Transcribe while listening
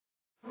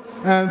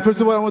And first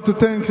of all, I want to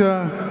thank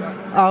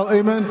Al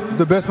Ayman,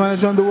 the best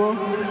manager in the world.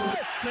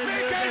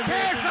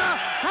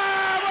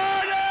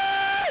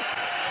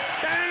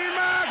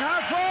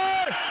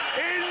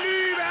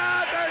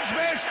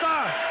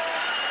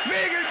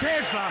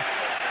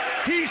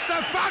 He's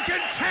the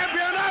fucking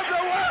champion of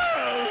the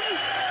world!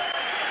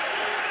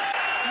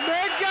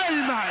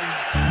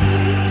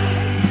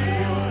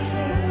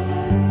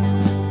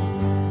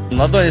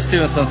 Ladon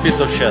Stevenson, piece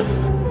of shit.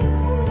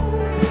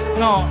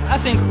 No, I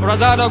think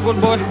Rosado, good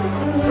boy.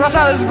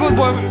 Rosado is a good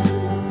boy.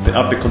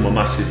 I've become a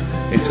massive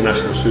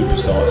international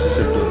superstar. It's as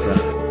simple as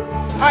that.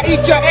 I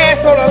eat your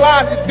asshole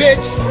alive, you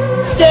bitch!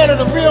 Scared of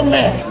the real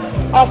man.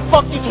 I'll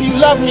fuck you till you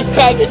love me,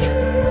 faggot.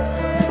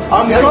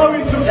 I'm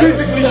going to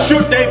physically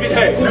shoot David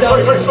Hay.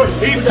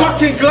 He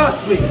fucking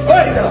glassed me.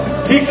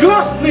 He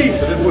glassed me.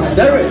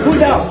 Derek, cool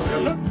down.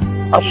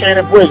 I'm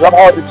Shannon Briggs. I'm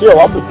hard to kill.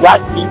 I'm the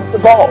black meat with the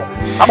ball.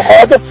 I'm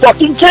hard to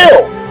fucking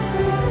kill.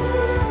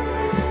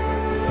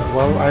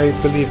 Well, I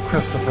believe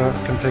Christopher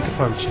can take a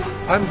punch.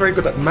 I'm very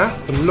good at math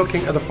and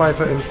looking at a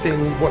fighter and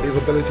seeing what his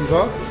abilities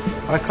are.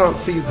 I can't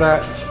see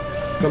that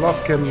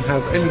Golovkin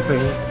has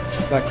anything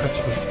like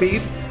Christopher's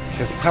speed,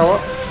 his power,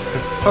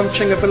 his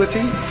punching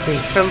ability,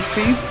 his hand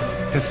speed,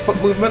 his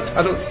foot movement.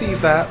 I don't see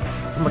that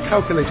from a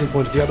calculating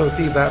point of view. I don't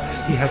see that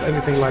he has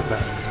anything like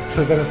that.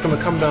 So then it's going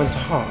to come down to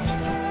heart.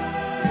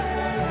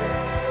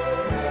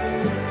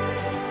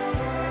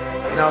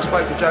 You know, I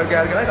spoke to Joe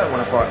Gallagher. They don't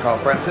want to fight Carl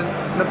Frampton.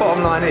 And the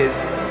bottom line is,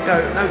 you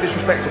know, no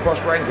disrespect to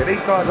Prosperenko,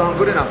 these guys aren't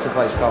good enough to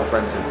face Carl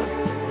Frampton.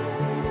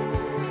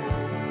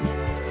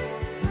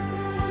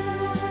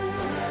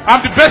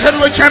 I'm the best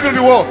heavyweight champion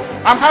in the world.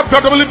 I'm half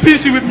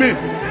WBC with me.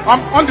 I'm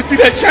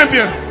undefeated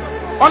champion,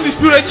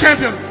 undisputed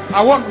champion.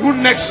 I want who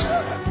next?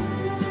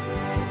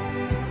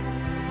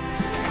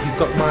 He's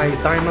got my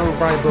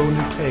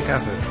dinorribonucleic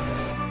acid.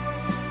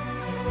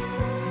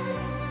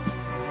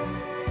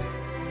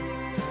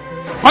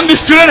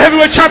 Undisputed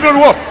heavyweight champion of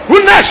the world.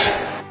 Who next?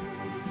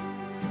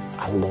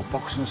 I love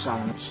boxing,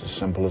 Simon. It's as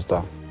simple as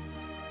that.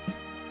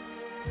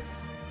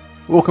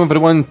 Welcome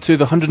everyone to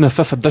the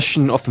 105th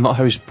edition of the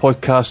Nuthouse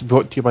Podcast,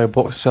 brought to you by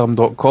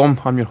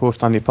BoxSelm.com. I'm your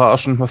host Andy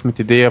Patterson. With me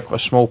today I've got a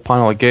small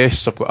panel of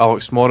guests. I've got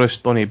Alex Morris,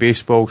 Donny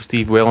Baseball,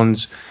 Steve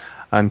Wellens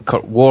and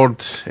Kurt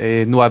Ward.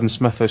 No Adam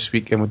Smith this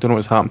week, and we don't know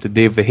what's happened to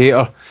Dave the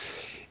Hater.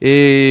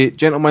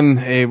 Gentlemen,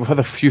 we've had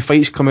a few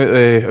fights come out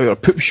our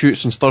poop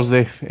shoots since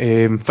Thursday,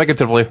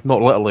 figuratively,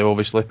 not literally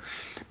obviously.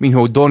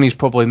 Meanwhile, Donny's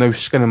probably now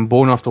skin and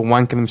bone after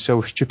wanking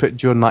himself stupid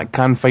during that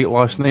can fight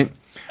last night,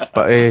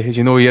 but as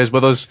you know, he is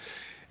with us.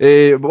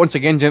 But once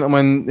again,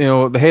 gentlemen, you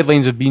know, the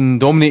headlines have been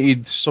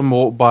dominated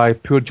somewhat by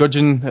poor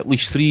judging, at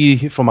least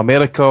 3 from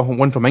America,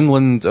 1 from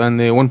England and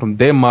 1 from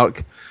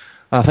Denmark.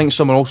 And I think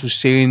some are also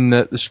saying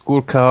that the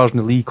scorecards in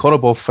the Lee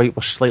Korobov fight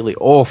were slightly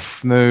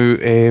off. Now,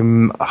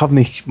 I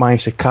haven't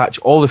managed to catch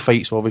all the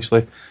fights,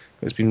 obviously.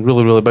 It's been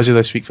really, really busy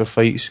this week for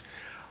fights.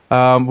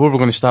 Where we're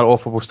going to start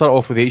off with, we'll start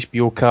off with the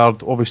HBO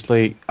card.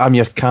 Obviously,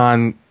 Amir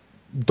Khan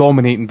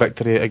dominating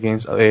victory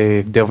against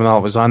Devon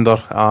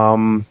Alexander.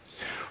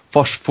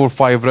 First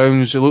 4-5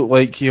 rounds, it looked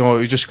like, you know, it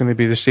was just going to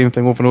be the same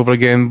thing over and over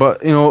again.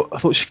 But, you know, I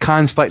thought she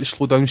can start to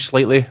slow down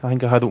slightly. I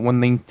think I had it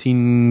 119,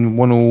 10,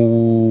 what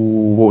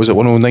was it,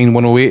 109,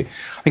 108.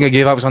 I think I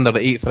gave Alexander the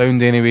 8th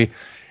round anyway.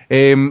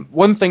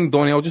 One thing,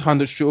 Donny, I'll just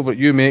hand it straight over to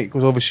you, mate,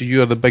 because obviously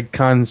you are the big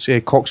Khan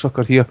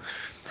cocksucker here.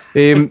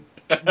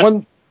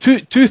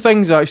 Two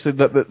things, actually,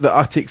 that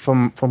I take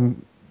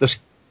from this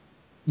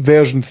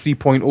version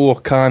 3.0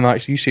 of Khan,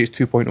 actually. You say it's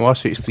 2.0, I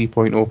say it's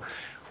 3.0.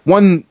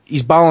 One,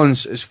 his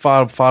balance is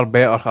far, far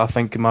better, I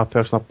think, in my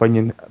personal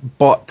opinion.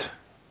 But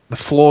the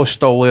flaw is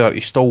still there.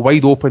 He's still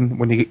wide open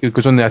when he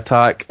goes on the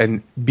attack.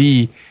 And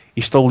B, he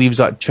still leaves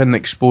that chin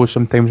exposed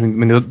sometimes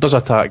when he does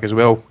attack as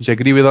well. Would you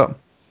agree with that?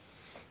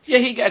 Yeah,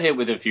 he got hit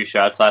with a few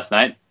shots last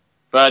night.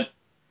 But,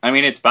 I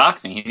mean, it's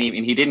boxing.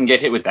 He didn't get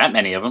hit with that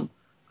many of them.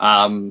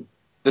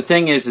 The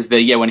thing is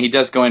that, yeah, when he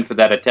does go in for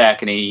that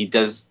attack and he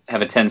does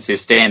have a tendency to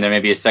stay in there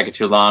maybe a second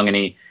too long and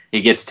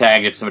he gets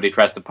tagged if somebody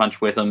tries to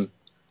punch with him.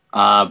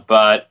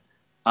 But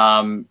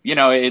you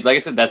know, like I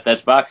said,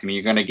 that's boxing. I mean,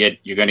 you're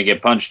gonna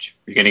get punched.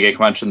 You're gonna get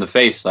punched in the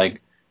face. Like,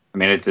 I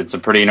mean, it's a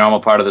pretty normal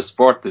part of the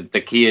sport.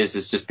 The key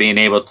is just being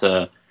able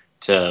to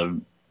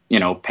you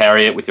know,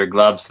 parry it with your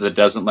gloves so that it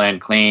doesn't land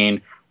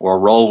clean, or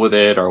roll with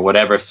it, or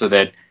whatever, so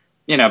that,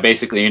 you know,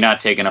 basically you're not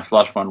taking a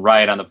flush one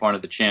right on the point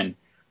of the chin.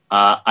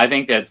 I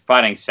think that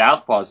fighting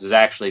southpaws is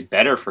actually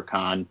better for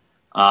Khan,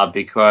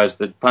 because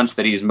the punch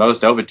that he's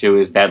most open to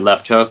is that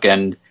left hook,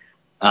 and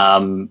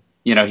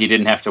you know, he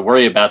didn't have to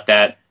worry about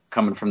that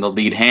coming from the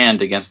lead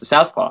hand against the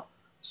southpaw.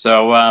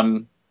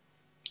 So,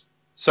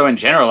 so in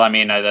general, I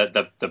mean,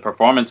 the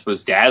performance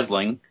was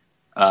dazzling.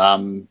 I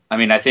mean,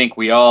 I think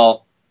we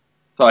all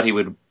thought he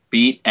would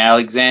beat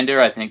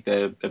Alexander. I think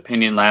the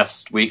opinion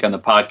last week on the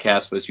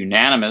podcast was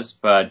unanimous,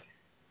 but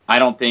I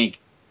don't think,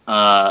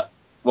 well,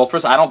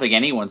 first, I don't think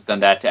anyone's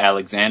done that to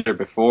Alexander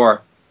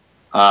before.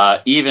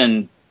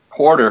 Even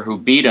Porter, who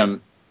beat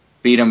him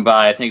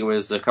by, I think it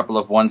was a couple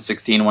of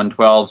 116,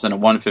 112s and a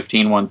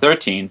 115,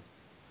 113.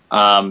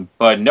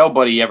 but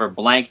nobody ever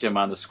blanked him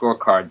on the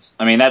scorecards.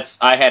 I mean,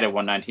 I had it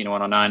 119 to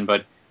 109,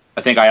 but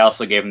I think I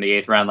also gave him the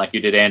 8th round like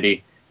you did,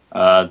 Andy.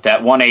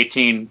 That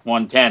 118,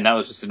 110, that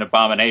was just an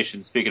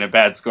abomination. Speaking of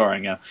bad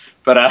scoring, yeah.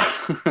 But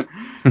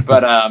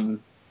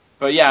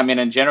yeah, I mean,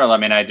 in general, I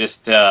mean, I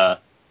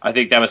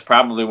think that was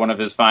probably one of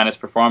his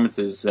finest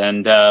performances,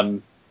 and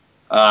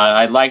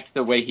I liked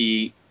the way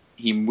he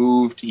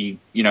moved. He,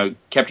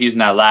 kept using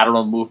that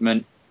lateral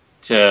movement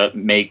to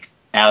make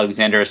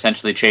Alexander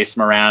essentially chase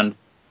him around.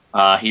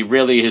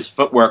 His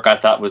footwork, I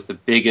thought, was the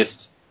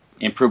biggest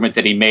improvement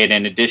that he made,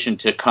 in addition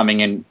to coming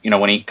in,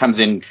 when he coming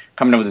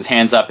in with his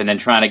hands up and then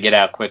trying to get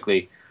out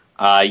quickly.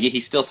 He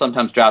still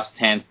sometimes drops his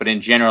hands, but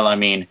in general, I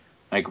mean,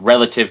 like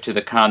relative to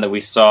the Khan that we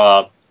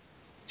saw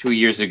 2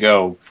 years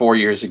ago, 4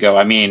 years ago,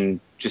 I mean,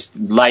 just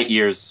light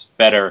years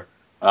better,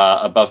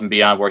 above and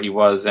beyond where he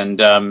was. And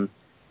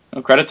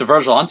credit to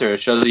Virgil Hunter. It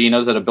shows that he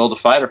knows how to build a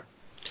fighter.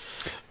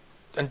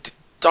 And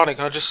Donnie,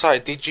 can I just say,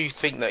 did you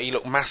think that he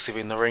looked massive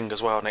in the ring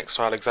as well next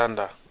to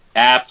Alexander?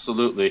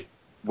 Absolutely.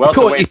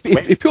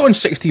 He put on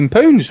 16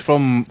 pounds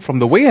from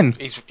the weigh-in.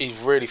 He's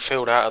really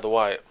filled out of the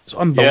weight. It's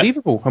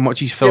unbelievable how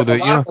much he's filled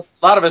out. A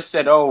lot of us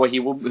said,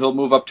 he'll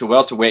move up to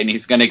welterweight and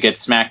he's going to get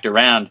smacked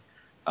around.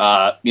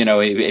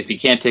 If he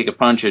can't take a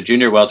punch at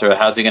junior welter,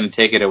 how's he going to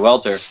take it at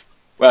welter?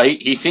 Well,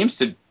 he seems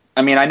to.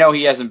 I mean, I know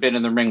he hasn't been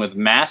in the ring with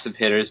massive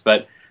hitters,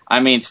 but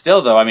I mean,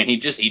 still though, I mean, he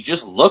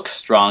just looks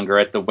stronger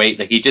at the weight.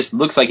 Like he just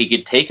looks like he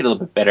could take it a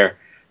little bit better.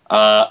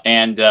 I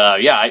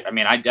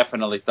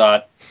definitely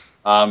thought.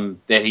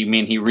 That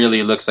he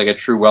really looks like a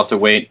true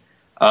welterweight.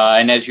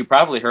 And as you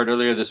probably heard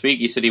earlier this week,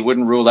 he said he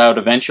wouldn't rule out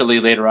eventually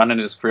later on in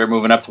his career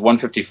moving up to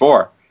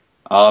 154.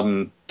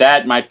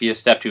 That might be a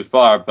step too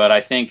far, but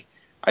I think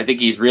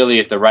he's really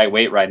at the right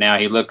weight right now.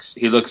 He looks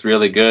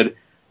really good.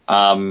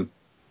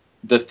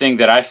 The thing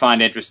that I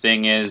find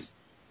interesting is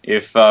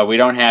if we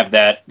don't have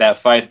that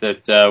fight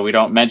that we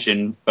don't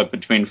mention, but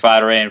between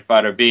Fighter A and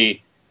Fighter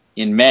B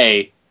in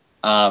May,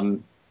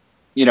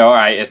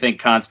 I think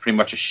Khan's pretty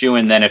much a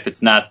shoo-in then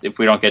if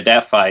we don't get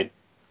that fight.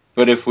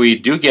 But if we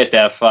do get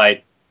that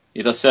fight,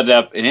 it'll set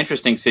up an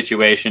interesting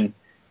situation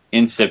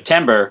in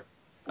September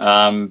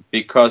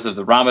because of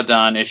the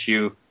Ramadan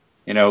issue.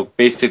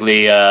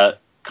 Basically,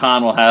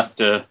 Khan will have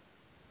to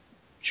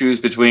choose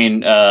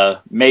between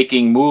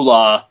making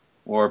moolah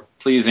or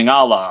pleasing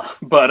Allah.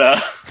 But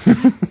I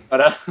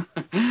don't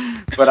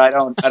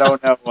know.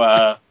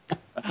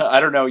 I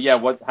don't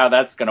know. How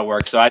that's going to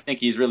work. So I think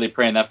he's really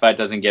praying that fight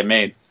doesn't get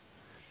made.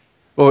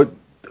 Well,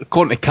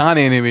 according to Khan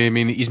anyway, I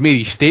mean, he's made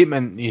his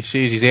statement. He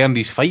says he's earned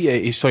his fight.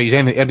 He's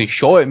earned his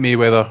shot at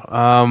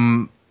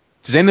Mayweather.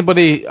 Does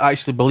anybody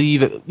actually believe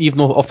that, even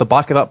though off the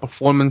back of that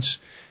performance,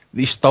 that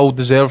he still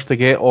deserves to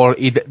get, or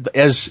he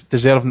is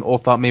deserving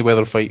of that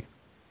Mayweather fight?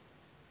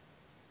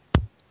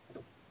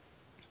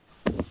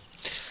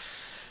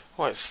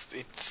 Well,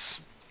 it's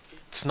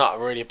not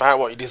really about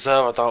what you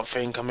deserve, I don't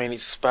think. I mean,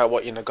 it's about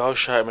what you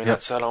negotiate. I mean,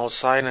 that's all I was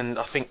saying, and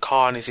I think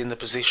Khan is in the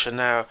position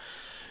now.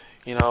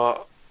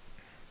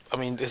 I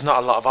mean, there's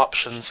not a lot of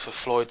options for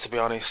Floyd, to be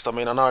honest. I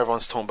mean, I know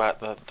everyone's talking about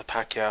the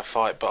Pacquiao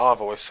fight, but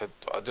I've always said,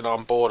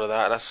 I'm bored of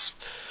that. That's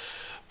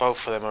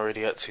both of them are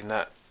idiots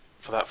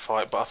for that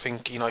fight. But I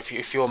think,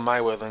 if you're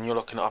Mayweather and you're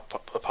looking at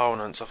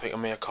opponents, I think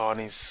Amir Khan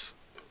is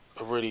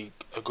a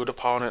good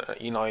opponent.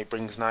 He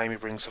brings name, he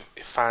brings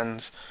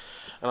fans,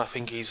 and I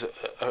think he's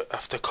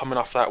after coming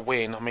off that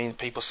win. I mean,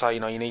 people say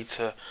you need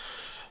to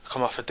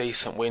come off a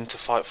decent win to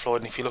fight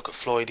Floyd, and if you look at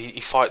Floyd, he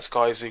fights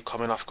guys who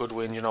coming off good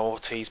wins.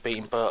 Ortiz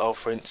beating Berto,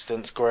 for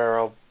instance,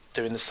 Guerrero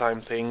doing the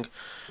same thing.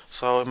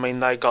 So I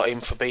mean, they got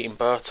him for beating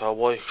Berto.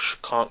 Why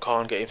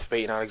can't get him for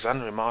beating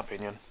Alexander, in my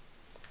opinion?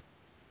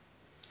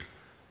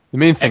 The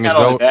main thing as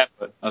well.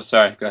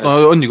 Sorry, go ahead.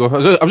 On you go.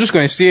 I was just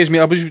going to say, mate,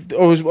 I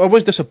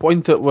was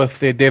disappointed with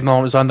Devin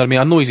Alexander. I mean,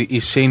 I know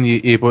he's saying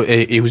he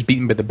was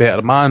beaten by the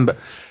better man, but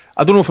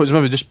I don't know if it was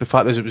maybe just the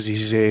fact that it was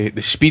his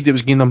the speed that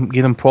was giving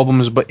him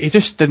problems, but he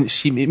just didn't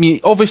seem. I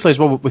mean, obviously as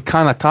well, we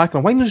can attack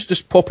him. Why not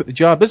just pop at the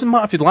jab? Doesn't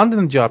matter if you're landing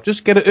the jab,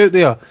 just get it out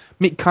there.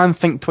 Make Khan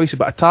think twice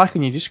about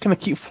attacking you. Just kind of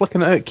keep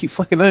flicking it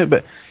out.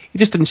 But he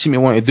just didn't seem to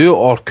want to do it,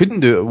 or couldn't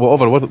do it,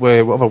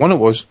 whatever one it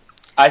was.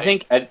 I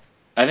think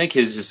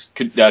his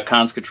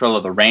Khan's control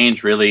of the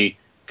range really,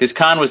 because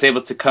Khan was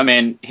able to come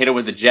in, hit it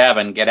with the jab,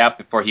 and get out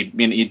before he. I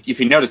mean, if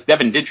you notice,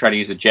 Devin did try to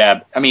use a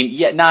jab. I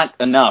mean, not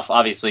enough,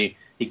 obviously.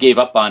 He gave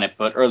up on it,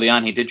 but early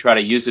on he did try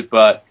to use it,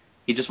 but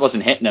he just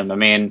wasn't hitting him. I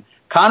mean,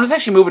 Khan was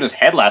actually moving his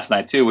head last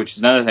night too, which is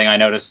another thing I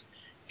noticed.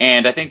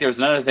 And I think there was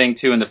another thing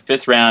too in the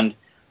 5th round.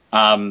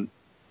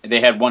 They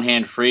had one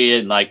hand free,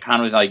 and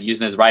Khan was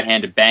using his right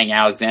hand to bang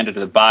Alexander to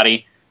the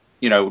body,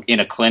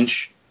 in a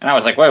clinch. And I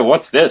was like, wait,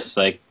 what's this?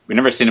 We've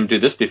never seen him do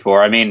this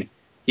before. I mean,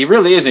 he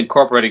really is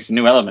incorporating some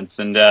new elements,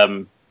 and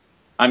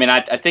I mean,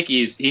 I think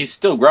he's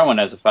still growing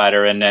as a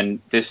fighter. And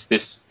then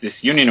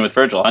this union with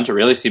Virgil Hunter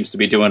really seems to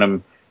be doing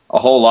him a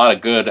whole lot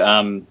of good.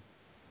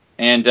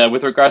 And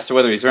with regards to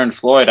whether he's earned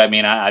Floyd, I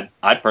mean,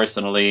 I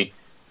personally,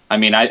 I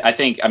mean, I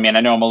think, I mean,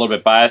 I know I'm a little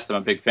bit biased. I'm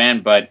a big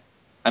fan, but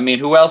I mean,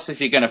 who else is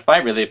he going to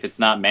fight really if it's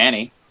not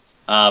Manny?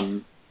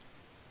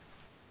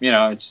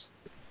 It's.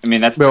 I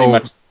mean, that's pretty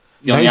much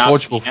the only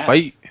logical option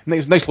fight.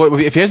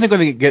 If he isn't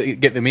going to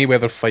get the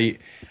Mayweather fight,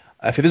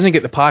 if he doesn't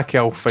get the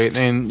Pacquiao fight,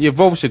 then you've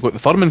obviously got the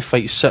Thurman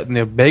fight sitting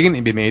there begging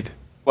to be made.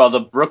 Well, the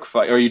Brook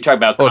fight, or are you talking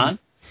about Khan?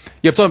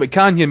 Yeah, I'm talking about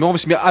Khan here. I mean,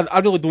 obviously, I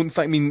really don't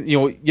think. I mean,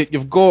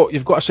 you've got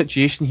a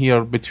situation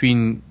here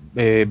between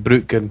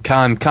Brook and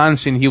Khan. Khan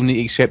saying he'll need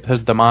to accept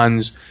his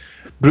demands.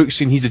 Brook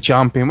saying he's the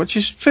champion, which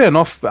is fair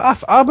enough.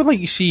 But I would like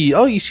to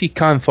see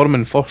Khan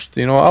Thurman first.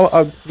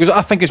 Because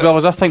I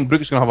think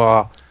Brook's going to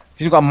have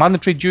he's got a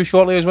mandatory due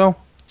shortly as well.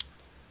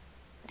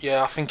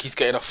 Yeah, I think he's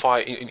getting a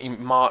fight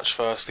in March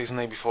first, isn't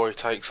he? Before he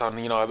takes on,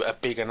 a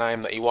bigger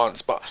name that he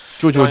wants. But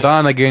Jojo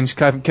Dan against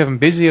Kevin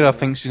Bizier, I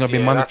think, is going to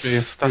be mandatory.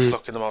 That's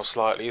looking the most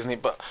likely, isn't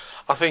it? But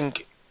I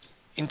think,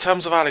 in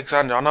terms of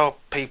Alexander, I know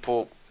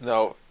people.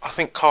 I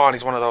think Khan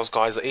is one of those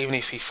guys that even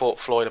if he fought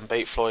Floyd and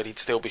beat Floyd, he'd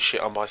still be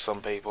shit on by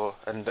some people,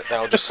 and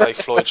they'll just say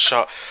Floyd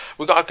shot.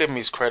 We got to give him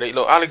his credit.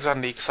 Look,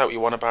 Alexander, you can say what you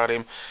want about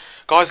him.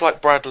 Guys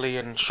like Bradley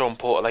and Sean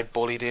Porter, they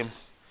bullied him.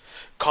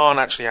 Khan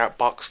actually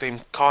outboxed him.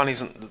 Khan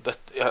isn't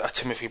a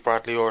Timothy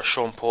Bradley or a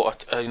Sean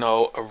Porter,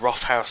 a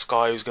roughhouse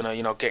guy who's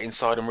going to get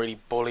inside and really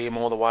bully him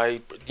all the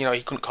way.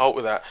 He couldn't cope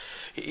with that.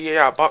 He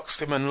outboxed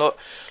him, and look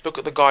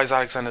at the guys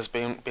Alexander's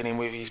been in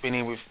with. He's been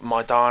in with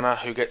Maidana,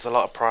 who gets a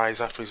lot of praise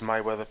after his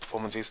Mayweather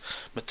performances.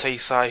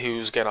 Matisse,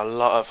 who's getting a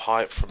lot of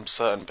hype from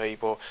certain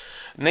people.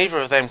 Neither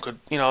of them could,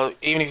 even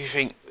if you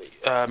think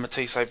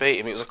Matisse beat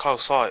him, it was a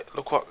close fight.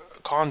 Look what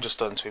Khan just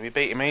done to him. He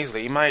beat him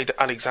easily. He made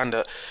Alexander,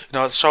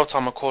 at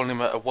Showtime are calling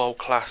him a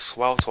world-class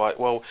welterweight.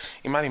 Well,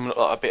 he made him look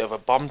like a bit of a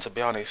bomb, to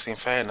be honest, in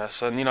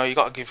fairness. And, you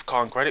got to give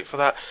Khan credit for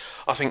that.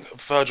 I think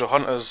Virgil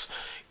Hunter's,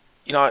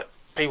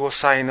 people were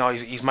saying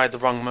he's made the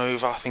wrong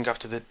move. I think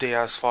after the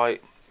Diaz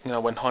fight,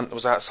 when Hunt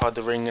was outside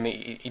the ring and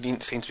he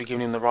didn't seem to be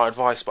giving him the right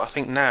advice. But I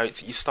think now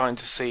you're starting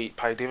to see it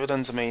pay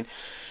dividends. I mean,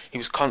 he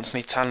was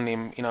constantly telling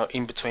him,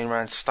 in between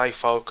rounds, stay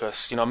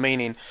focused.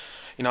 Meaning,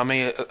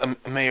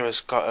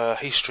 Amira's got a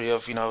history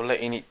of,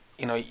 letting it,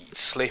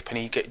 slip and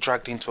he get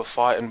dragged into a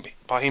fight. And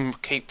by him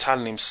keep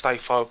telling him stay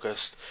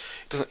focused,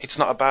 it's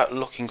not about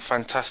looking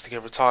fantastic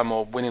every time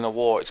or winning a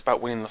war. It's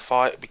about winning the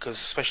fight,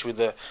 because especially with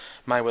the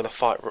Mayweather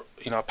fight,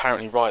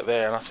 apparently right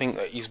there. And I think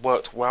that he's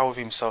worked well with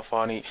him so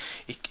far, and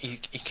he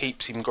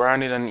keeps him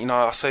grounded. And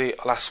I said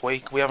it last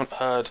week, we haven't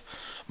heard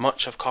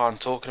much of Khan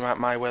talking about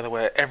Mayweather,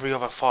 where every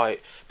other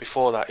fight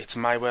before that it's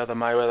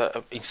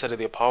Mayweather instead of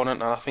the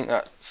opponent, and I think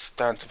that's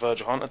down to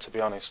Virgil Hunter, to be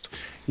honest.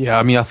 Yeah,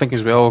 I mean, I think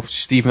as well,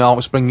 Stephen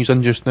Alex bringing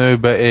in just now,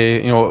 but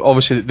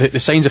obviously the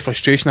signs of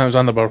frustration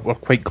Alexander were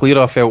quite clear.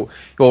 I felt,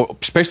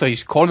 especially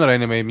his corner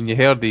anyway. I mean, you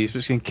heard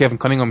Kevin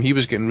Cunningham, he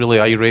was getting really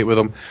irate with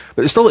him,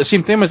 but still at the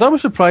same time, I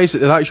was surprised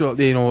at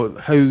actually,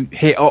 how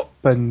het up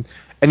and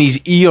in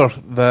his ear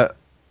that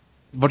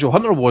Virgil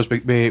Hunter was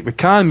with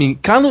Khan. I mean,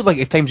 Khan looked like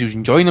at times he was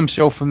enjoying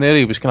himself from there.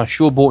 He was kind of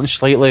showboating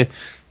slightly,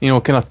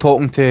 kind of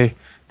talking to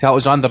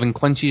Alexander in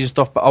clinches and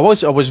stuff. But I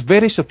was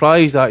very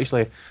surprised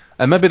actually,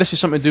 and maybe this is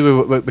something to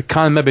do with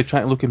Khan maybe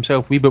trying to look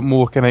himself a wee bit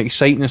more kind of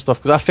exciting and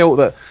stuff. Because I felt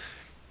that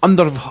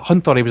under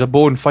Hunter he was a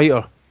born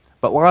fighter,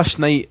 but last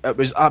night it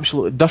was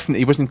absolutely different.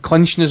 He wasn't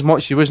clinching as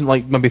much. He wasn't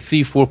like maybe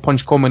 3-4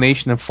 punch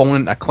combination and falling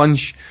into a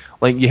clinch.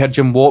 Like you heard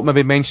Jim Watt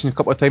maybe mention a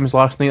couple of times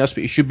last night, that's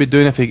what he should be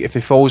doing if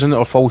he falls in it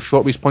or falls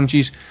short with his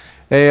punches.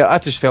 I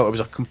just felt it was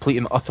a complete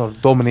and utter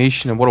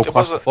domination and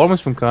world-class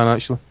performance from Khan,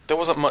 actually. There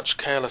wasn't much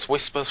careless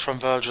whispers from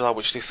Virgil,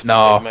 which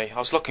disappointed me. I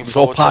was looking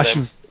forward to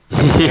passion.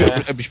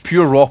 Yeah. It was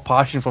pure raw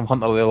passion from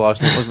Hunter there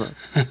last night, wasn't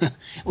it?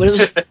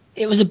 Well,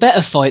 it was a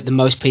better fight than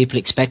most people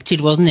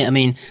expected, wasn't it? I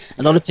mean,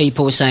 a lot of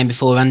people were saying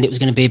beforehand it was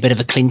going to be a bit of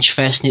a clinch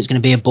fest and it was going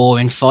to be a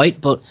boring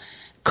fight, but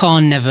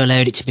Khan never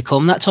allowed it to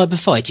become that type of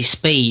fight. His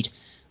speed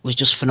was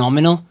just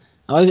phenomenal.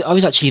 I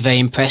was actually very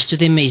impressed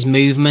with him, his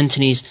movement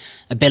and his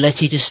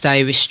ability to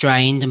stay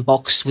restrained and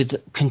box with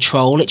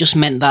control. It just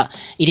meant that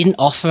he didn't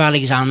offer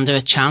Alexander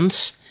a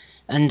chance,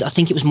 and I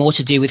think it was more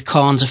to do with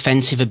Khan's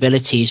offensive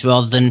abilities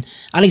rather than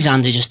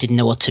Alexander just didn't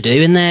know what to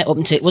do in there. It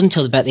wasn't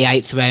until about the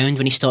 8th round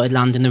when he started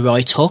landing the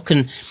right hook,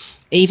 and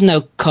even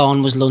though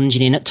Khan was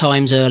lunging in at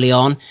times early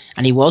on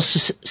and he was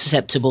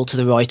susceptible to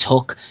the right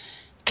hook,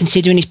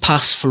 considering his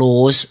past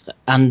flaws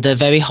and the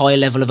very high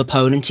level of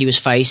opponent he was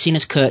facing,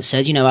 as Kurt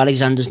said,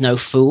 Alexander's no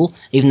fool,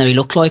 even though he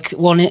looked like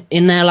one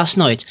in there last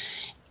night.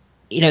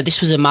 This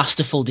was a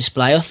masterful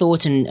display, I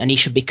thought, and he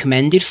should be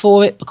commended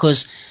for it,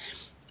 because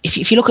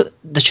if you look at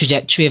the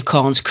trajectory of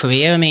Khan's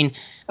career, I mean,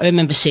 I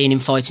remember seeing him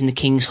fight in the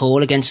King's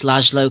Hall against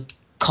Laszlo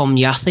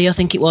Komjathi, I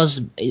think it was,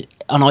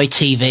 on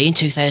ITV in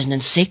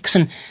 2006,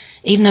 and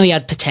even though he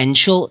had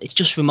potential, it's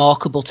just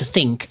remarkable to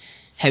think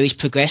how he's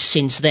progressed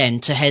since then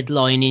to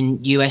headlining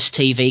US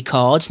TV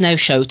cards, now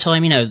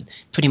Showtime,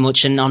 pretty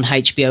much, and on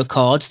HBO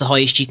cards, the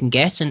highest you can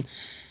get. And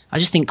I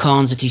just think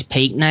Khan's at his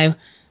peak now,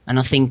 and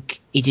I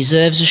think he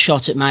deserves a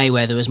shot at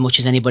Mayweather as much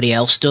as anybody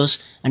else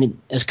does. And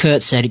as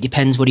Kurt said, it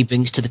depends what he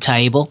brings to the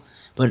table,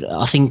 but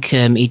I think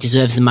he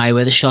deserves the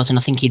Mayweather shot, and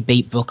I think he'd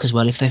beat Brook as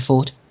well if they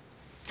fought.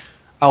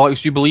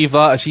 Alex, do you believe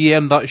that? Has he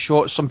earned that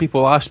shot? Some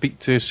people I speak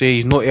to say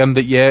he's not earned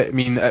it yet. I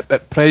mean,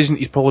 at present,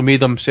 he's probably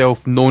made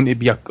himself known to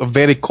be a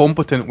very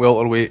competent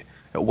welterweight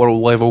at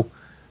world level,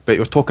 but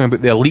you're talking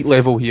about the elite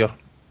level here.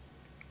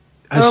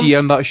 Has he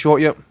earned that shot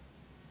yet?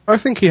 I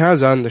think he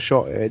has earned the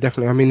shot,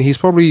 definitely. I mean, he's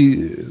probably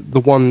the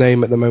one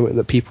name at the moment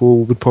that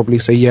people would probably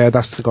say, yeah,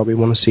 that's the guy we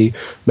want to see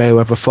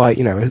Mayweather fight,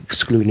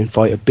 excluding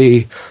fighter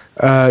B.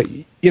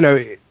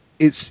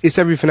 It's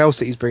everything else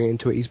that he's bringing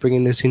into it. He's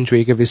bringing this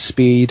intrigue of his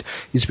speed.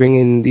 He's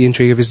bringing the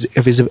intrigue of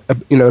his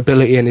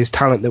ability and his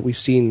talent that we've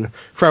seen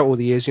throughout all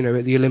the years.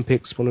 At the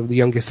Olympics, one of the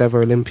youngest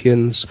ever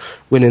Olympians,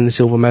 winning the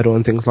silver medal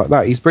and things like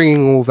that. He's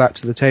bringing all of that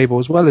to the table,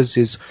 as well as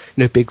his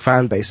big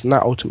fan base, and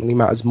that ultimately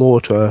matters more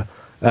to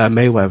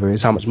Mayweather,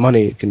 is how much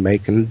money it can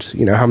make and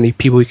how many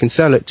people he can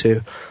sell it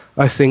to.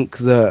 I think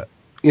that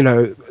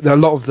a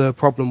lot of the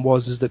problem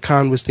is that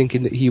Khan was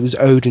thinking that he was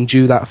owed and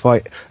due that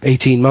fight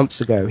 18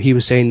 months ago. He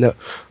was saying that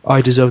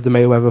I deserve the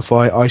Mayweather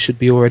fight, I should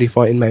be already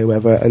fighting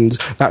Mayweather, and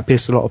that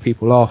pissed a lot of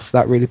people off.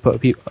 That really put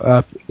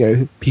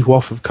people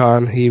off of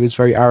Khan. He was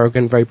very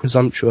arrogant, very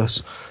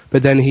presumptuous.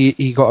 But then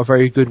he got a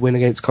very good win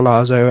against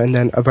Collazo, and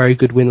then a very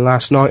good win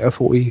last night. I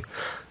thought he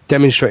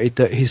demonstrated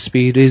that his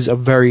speed is a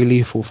very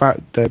lethal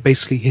factor.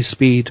 Basically, his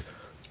speed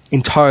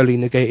entirely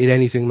negated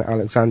anything that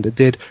Alexander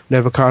did.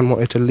 Whenever Khan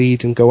wanted to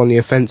lead and go on the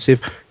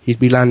offensive, he'd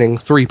be landing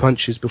 3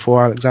 punches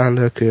before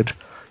Alexander could,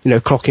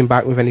 clock him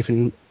back with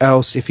anything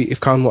else. If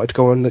Khan wanted to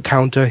go on the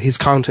counter, his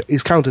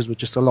counters were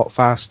just a lot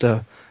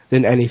faster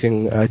than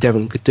anything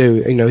Devon could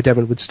do.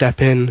 Devon would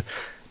step in,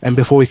 and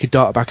before he could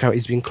dart back out,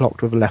 he's been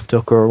clocked with a left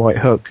hook or a right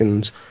hook,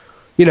 and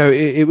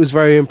it was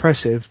very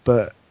impressive.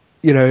 But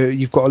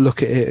you've got to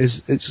look at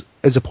it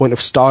as a point of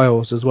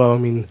styles as well. I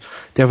mean,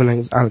 Devon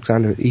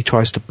Alexander, he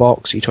tries to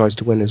box, he tries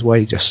to win his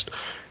way, just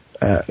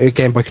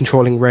again by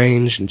controlling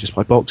range and just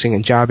by boxing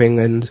and jabbing,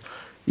 and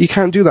you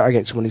can't do that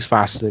against someone who's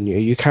faster than you.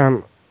 You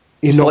can't.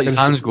 You're not let his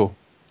hands go.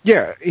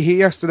 Yeah, he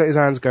has to let his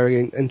hands go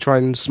and try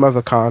and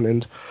smother Khan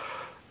and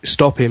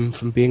stop him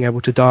from being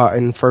able to dart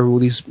and throw all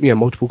these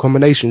multiple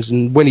combinations.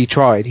 And when he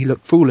tried, he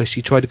looked foolish.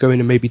 He tried to go in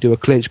and maybe do a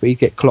clinch, but he'd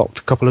get clocked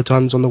a couple of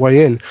times on the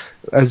way in.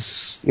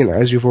 As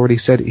you've already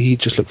said, he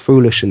just looked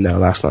foolish in there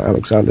last night,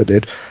 Alexander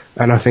did.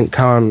 And I think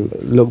Khan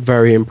looked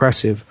very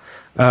impressive.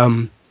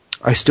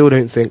 I still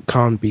don't think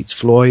Khan beats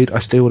Floyd. I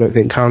still don't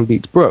think Khan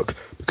beats Brook,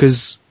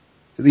 because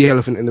the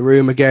elephant in the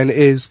room again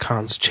is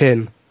Khan's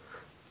chin.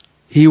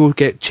 He will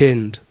get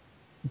chinned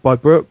by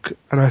Brook,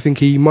 and I think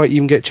he might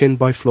even get chinned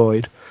by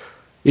Floyd.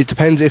 It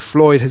depends if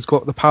Floyd has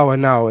got the power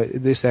now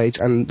at this age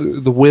and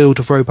the will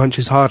to throw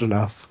punches hard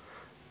enough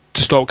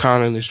to stop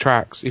Khan in his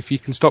tracks. If he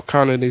can stop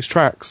Khan in his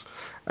tracks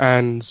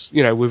and,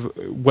 with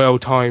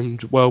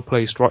well-timed,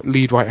 well-placed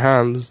lead right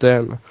hands,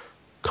 then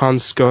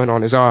Khan's going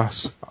on his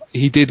ass.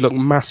 He did look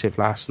massive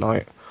last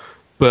night,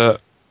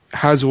 but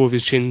has all of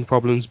his chin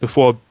problems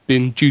before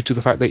been due to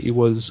the fact that he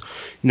was,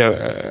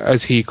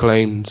 as he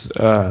claimed,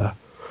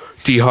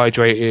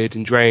 dehydrated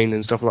and drained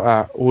and stuff like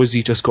that, or has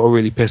he just got a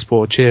really piss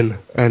poor chin?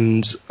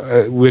 And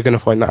we're going to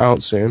find that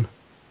out soon.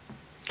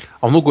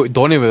 I'll not go to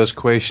Donny with this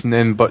question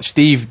then, but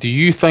Steve, do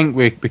you think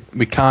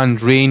we can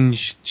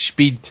range,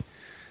 speed,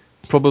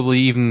 probably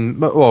even,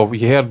 well,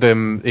 you heard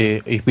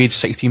he weighed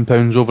 16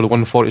 pounds over the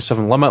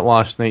 147 limit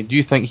last night. Do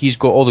you think he's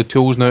got all the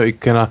tools now to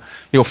kind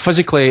of,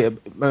 physically,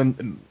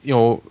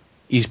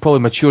 he's probably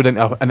matured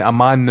into a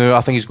man now.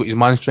 I think he's got his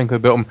man strength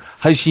about him.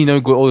 Has he now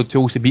got all the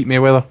tools to beat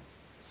Mayweather?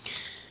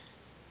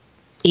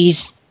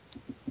 He's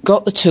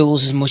got the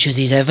tools as much as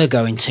he's ever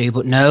going to,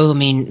 but no, I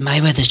mean,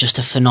 Mayweather's just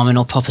a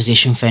phenomenal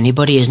proposition for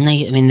anybody, isn't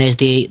he? I mean, there's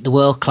the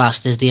world class,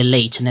 there's the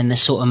elite, and then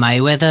there's sort of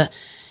Mayweather.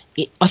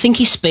 I think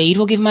his speed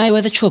will give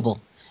Mayweather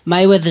trouble.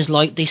 Mayweather's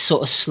like these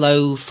sort of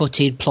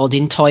slow-footed,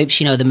 plodding types,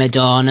 the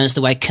Medanas,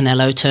 the way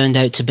Canelo turned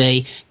out to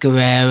be,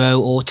 Guerrero,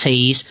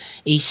 Ortiz.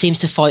 He seems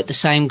to fight the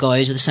same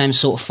guys with the same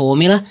sort of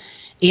formula.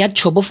 He had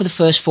trouble for the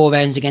first 4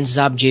 rounds against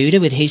Zab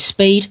Judah with his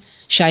speed.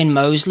 Shane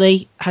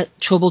Mosley had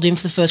troubled him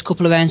for the first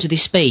couple of rounds with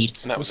his speed.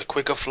 And that was a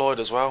quicker Floyd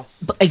as well.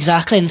 But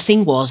exactly, and the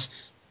thing was,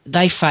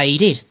 they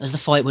faded as the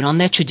fight went on.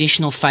 They're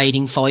traditional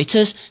fading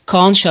fighters.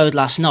 Khan showed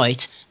last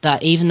night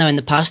that even though in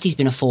the past he's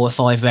been a 4 or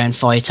 5 round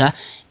fighter,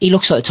 he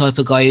looks like the type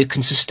of guy who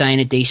can sustain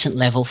a decent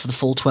level for the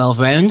full 12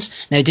 rounds.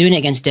 Now, doing it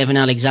against Devon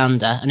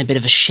Alexander, and a bit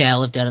of a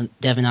shell of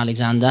Devon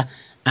Alexander,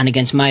 and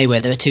against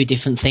Mayweather are two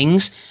different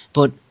things,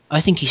 but I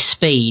think his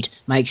speed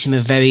makes him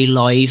a very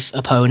live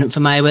opponent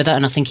for Mayweather,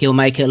 and I think he'll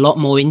make it a lot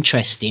more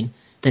interesting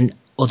than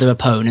other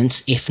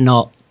opponents, if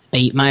not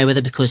beat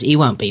Mayweather, because he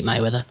won't beat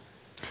Mayweather.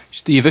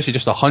 Steve, this is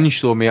just a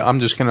hunch though, mate. I'm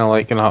just kind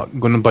of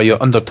going by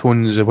your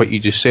undertones of what you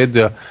just said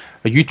there.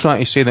 Are you trying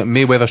to say that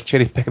Mayweather's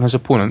cherry-picking his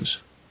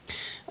opponents?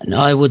 No,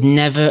 I would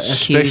never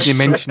especially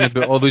mention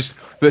about all those,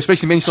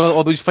 especially mention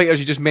all those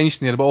fighters you just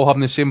mentioned there about all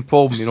having the same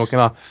problem,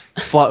 kind of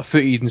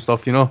flat-footed and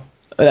stuff,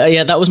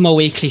 Yeah, that was my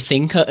weekly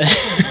think.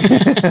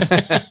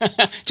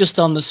 Just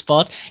on the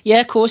spot. Yeah,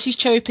 of course he's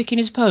cherry-picking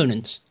his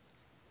opponents.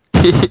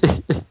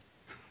 That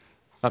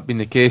being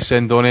the case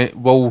then, Donny,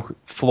 will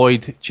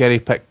Floyd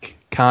cherry-pick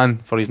Khan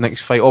for his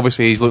next fight.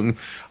 Obviously, he's looking.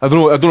 I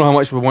don't know how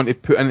much we want to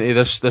put into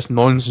this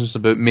nonsense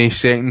about May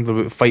 2nd,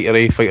 about Fighter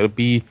A, Fighter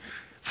B.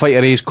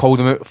 Fighter A's called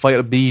him out.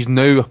 Fighter B's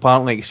now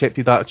apparently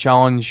accepted that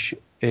challenge,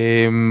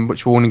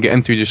 which we won't get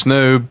into just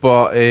now.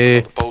 But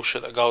the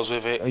bullshit that goes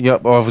with it.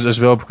 Yep,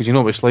 as well, because you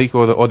know what it's like,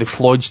 all the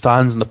Floyd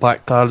stands and the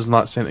pack cards and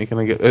that, saying to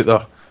kind of get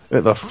out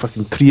their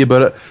fucking tree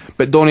about it.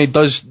 But Donny,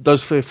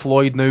 does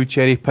Floyd now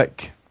cherry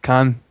pick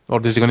Khan,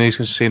 or is he going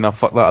to say, nah,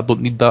 fuck that, I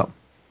don't need that?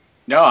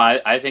 No,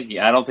 I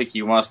don't think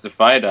he wants to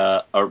fight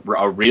a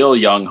real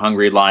young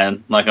hungry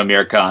lion like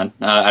Amir Khan.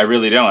 I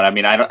really don't. I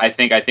mean, I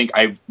think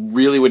I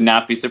really would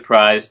not be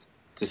surprised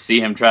to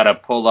see him try to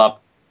pull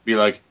up, be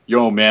like,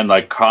 yo man,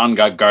 like Khan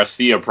got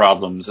Garcia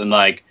problems, and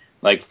like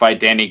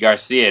fight Danny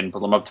Garcia and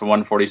pull him up to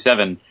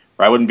 147.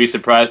 Or I wouldn't be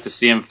surprised to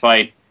see him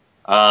fight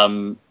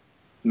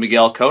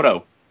Miguel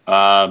Cotto,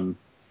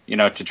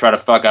 to try to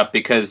fuck up,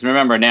 because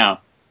remember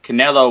now,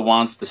 Canelo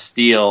wants to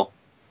steal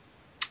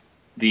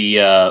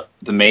the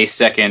May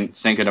 2nd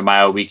Cinco de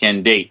Mayo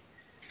weekend date.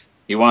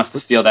 He wants to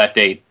steal that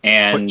date,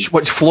 and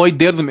which Floyd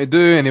dared them to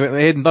do, and he went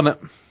ahead and done it.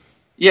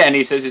 Yeah, and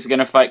he says he's going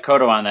to fight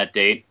Cotto on that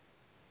date,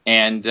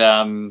 and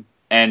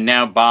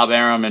now Bob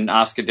Arum and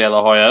Oscar De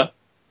La Hoya,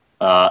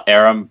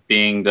 Arum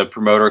being the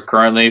promoter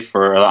currently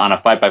on a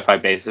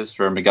fight-by-fight basis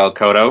for Miguel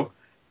Cotto,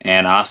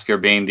 and Oscar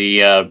being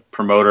the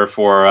promoter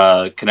for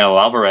Canelo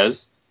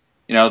Alvarez.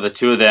 The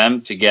two of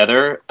them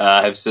together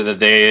have said that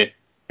they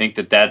think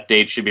that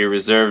date should be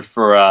reserved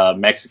for a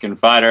Mexican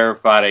fighter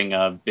fighting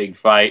a big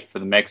fight for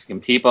the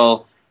Mexican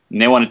people, and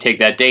they want to take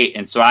that date.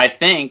 And so I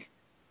think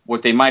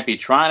what they might be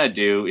trying to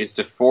do is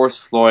to force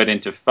Floyd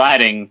into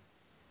fighting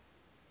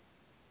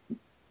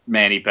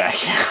Manny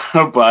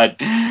Pacquiao. But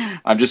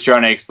I'm just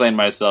trying to explain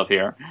myself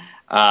here.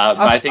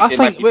 I think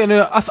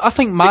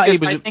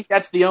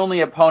that's the only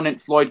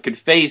opponent Floyd could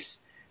face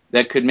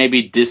that could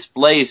maybe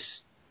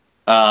displace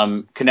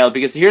Canelo,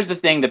 because here's the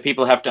thing that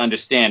people have to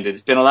understand.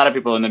 There's been a lot of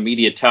people in the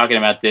media talking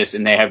about this,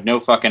 and they have no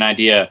fucking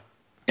idea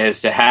as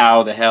to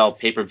how the hell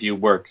pay-per-view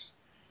works.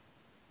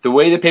 The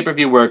way the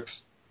pay-per-view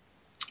works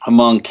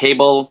among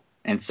cable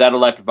and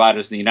satellite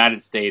providers in the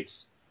United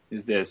States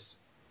is this.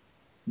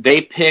 They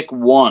pick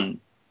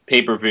one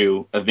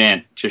pay-per-view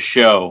event to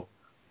show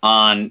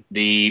on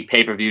the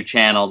pay-per-view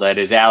channel that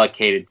is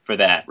allocated for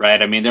that,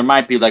 right? I mean, there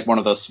might be like one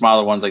of those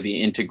smaller ones like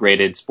the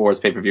integrated sports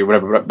pay-per-view,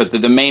 whatever, but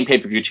the main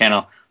pay-per-view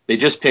channel, they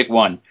just pick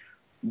one.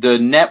 The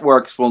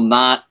networks will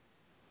not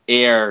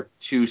air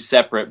two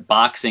separate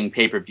boxing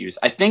pay-per-views.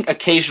 I think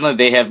occasionally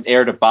they have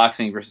aired a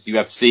boxing versus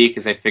UFC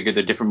because they figure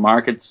they're different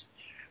markets,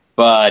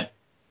 but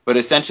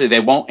essentially they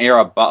won't air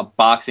a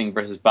boxing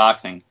versus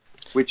boxing,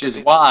 which is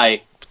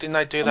why... Didn't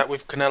they do that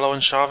with Canelo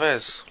and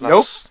Chavez?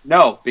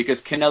 No,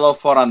 because Canelo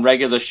fought on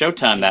regular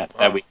Showtime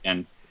that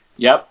weekend.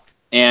 Yep,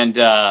 and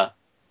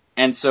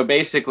so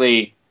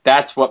basically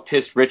that's what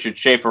pissed Richard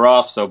Schaefer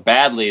off so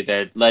badly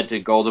that led to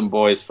Golden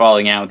Boys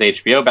falling out with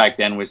HBO back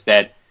then, was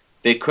that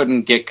they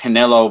couldn't get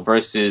Canelo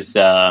versus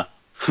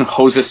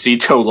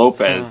Josecito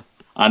Lopez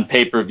on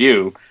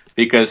pay-per-view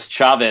because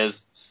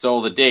Chavez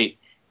stole the date.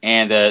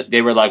 And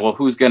they were like, well,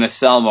 who's going to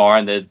sell more?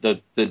 And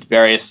the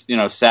various,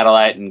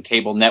 satellite and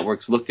cable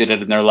networks looked at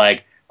it and they're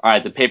like, all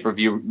right, the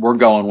pay-per-view we're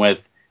going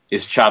with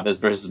is Chavez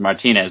versus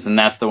Martinez. And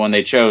that's the one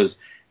they chose.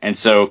 And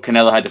so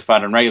Canelo had to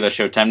fight on regular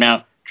Showtime.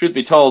 Now, truth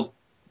be told,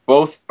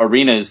 both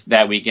arenas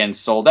that weekend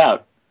sold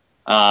out.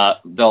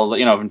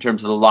 In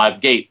terms of the live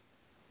gate,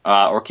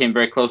 or came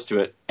very close to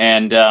it.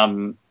 And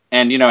the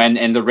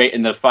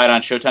fight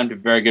on Showtime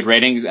did very good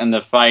ratings, and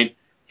the fight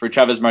for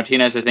Chavez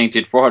Martinez, I think,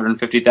 did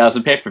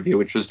 450,000 pay-per-view,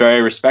 which was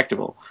very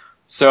respectable.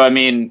 So, I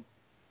mean,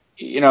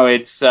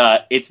 it's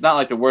not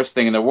like the worst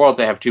thing in the world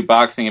to have two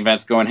boxing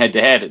events going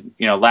head-to-head.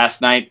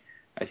 Last night,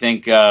 I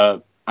think, I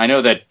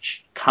know that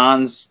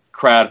Khan's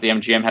crowd at the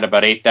MGM had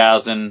about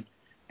 8,000.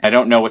 I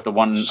don't know what the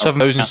one...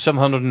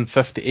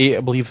 7,758,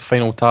 I believe the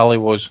final tally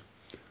was.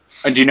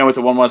 And do you know what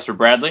the one was for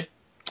Bradley?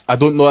 I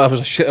don't know. It was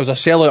a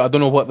sellout. I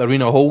don't know what the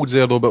arena holds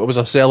there, though, but it was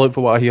a sellout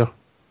for what I hear.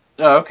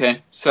 Oh,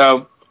 okay.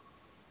 So...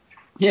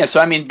 Yeah, so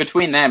I mean,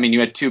 between them, you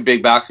had two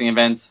big boxing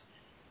events,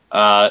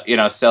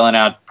 selling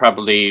out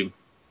probably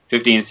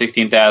 15,000,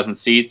 16,000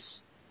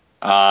 seats,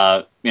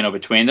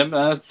 between them.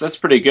 That's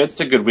pretty good.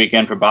 It's a good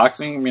weekend for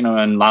boxing,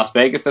 in Las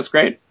Vegas. That's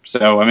great.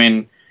 So, I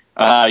mean,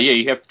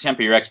 you have to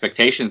temper your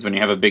expectations when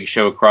you have a big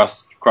show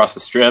across the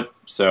strip.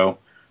 So,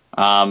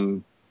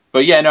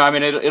 but yeah, no, I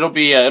mean, it'll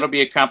be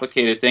a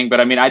complicated thing.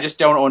 But I mean, I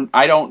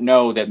don't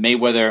know that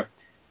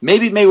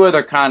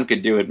Mayweather Khan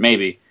could do it,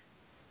 maybe.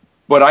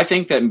 But I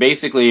think that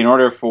basically in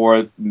order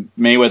for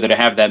Mayweather to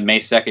have that May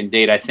 2nd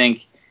date, I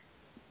think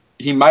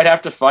he might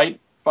have to fight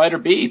Fighter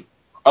B.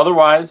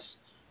 Otherwise,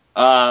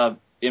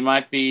 it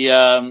might be,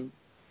 or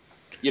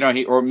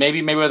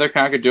maybe Mayweather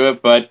Khan could do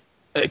it, but...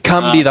 It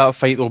can't be that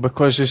fight, though,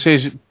 because it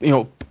says,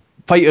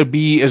 Fighter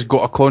B has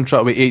got a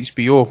contract with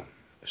HBO.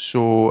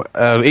 So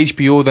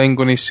HBO then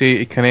going to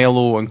say to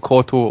Canelo and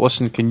Cotto,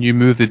 listen, can you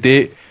move the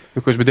date?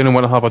 because we didn't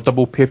want to have a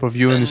double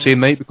pay-per-view on the same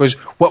night, because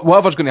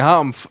whatever's going to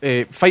happen,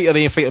 Fighter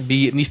A and Fighter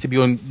B, it needs to be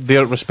on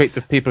their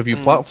respective pay-per-view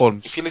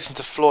platforms. If you listen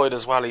to Floyd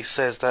as well, he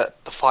says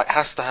that the fight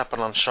has to happen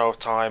on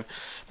Showtime.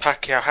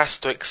 Pacquiao has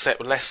to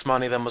accept less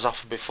money than was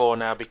offered before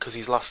now because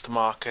he's lost to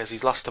Marquez,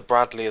 he's lost to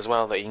Bradley as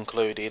well that he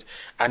included,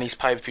 and his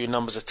pay-per-view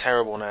numbers are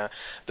terrible now.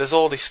 There's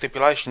all this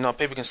stipulation. Now,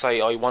 people can say,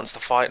 oh, he wants to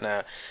fight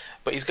now,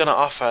 but he's going to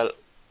offer,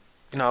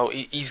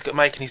 he's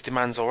making his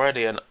demands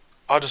already, and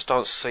I just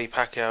don't see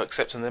Pacquiao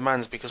accepting the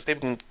demands, because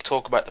people can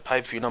talk about the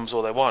pay-per-view numbers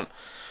all they want.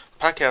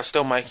 Pacquiao's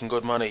still making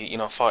good money,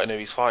 fighting who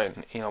he's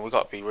fighting. We've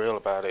got to be real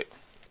about it.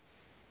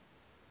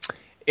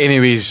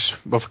 Anyways,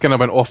 we've kind of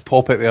went off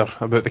topic there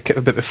about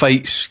the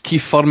fights.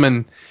 Keith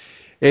Thurman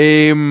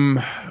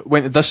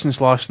went the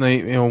distance last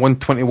night,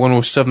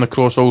 121.07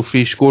 across all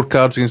three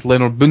scorecards against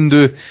Leonard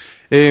Bundu.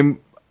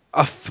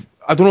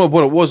 I don't know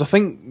what it was. I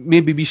think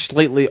maybe we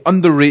slightly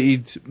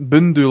underrated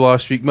Bundu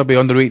last week, maybe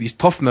underrated his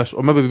toughness,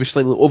 or maybe we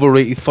slightly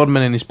overrated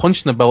Thurman and his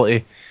punching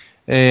ability.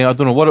 I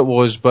don't know what it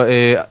was, but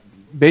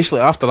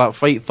basically after that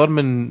fight,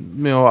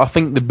 Thurman, I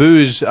think the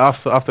boos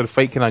after the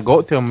fight kind of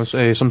got to him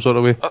some sort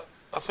of way.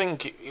 I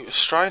think it was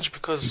strange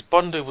because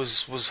Bundu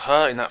was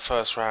hurt in that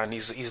first round.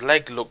 His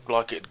leg looked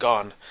like it had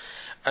gone,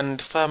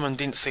 and Thurman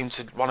didn't seem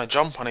to want to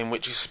jump on him,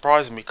 which is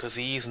surprising because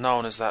he is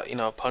known as that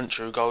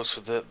puncher who goes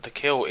for the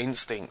kill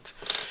instinct.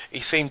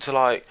 He seemed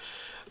to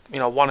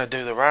want to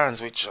do the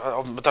rounds, which I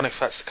don't know if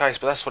that's the case,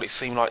 but that's what it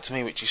seemed like to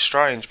me, which is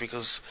strange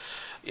because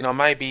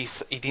maybe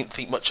he didn't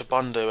think much of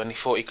Bundu and he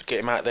thought he could get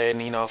him out there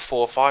in 4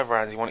 or 5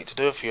 rounds. He wanted to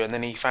do a few, and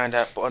then he found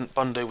out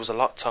Bundu was a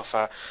lot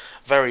tougher,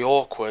 very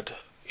awkward,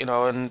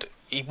 and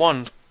he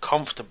won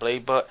comfortably,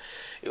 but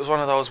it was one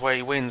of those where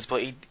he wins,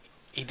 but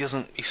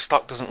his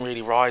stock doesn't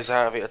really rise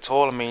out of it at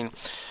all. I mean,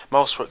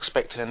 most were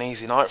expecting an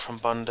easy night from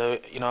Bundu,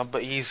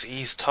 but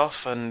he's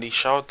tough and he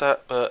showed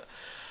that. But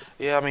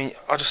yeah, I mean,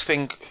 I just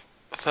think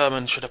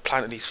Thurman should have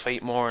planted his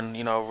feet more and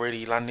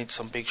really landed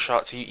some big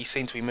shots. He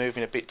seemed to be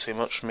moving a bit too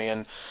much for me,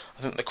 and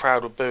I think the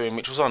crowd were booing,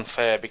 which was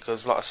unfair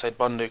because, like I said,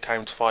 Bundu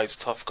came to fight. He's a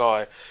tough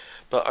guy.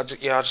 But I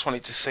just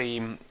wanted to see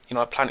him,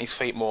 plant his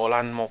feet more,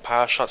 land more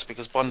power shots,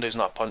 because Bundu's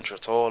not a puncher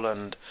at all,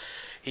 and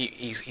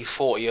he's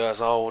 40 years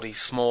old,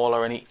 he's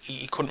smaller, and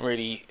he couldn't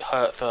really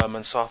hurt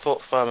Thurman. So I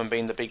thought Thurman,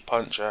 being the big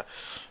puncher,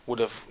 would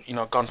have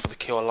gone for the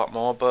kill a lot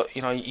more. But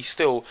he's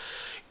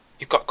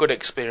got good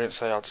experience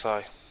there, I'd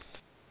say.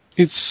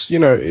 It's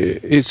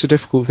it's a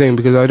difficult thing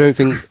because I don't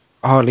think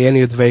hardly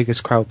any of the Vegas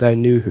crowd there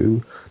knew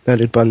who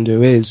Leonard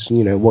Bundu is,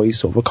 what he's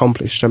sort of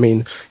accomplished. I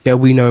mean, yeah,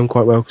 we know him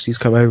quite well because he's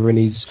come over and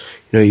he's,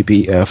 he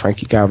beat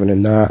Frankie Gavin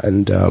in that,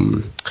 and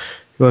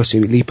who else?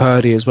 Lee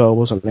Purdy as well,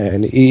 wasn't there?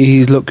 And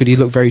he looked good, he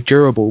looked very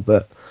durable,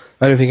 but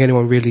I don't think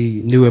anyone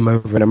really knew him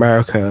over in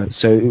America.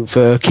 So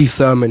for Keith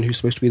Thurman, who's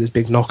supposed to be this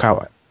big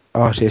knockout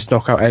artist,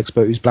 knockout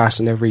expert who's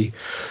blasting every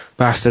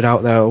bastard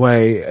out there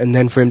away, and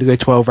then for him to go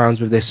 12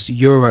 rounds with this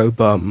Euro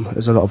bum,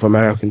 as a lot of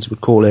Americans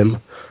would call him,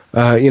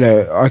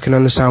 I can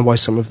understand why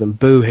some of them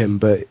boo him,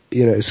 but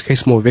it's a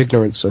case more of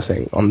ignorance, I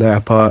think, on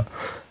their part.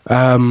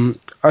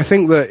 I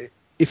think that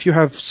if you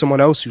have someone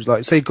else who's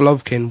like, say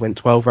Golovkin went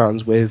 12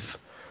 rounds with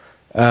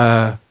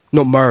not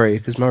Murray,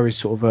 because Murray's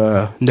sort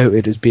of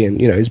noted as being,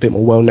 he's a bit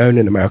more well known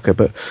in America,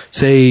 but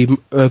say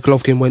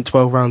Golovkin went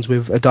 12 rounds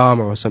with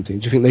Adama or something,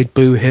 do you think they'd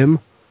boo him?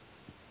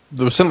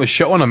 There was simply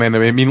shit on him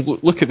anyway. I mean,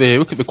 look at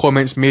the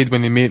comments made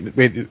when they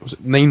made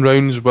 9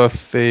 rounds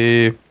with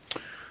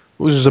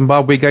what was the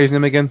Zimbabwe guy's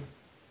name again?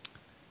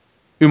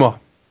 Uma.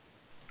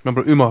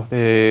 Remember Uma,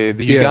 the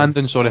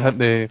Ugandan? Sorry,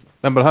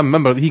 remember him?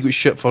 Remember he got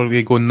shit for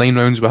going 9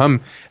 rounds with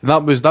him, and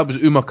that was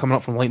Uma coming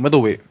up from light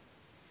middleweight.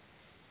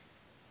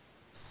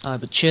 Oh,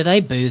 but sure,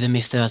 they boo them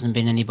if there hasn't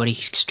been anybody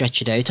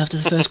stretch it out after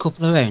the first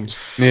couple of rounds.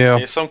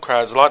 Yeah, some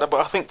crowds are like that, but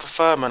I think for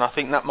Thurman, I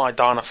think that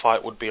Maidana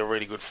fight would be a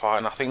really good fight,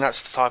 and I think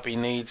that's the type he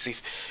needs.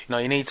 If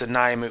he needs a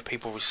name who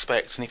people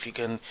respect, and if you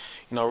can,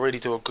 really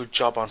do a good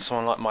job on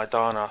someone like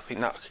Maidana, I think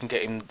that can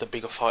get him the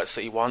bigger fights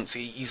that he wants.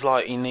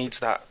 He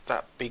needs that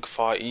big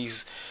fight.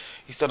 He's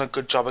done a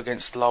good job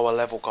against lower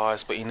level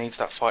guys, but he needs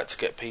that fight to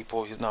get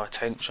people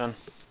attention.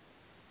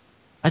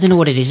 I don't know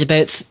what it is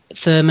about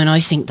Thurman. I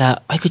think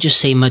that I could just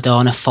see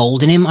Maidana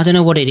folding him. I don't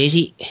know what it is.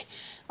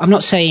 I'm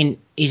not saying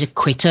he's a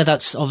quitter.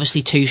 That's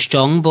obviously too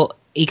strong. But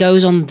he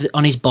goes on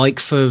his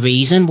bike for a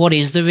reason. What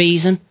is the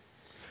reason?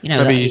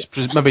 Maybe he's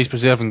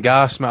preserving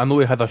gas. I know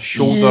he had a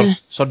shoulder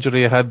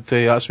surgery.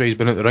 That's why he's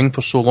been out the ring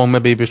for so long.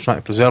 Maybe he was trying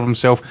to preserve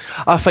himself.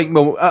 I think.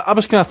 Well, I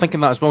was kind of thinking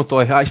that as well until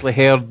I actually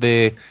heard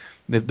the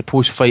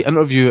post-fight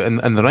interview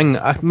in the ring.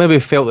 I maybe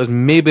felt as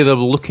maybe they were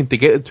looking to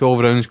get to 12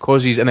 rounds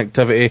because he's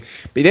inactivity.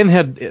 But you then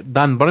heard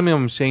Dan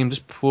Birmingham saying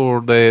just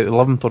before the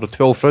 11th or the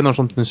 12th round or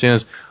something, saying,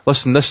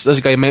 "Listen, this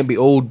guy might be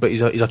old, but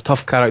he's a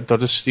tough character.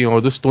 Just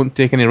don't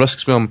take any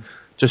risks with him.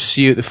 Just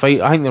see out the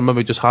fight." I think they're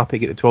maybe just happy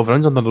to get the 12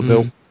 rounds under the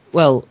belt.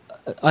 Well,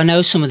 I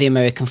know some of the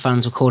American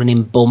fans were calling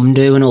him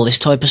Bundu and all this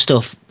type of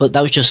stuff, but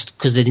that was just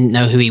because they didn't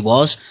know who he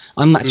was.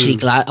 I'm actually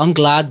glad. I'm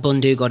glad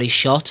Bundu got his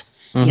shot.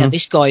 You know,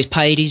 this guy's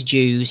paid his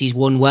dues. He's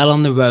won well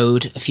on the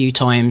road a few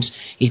times.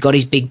 He's got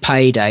his big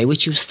payday,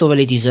 which was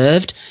thoroughly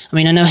deserved. I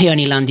mean, I know he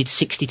only landed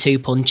 62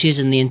 punches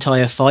in the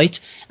entire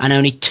fight and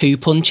only 2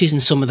 punches in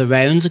some of the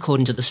rounds,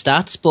 according to the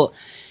stats. But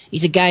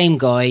he's a game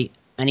guy,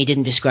 and he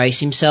didn't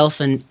disgrace himself.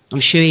 And I'm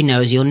sure he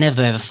knows he'll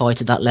never ever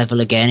fight at that level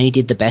again. He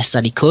did the best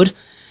that he could.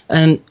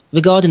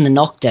 Regarding the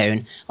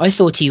knockdown, I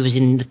thought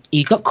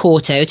he got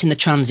caught out in the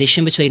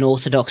transition between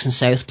orthodox and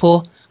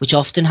southpaw, which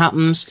often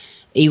happens.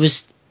 He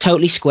was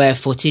totally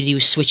square-footed. He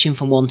was switching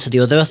from one to the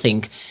other, I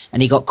think,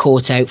 and he got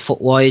caught out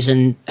foot-wise,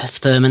 and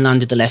Thurman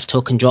landed the left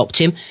hook and dropped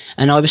him.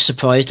 And I was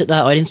surprised at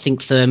that. I didn't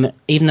think Thurman,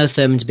 even though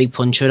Thurman's a big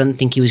puncher, I didn't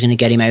think he was going to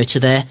get him out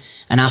of there.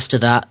 And after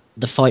that,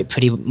 the fight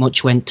pretty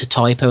much went to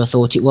typo, I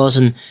thought it was,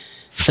 and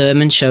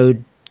Thurman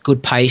showed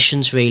good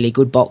patience, really,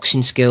 good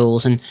boxing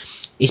skills, and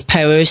his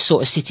power is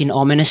sort of sitting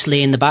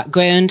ominously in the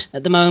background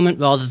at the moment,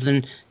 rather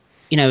than,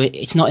 you know,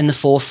 it's not in the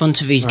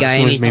forefront of his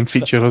game. His main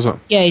feature, is it?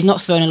 Yeah, he's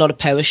not throwing a lot of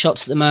power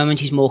shots at the moment.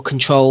 He's more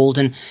controlled,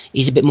 and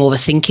he's a bit more of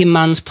a thinking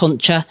man's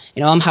puncher.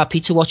 You know, I'm happy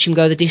to watch him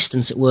go the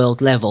distance at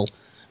world level,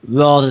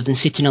 rather than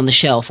sitting on the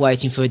shelf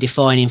waiting for a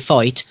defining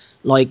fight,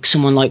 like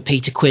someone like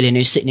Peter Quillin,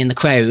 who's sitting in the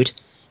crowd,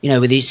 you know,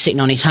 with his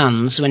sitting on his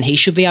hands, when he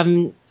should be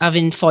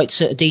having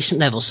fights at a decent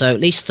level. So at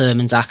least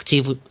Thurman's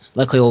active,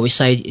 like I always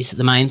say, is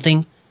the main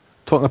thing.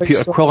 Talking to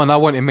Peter Quillen, I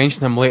want to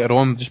mention him later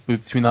on, just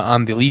between that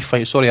Andy Lee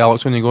fight. Sorry,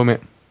 Alex, when you go, mate.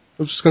 I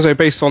was just going to say,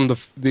 based on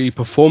the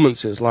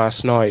performances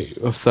last night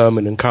of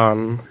Thurman and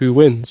Khan, who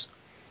wins?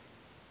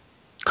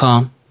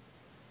 Khan.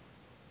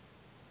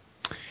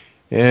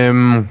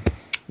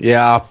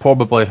 Yeah,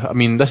 probably. I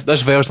mean, this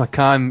version of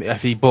Khan,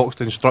 if he boxed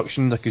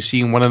instructions, I could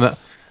see him winning it.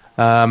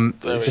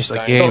 It's just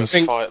a game.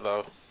 Fight,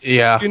 though.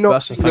 Yeah, do you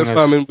not think that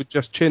Thurman would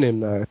just chin him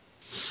there?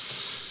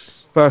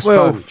 First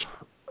punch.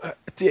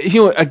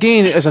 You know,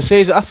 again, as I say,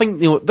 I think,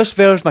 you know, this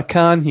version of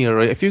Khan here,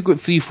 right? If you've got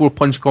 3-4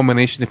 punch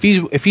combination,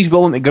 if he's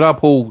willing to grab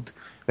hold,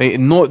 right,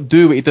 and not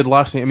do what he did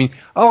last night. I mean,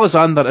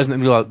 Alexander isn't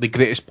really the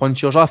greatest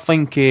punchers. I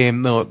think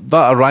that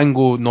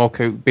Arango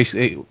knockout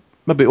basically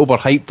maybe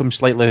overhyped him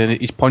slightly in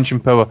his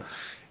punching power.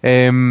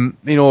 You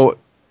know,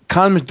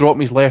 Khan was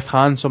dropping his left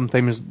hand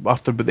sometimes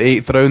after about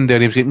the 8th round there.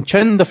 He was getting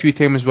chinned a few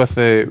times with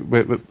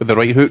the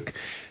right hook.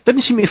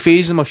 Didn't seem to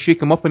faze him or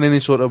shake him up in any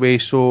sort of way.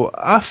 So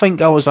I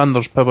think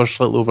Alexander's power's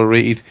slightly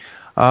overrated.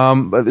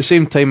 But at the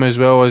same time as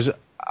well, as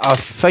I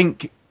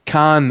think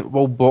Khan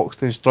will box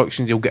the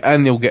instructions. He'll get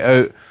in, he'll get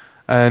out.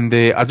 And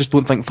I just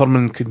don't think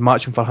Thurman could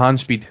match him for hand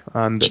speed.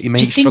 And he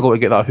might struggle to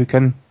get that hook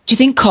in. Do you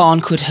think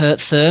Khan could hurt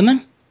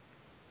Thurman?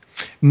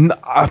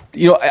 I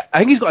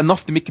think he's got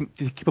enough to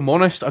keep him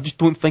honest. I just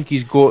don't think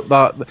he's got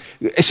that.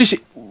 It's just,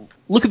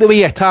 look at the way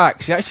he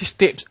attacks. He actually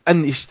steps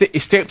in. He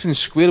steps in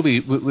square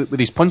with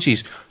his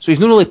punches. So he's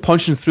not really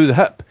punching through the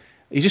hip.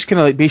 He's just kind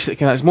of like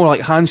basically it's more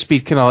like hand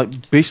speed, kind of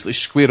like basically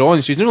square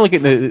on. So he's not really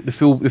getting the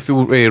full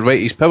right of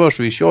his power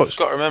through his shots. You've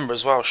got to remember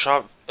as well,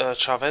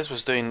 Chavez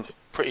was doing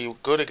pretty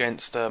good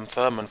against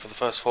Thurman for the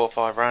first 4 or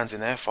 5 rounds in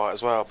their fight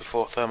as well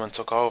before Thurman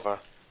took over.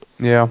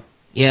 Yeah.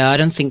 Yeah, I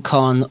don't think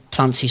Khan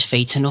plants his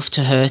feet enough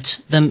to hurt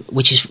them,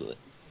 which is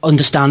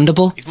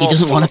understandable. He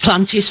doesn't want to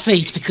plant his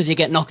feet because he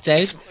get knocked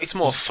out. It's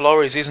more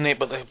flurries, isn't it?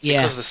 But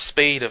because of the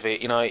speed of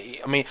it, you know,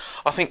 I mean,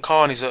 I think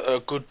Khan is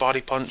a good body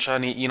puncher,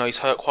 and he's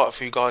hurt quite a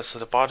few guys to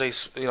the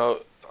bodies. You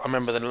know, I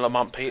remember the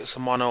Lamont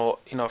Peterson one, or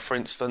for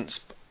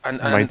instance, and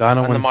the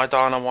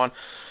Maidana one.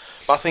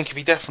 But I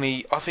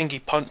think he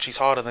punches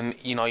harder than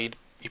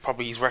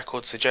probably his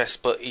record suggests,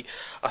 but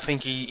I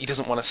think he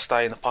doesn't want to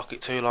stay in the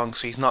pocket too long,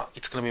 so it's going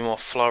to be more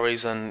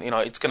flurries, and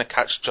it's going to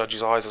catch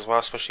judges' eyes as well,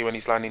 especially when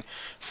he's landing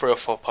 3 or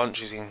 4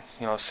 punches in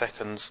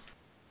seconds.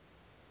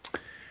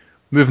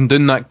 Moving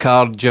down that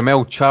card,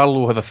 Jamel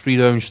Charlo had a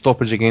 3-round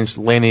stoppage against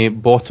Lenny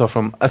Botta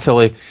from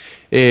Italy.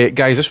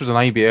 Guys, this was an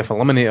IBF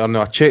eliminator.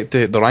 Now I checked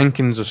the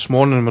rankings this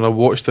morning when I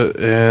watched it.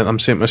 I'm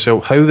saying to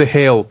myself, how the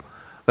hell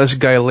this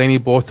guy Lenny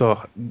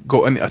Botta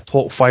got into a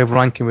top 5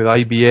 ranking with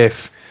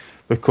IBF?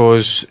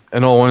 Because,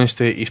 in all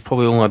honesty, he's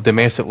probably only a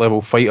domestic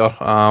level fighter.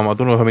 I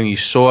don't know how many you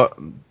saw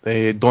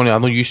it. Donnie, I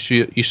know you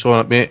saw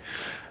it, mate.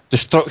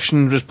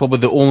 Destruction was probably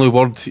the only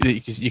word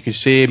that you could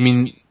say. I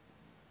mean,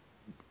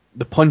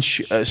 the punch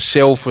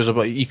itself was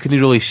you couldn't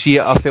really see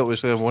it. I felt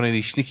it was one of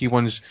these sneaky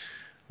ones.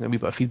 A wee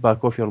bit of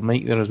feedback off your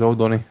mic there as well,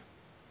 Donnie.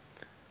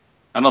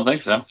 I don't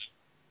think so.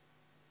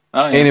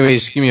 Oh, yeah.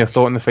 Anyways, give me your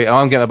thought on the fight.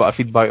 I'm getting a bit of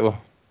feedback though.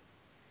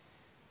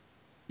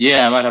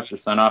 Yeah, I might have to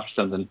sign off or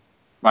something. Am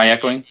I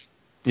echoing?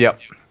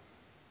 Yep.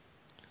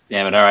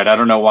 Damn it! All right, I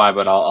don't know why,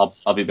 but I'll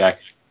be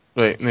back.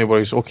 Right, no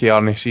worries. Okay,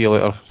 Arnie. See you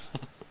later.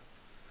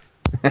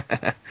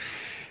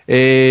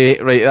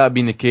 Right, that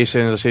being the case,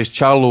 then, as I say,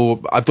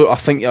 Charlo. I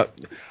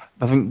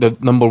think the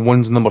number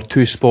 1 and number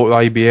 2 spot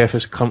at IBF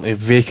is currently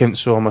vacant,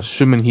 so I'm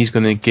assuming he's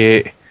going to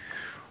get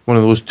one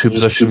of those two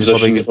positions.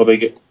 Probably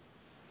get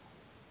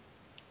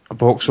a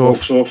box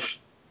off.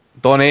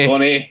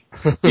 Donnie.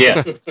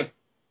 Yeah. I'm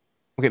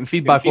getting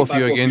feedback off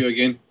you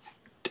again.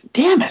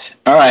 Damn it!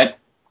 All right.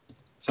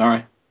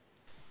 Sorry.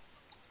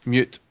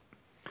 Mute.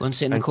 Go and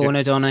sit in the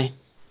corner, Donnie.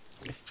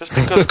 Just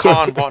because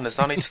Khan won, there's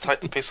no need to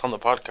take the piss on the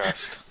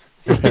podcast.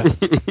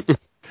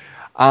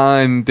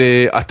 And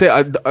I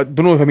don't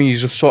know how many you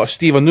saw it,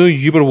 Steve. I know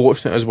you were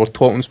watching it as we were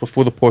talking this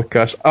before the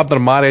podcast. Abner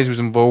Mares was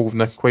involved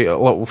in quite a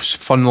little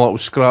fun little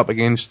scrap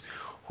against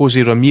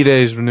Jose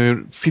Ramirez.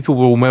 People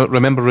will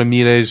remember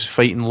Ramirez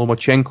fighting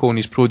Lomachenko in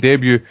his pro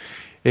debut.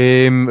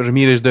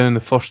 Ramirez down in the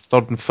first,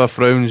 third and fifth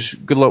rounds.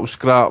 Good little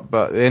scrap,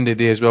 but at the end of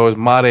the day as well as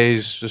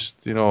Mares, just,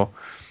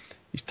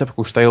 his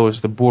typical style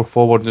is to bore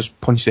forward and just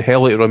punch the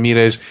hell out of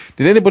Ramirez.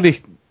 Did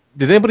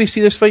anybody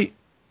see this fight?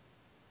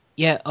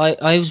 Yeah,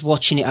 I was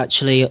watching it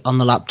actually on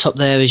the laptop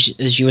there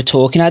as you were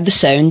talking. I had the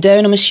sound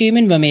down. I'm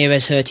assuming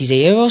Ramirez hurt his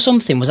ear or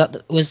something.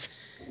 Did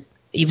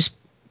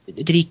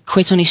he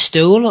quit on his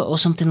stool or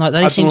something like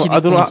that? I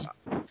don't know.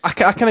 I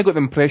kind of got the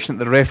impression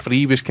that the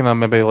referee was kind of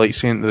maybe like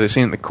saying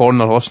in the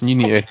corner, "Listen, you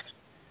need to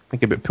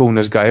think about pulling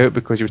this guy out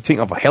because he was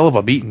taking up a hell of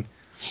a beating."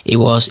 He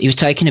was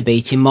taking a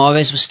beating.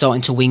 Mares was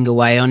starting to wing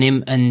away on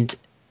him, and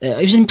it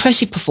was an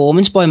impressive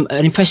performance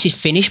an impressive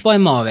finish by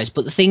Mares.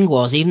 But the thing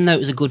was, even though it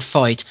was a good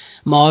fight,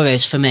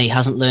 Mares for me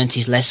hasn't learnt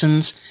his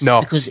lessons. No,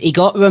 because he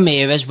got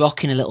Ramirez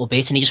rocking a little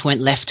bit, and he just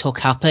went left hook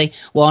happy,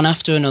 one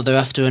after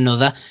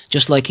another,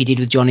 just like he did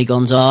with Johnny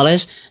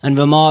Gonzalez. And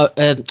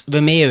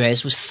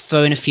Ramirez was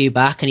throwing a few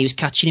back, and he was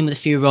catching him with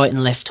a few right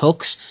and left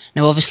hooks.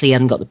 Now, obviously, he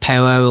hadn't got the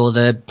power or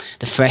the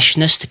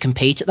freshness to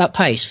compete at that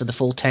pace for the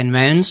full 10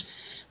 rounds,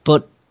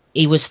 but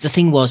the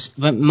thing was,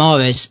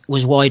 Mares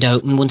was wide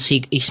open once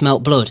he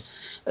smelt blood.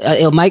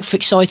 It'll make for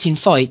exciting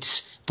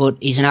fights, but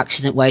he's an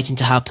accident waiting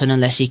to happen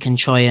unless he can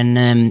try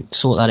and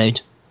sort that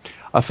out.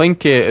 I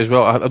think as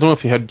well, I don't know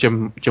if you heard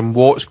Jim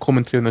Watt's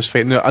commentary on this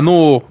fight. Now, I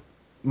know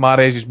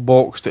Mares has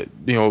boxed at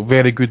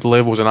very good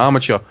levels as an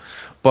amateur,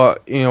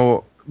 but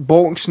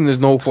boxing is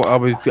not what I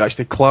would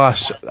actually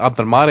class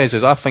Abner Mares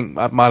as. I think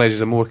Mares is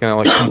a more kind of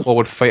like come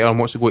forward fighter and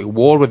wants to go to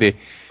war with it.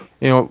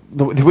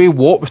 The way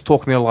Watt was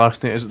talking there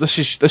last night is this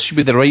should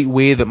be the right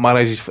way that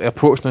Mares is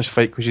approaching this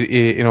fight because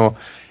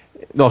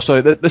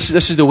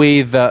this is the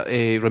way that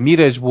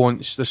Ramirez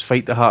wants this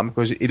fight to happen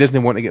because he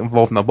doesn't want to get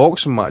involved in a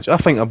boxing match. I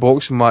think a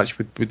boxing match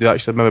would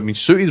actually maybe been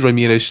suited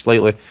Ramirez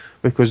slightly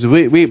because the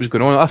way it was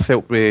going on, I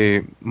felt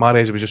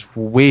Mares was just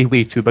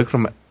way too big for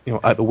him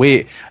at the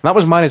weight, and that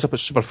was Mares up at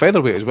super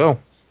featherweight as well.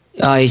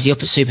 Is he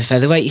up at super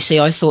featherweight? You see,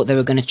 I thought they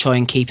were going to try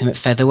and keep him at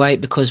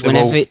featherweight because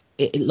whenever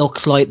it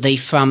looked like the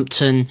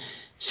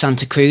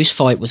Frampton-Santa Cruz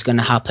fight was going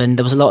to happen,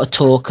 there was a lot of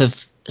talk of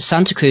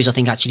Santa Cruz, I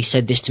think, actually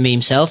said this to me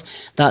himself,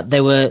 that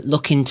they were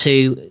looking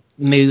to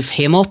move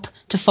him up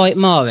to fight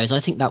Mares. I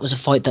think that was a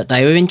fight that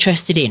they were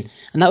interested in,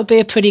 and that would be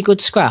a pretty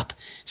good scrap.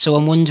 So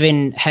I'm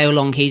wondering how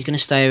long he's going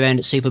to stay around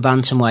at super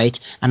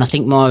bantamweight, and I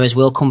think Mares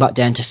will come back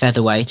down to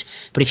featherweight.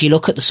 But if you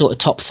look at the sort of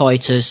top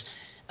fighters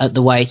at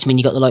the weight, I mean,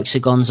 you got the likes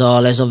of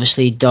Gonzalez,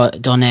 obviously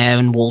Donaire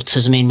and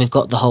Walters. I mean, we've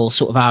got the whole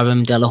sort of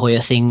Arum De La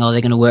Hoya thing. Are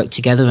they going to work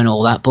together and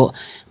all that? But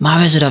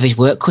Mares would have his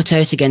work cut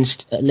out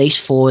against at least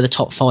 4 of the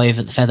top 5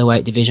 at the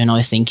featherweight division.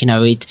 I think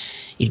he'd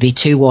be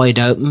too wide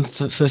open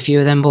for a few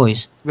of them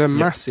boys. They're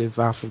massive,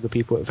 half of the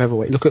people at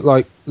featherweight. Look at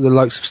the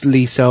likes of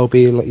Lee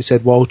Selby and, like you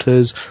said,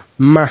 Walters.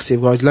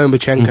 Massive guys.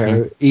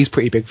 Lomachenko, he's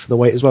pretty big for the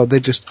weight as well. They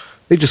just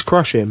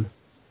crush him.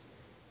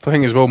 I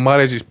think as well,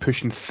 Mares is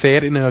pushing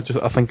 30 now,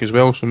 I think as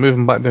well, so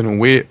moving back down in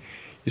weight.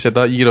 He said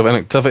that year of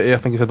inactivity, I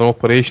think he's had an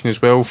operation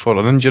as well for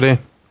an injury.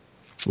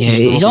 Yeah,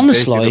 he's on the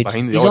slide.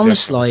 He's on the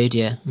slide,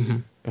 yeah. Mm-hmm.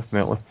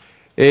 Definitely.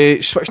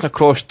 Switching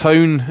across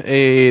town,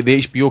 the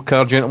HBO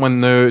card, gentlemen,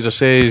 now, as I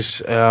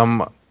says,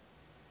 I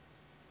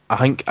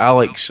think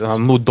Alex, I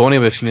know Donnie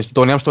would have seen this.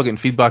 Donnie, I'm still getting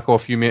feedback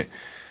off you, mate.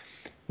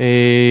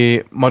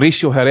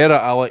 Mauricio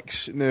Herrera,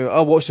 Alex. Now,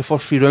 I watched the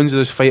first 3 rounds of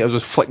this fight. I was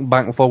just flicking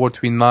back and forward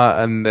between that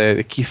and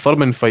the Keith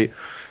Thurman fight.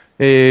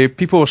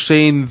 People were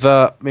saying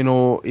that,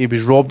 he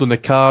was robbed on the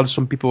card.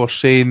 Some people were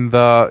saying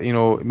that,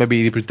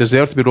 maybe he was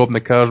deserved to be robbed on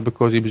the card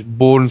because he was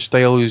boring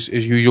style as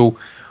usual.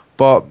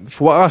 But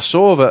for what I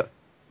saw of it,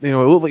 it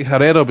looked like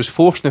Herrera was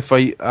forcing the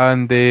fight,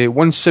 and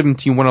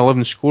 117-111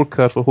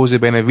 scorecard for Jose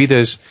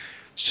Benavidez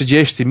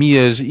suggests to me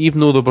is,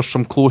 even though there were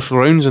some close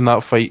rounds in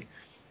that fight,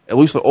 it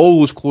looks like all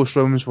those close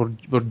rounds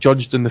were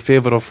judged in the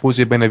favour of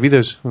Jose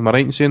Benavidez. Am I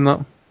right in saying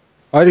that?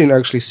 I didn't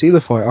actually see the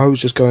fight. I was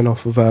just going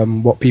off of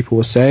what people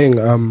were saying,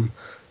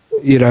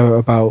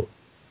 about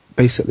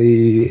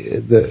basically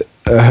the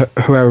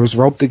Herrera was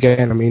robbed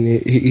again. I mean,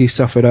 he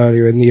suffered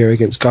earlier in the year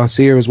against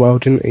Garcia as well,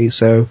 didn't he?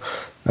 So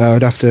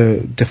I'd have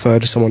to defer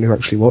to someone who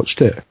actually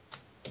watched it.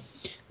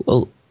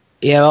 Well,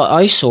 yeah,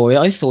 I saw it.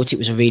 I thought it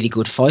was a really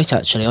good fight,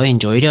 actually. I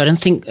enjoyed it. I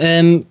don't think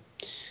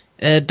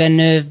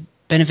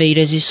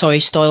Benavidez's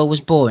style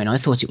was boring. I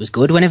thought it was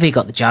good. Whenever he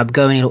got the jab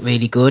going, he looked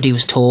really good. He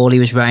was tall, he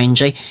was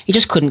rangy. He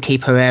just couldn't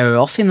keep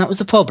Herrera off him. That was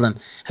the problem.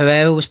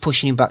 Herrera was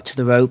pushing him back to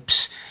the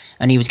ropes,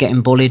 and he was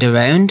getting bullied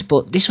around.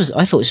 But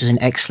I thought this was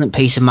an excellent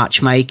piece of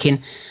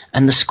matchmaking,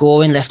 and the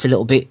scoring left a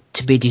little bit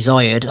to be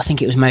desired. I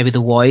think it was maybe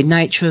the wide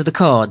nature of the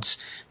cards.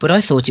 But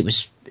I thought it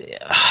was...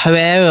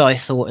 Herrera, I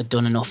thought, had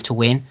done enough to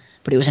win.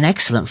 But it was an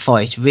excellent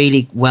fight.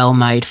 Really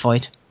well-made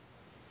fight.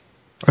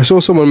 I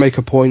saw someone make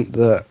a point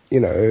that,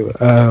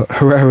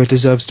 Herrera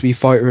deserves to be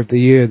Fighter of the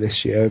Year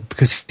this year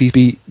because he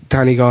beat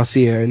Danny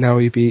Garcia and now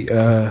he beat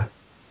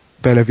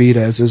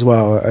Benavidez as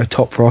well, a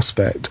top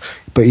prospect.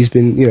 But he's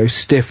been,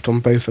 stiffed on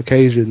both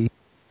occasions.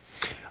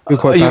 Been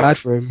quite bad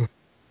for him.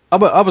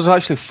 I was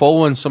actually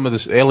following some of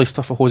this early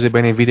stuff of Jose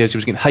Benavidez. He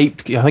was getting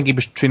hyped. I think he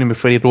was training with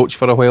Freddie Roach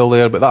for a while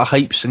there, but that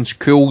hype since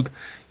cooled.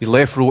 He's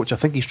left Roach. I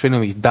think he's training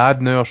with his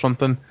dad now or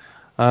something.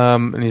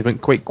 And he's been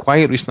quite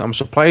quiet recently. I'm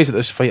surprised that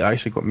this fight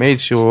actually got made,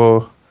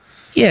 so...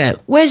 Yeah,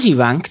 where's he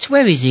ranked?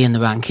 Where is he in the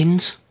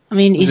rankings? I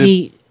mean, is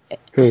he...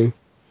 Who?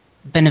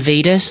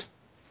 Benavidez?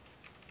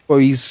 Well,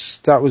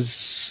 that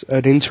was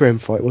an interim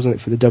fight, wasn't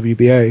it, for the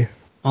WBA?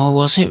 Oh,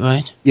 was it,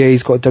 right? Yeah,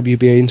 he's got a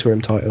WBA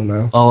interim title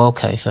now. Oh,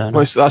 okay, fair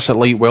enough. Well, that's a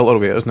light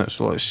welterweight, isn't it?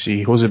 So let's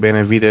see. Jose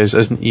Benavidez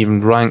isn't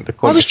even ranked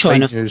according to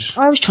Fight News.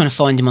 I was trying to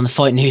find him on the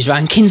Fight News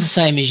rankings, the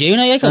same as you.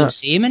 No, I can't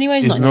see him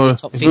anyway. He's not in the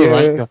top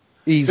 50.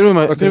 He's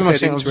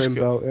interim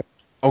belt. Yeah.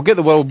 I'll get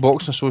the World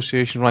Boxing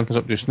Association rankings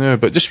up just now,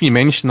 but just when you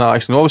mentioned that,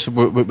 actually, obviously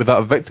with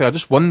that victory, I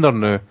just wonder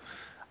now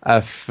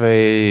if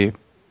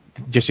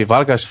Jesse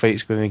Vargas'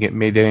 fight's going to get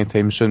made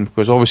anytime soon,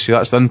 because obviously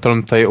that's the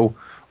interim title.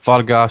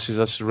 Vargas is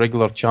this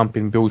regular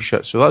champion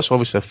bullshit, so that's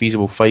obviously a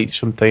feasible fight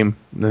sometime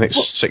in the next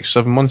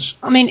 6-7 months.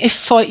 I mean, if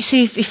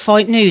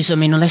Fight News, I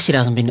mean, unless it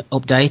hasn't been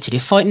updated,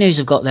 if Fight News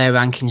have got their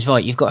rankings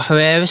right, you've got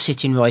Herrera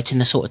sitting right in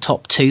the sort of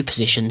top 2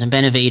 positions, and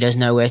Benavidez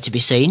nowhere to be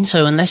seen.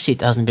 So unless it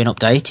hasn't been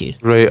updated,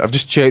 right? I've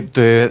just checked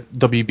the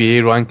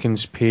WBA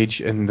rankings page,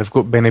 and they've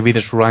got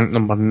Benavidez ranked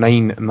number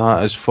 9, and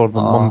that is for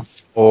the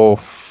month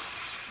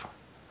of.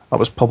 That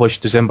was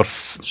published December.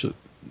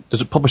 Does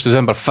it publish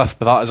December 5th,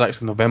 but that is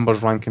actually November's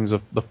rankings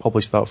they've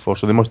published that for,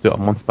 so they must do it a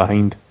month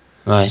behind.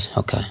 Right,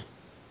 okay.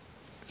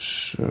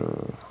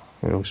 So,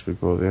 where else we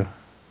go there?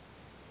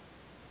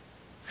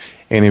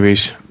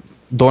 Anyways,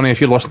 Donnie,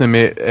 if you're listening,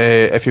 mate,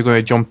 if you're going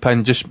to jump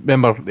in, just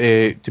remember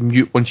to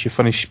mute once you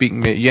finish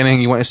speaking, mate.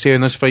 Anything you want to say in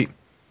this fight?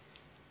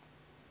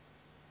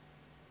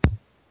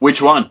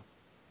 Which one?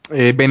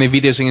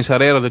 Benavidez against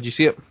Herrera, did you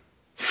see it?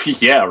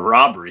 Yeah,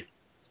 robbery.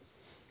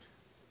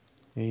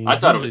 I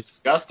thought it was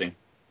disgusting.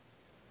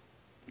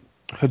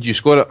 How did you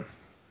score it?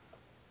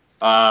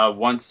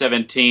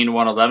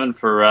 117-111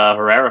 for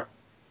Herrera.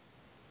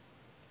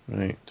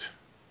 Right.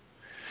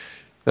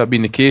 That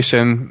being the case,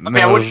 then I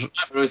mean, it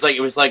was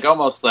like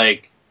almost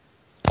like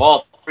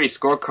all 3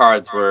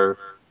 scorecards were,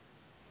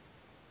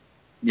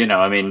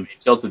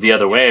 tilted the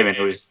other way. I mean,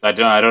 it was I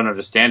don't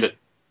understand it.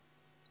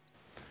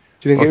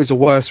 Do you think it was a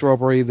worse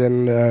robbery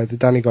than the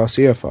Danny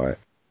Garcia fight?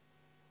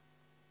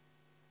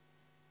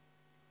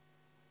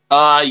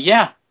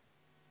 Yeah.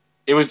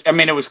 It was. I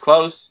mean, it was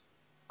close.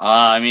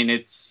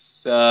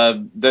 It's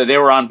they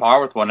were on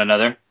par with one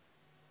another.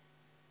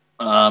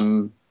 I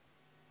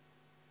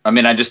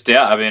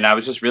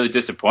was just really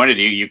disappointed.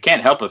 You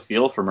can't help but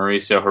feel for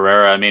Mauricio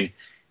Herrera. I mean,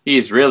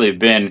 he's really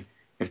been.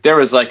 If there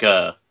was like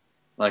a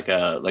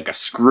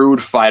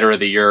screwed Fighter of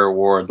the Year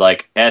award,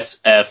 like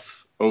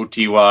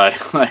SFOTY,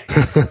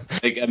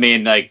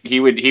 he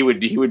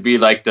would be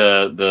like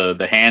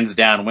the hands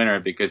down winner,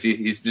 because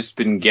he's just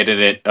been getting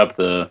it up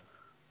the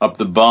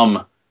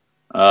bum.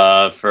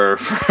 For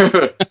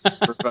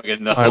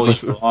fucking the whole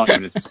year long,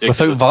 and it's ridiculous.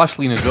 Without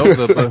Vaseline as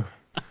well.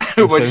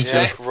 What'd you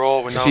say? Raw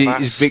with no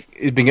mask.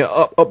 He's been getting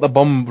up the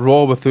bum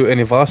raw without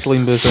any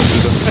Vaseline. I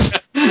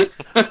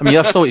mean,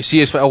 I still to see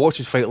his fight. I'll watch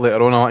his fight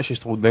later on. I'm actually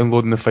still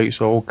downloading the fight,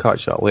 so I'll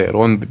catch that later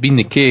on. But being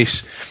the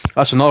case,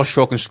 that's another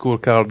shocking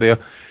scorecard there.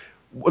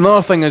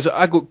 Another thing is,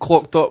 I got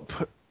clocked up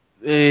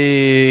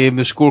the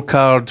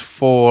scorecard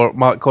for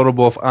Matt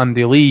Korobov,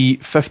 Andy Lee,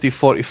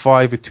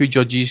 50-45 with 2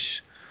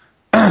 judges.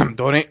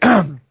 Donnie,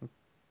 and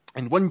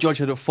one judge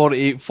had it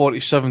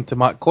 48-47 to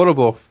Matt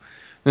Korobov.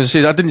 And as I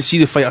said, I didn't see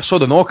the fight. I saw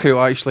the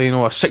knockout actually. A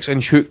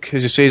 6-inch hook.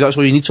 As I say, that's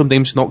all you need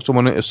sometimes to knock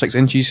someone out of 6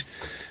 inches.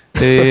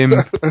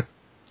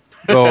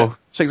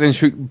 6-inch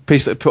hook,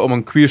 basically put him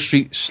on Queer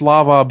Street.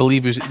 Slava, I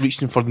believe, was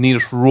reaching for the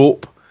nearest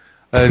rope,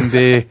 and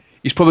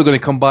he's probably going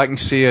to come back and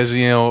say, as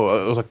it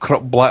was a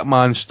corrupt black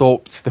man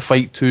stopped the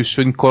fight too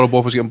soon.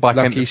 Korobov was getting back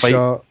into the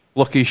fight.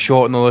 Lucky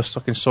shot and all this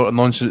fucking sort of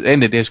nonsense. At the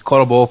end of the day,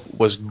 Korobov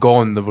was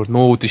gone. There was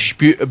no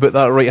dispute about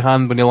that right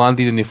hand when he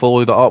landed, and he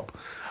followed it up.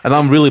 And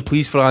I'm really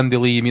pleased for Andy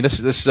Lee. I mean,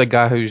 this is a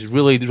guy who's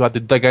really had to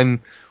dig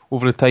in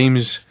over the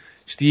times.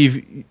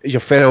 Steve, your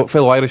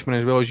fellow Irishman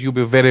as well, as you'll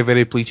be very,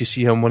 very pleased to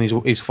see him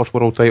win his first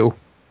world title.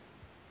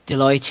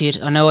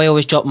 Delighted. I know I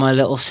always drop my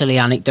little silly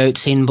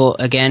anecdotes in,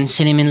 but again,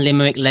 seeing him in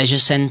Limerick leisure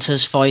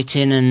centres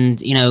fighting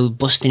and,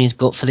 busting his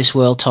gut for this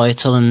world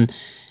title, and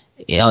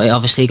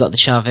obviously he got the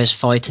Chavez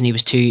fight, and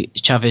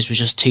Chavez was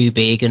just too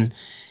big, and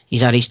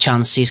he's had his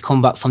chance. He's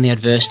come back from the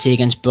adversity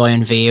against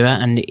Brian Vera,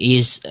 and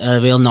he's a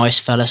real nice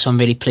fella, so I'm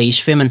really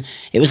pleased for him. And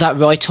it was that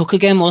right hook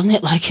again, wasn't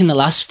it? Like in the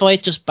last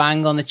fight, just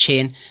bang on the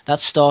chin. That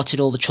started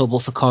all the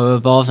trouble for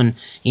Korobov, and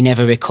he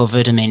never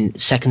recovered. I mean,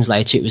 seconds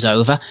later it was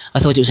over.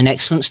 I thought it was an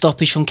excellent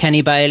stoppage from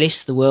Kenny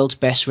Bayliss, the world's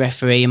best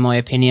referee in my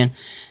opinion.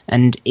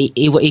 And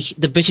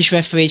the British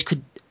referees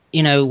could,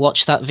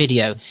 watch that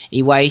video.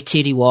 He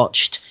waited, he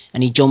watched.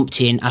 and he jumped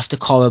in after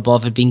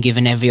Korobov had been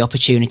given every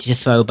opportunity to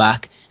throw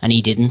back, and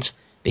he didn't,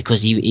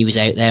 because he was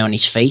out there on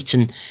his feet.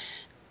 And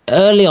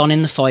early on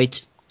in the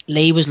fight,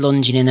 Lee was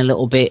lunging in a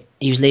little bit.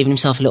 He was leaving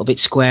himself a little bit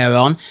square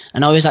on,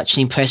 and I was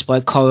actually impressed by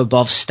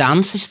Korobov's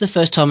stance. This is the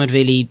first time I'd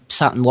really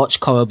sat and watched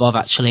Korobov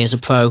actually as a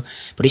pro,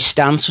 but his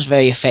stance was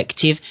very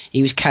effective.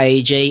 He was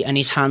cagey, and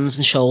his hands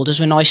and shoulders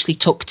were nicely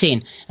tucked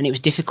in, and it was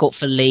difficult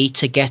for Lee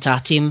to get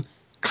at him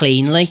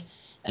cleanly.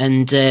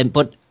 And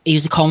but he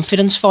was a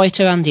confidence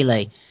fighter, Andy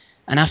Lee.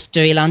 And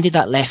after he landed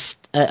that left,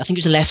 I think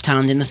it was a left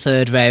hand in the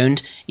third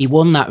round, he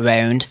won that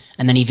round,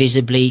 and then he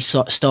visibly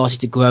started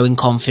to grow in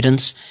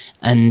confidence.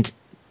 And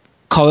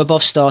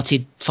Korobov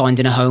started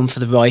finding a home for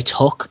the right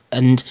hook,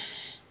 and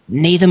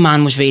neither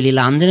man was really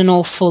landing an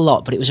awful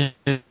lot, but it was a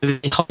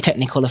really high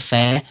technical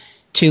affair.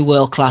 Two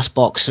world-class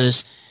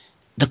boxers.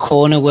 The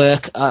corner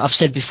work, I've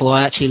said before,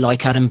 I actually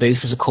like Adam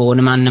Booth as a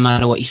corner man, no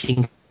matter what you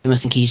think. I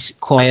think he's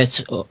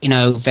quiet,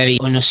 very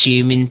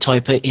unassuming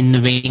type in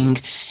the ring.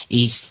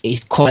 He's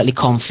quietly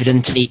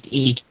confident.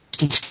 He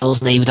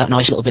instills Lee with that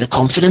nice little bit of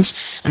confidence.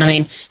 And I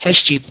mean, how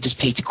stupid does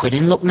Peter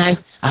Quinlan look now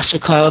after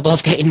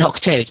Korobov getting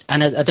knocked out?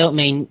 And I don't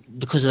mean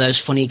because of those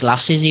funny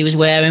glasses he was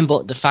wearing,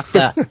 but the fact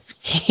that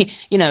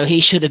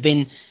he should have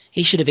been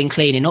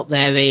cleaning up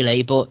there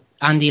really. But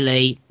Andy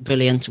Lee,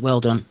 brilliant,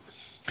 well done.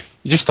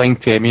 You just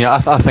think,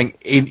 I think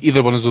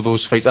either one of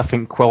those fights, I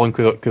think Quillan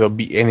could have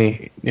beat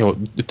any,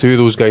 the two of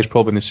those guys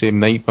probably in the same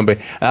night, maybe.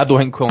 And I don't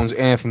think Quillan's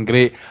anything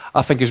great.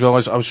 I think as well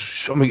as I'm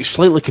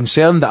slightly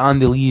concerned that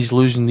Andy Lee's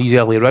losing these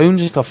early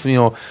rounds and stuff. He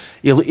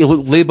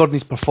looked laboured in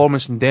his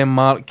performance in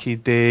Denmark.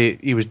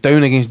 He was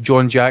down against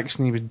John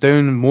Jackson. He was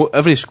down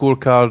every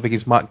scorecard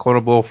against Matt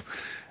Korobov,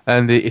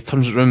 and he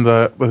turns it around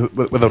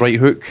with a right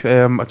hook.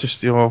 I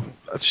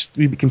just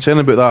be concerned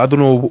about that. I don't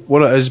know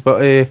what it is,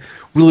 but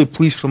really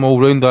pleased for him all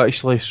round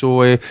actually.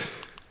 So I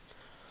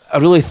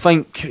really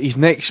think his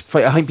next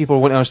fight, I think people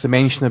want us to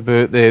mention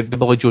about the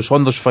Billy Joe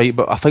Saunders fight,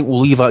 but I think we'll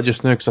leave that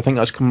just now because I think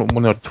that's come up in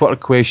one of our Twitter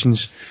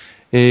questions.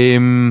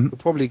 We'll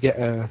probably get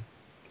a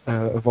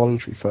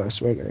voluntary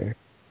first, won't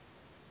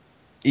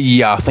he?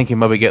 Yeah, I think he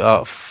maybe get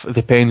that. It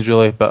depends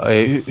really. But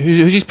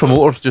who's his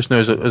promoter just now?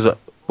 Is it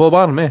Bob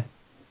Arum?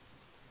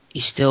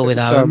 He's still with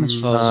Arum as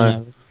far as I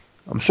know.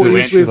 I'm sure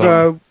he's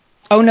with.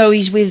 Oh no,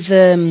 he's with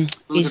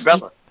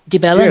DiBella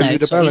now.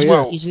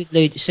 DiBella, he's with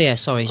Lou. So yeah,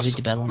 sorry, he's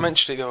with DiBella. I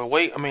mentioned it the other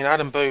week. I mean,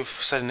 Adam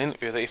Booth said in an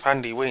interview that if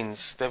Andy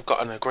wins, they've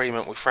got an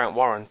agreement with Frank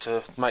Warren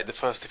to make the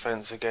first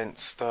defence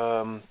against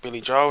Billy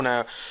Joe.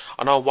 Now,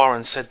 I know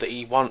Warren said that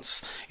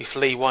if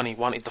Lee won, he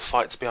wanted the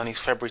fight to be on his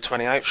February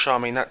 28th show. I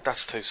mean,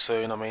 that's too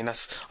soon. I mean,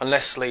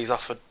 unless Lee's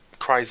offered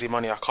crazy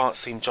money, I can't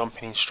see him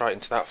jumping in straight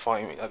into that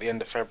fight at the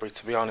end of February,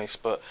 to be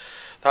honest. But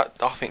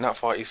I think that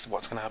fight is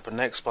what's going to happen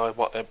next by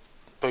what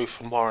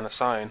Booth and Warren are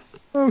saying.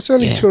 Well, it's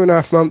only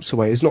 2.5 months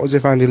away. It's not as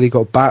if Andy Lee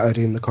got battered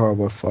in the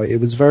Korobov fight. It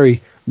was a very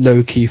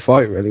low-key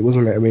fight, really,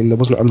 wasn't it? I mean, there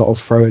wasn't a lot of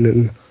thrown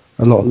and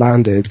a lot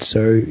landed,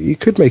 so you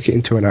could make it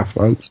in 2.5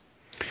 months.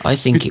 I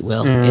think it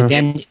will.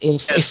 Again,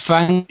 if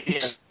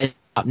Frank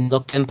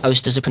look, them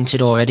posters are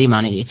printed already,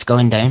 man, it's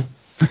going down.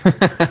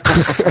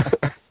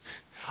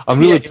 I'm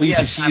really pleased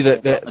to see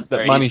that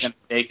Manny.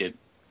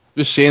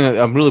 Just saying that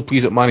I'm really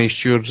pleased that Manny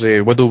Stewart's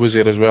widow was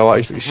there as well. I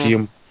actually see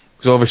him.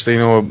 Because obviously,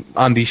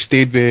 Andy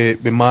stayed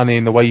with Manny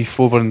and the wife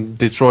over in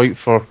Detroit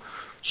for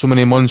so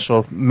many months,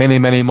 or many,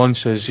 many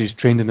months, as he's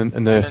trained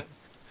in the...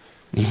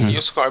 You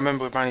also got to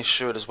remember with Manny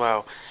Stewart as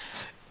well.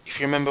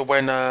 If you remember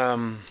when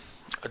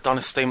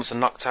Adonis Stevenson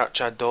knocked out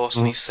Chad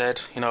Dawson, he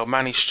said,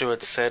 Manny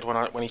Stewart said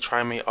when he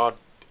trained me, I'd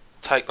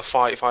take the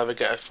fight. If I ever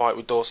get a fight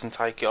with Dawson,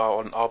 take it.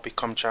 I'll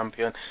become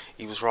champion.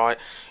 He was right.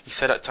 He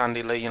said that to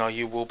Andy Lee,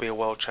 you will be a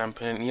world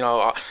champion.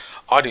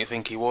 I didn't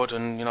think he would,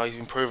 and he's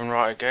been proven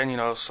right again.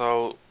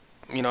 So...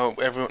 no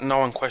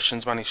one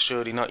questions Manny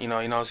Stewart. He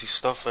knows his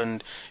stuff,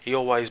 and he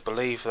always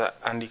believed that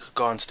Andy could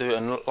go on to do it.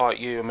 And like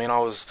you, I mean, I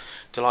was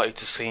delighted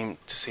to see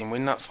him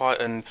win that fight.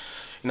 And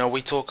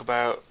we talk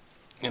about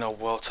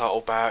world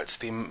title bouts.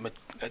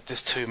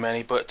 There's too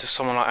many, but to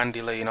someone like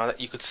Andy Lee,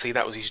 that you could see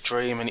that was his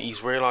dream, and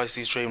he's realised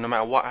his dream. No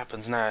matter what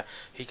happens now,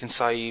 he can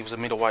say he was a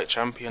middleweight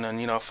champion,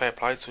 and fair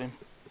play to him.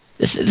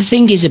 The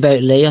thing is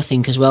about Lee, I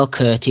think, as well,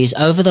 Kurt, is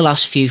over the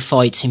last few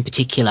fights in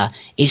particular,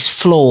 his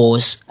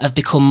flaws have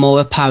become more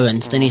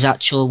apparent than his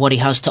what he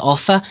has to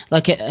offer.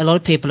 Like, a lot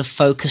of people have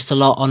focused a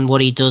lot on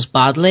what he does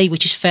badly,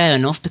 which is fair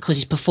enough because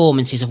his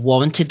performances have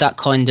warranted that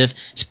kind of,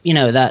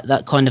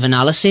 that kind of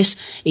analysis.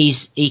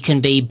 He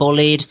can be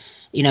bullied,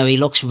 he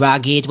looks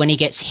ragged. When he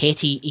gets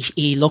hit,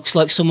 he looks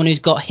like someone who's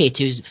got hit,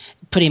 who's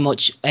pretty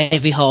much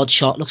every hard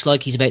shot looks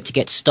like he's about to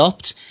get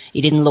stopped.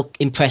 He didn't look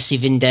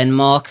impressive in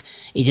Denmark.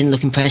 He didn't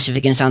look impressive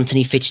against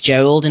Anthony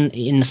Fitzgerald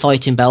in the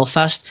fight in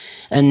Belfast.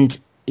 And,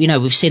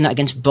 we've seen that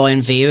against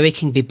Brian Vera. He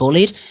can be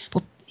bullied.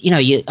 But,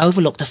 you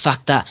overlook the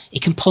fact that he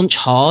can punch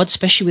hard,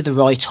 especially with the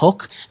right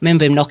hook. I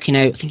remember him knocking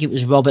out, I think it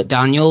was Robert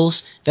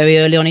Daniels, very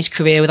early on in his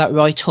career with that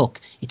right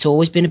hook. It's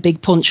always been a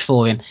big punch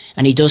for him.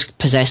 And he does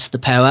possess the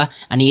power.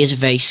 And he is a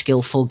very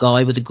skillful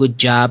guy with a good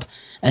jab.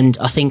 And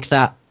I think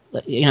that,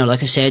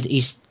 like I said,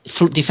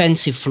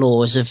 defensive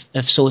flaws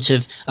have sort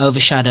of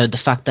overshadowed the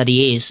fact that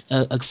he is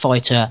a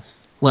fighter,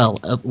 well,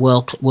 at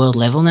world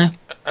level now.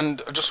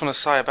 And I just want to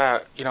say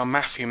about,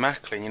 Matthew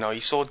Macklin, you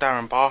saw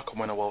Darren Barker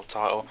win a world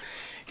title.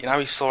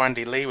 He saw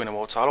Andy Lee win a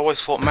world title. I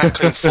always thought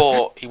Macklin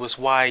thought he was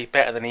way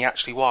better than he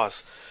actually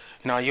was.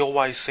 He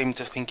always seemed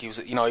to think he was,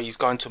 he's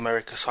going to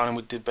America, signing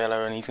with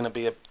DiBella, and he's going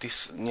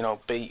to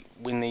be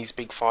win these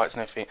big fights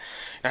and everything.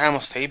 How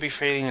must he be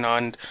feeling,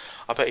 and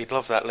I bet he'd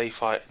love that Lee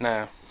fight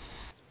now.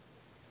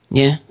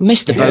 Yeah,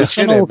 missed the boat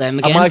on all them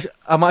again.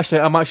 I'm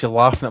actually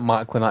laughing at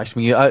Macklin.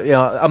 Actually,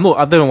 I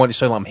don't want to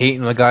sound like I'm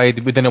hating the guy.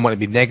 We didn't want to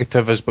be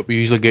negative, but we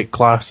usually get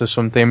classed as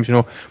sometimes,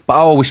 But I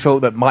always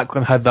felt that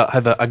Macklin had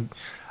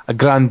a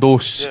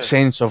grandiose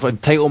sense of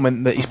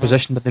entitlement that his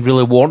position didn't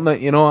really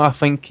warrant it. I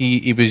think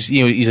he was,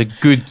 he's a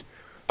good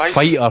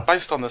fighter.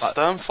 Based on the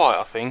Sturm fight,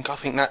 I think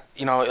that,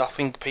 I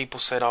think people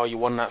said, oh, you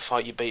won that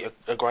fight, you beat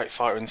a great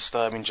fighter in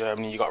Sturm in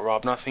Germany, you got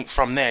robbed. And I think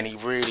from then he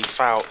really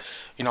felt,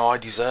 I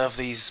deserve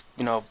these,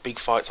 big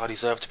fights, I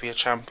deserve to be a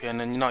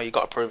champion, and, you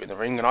got to prove it in the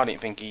ring, and I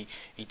didn't think he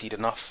did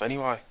enough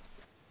anyway.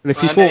 And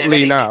if you fought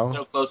Lee now...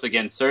 so close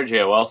against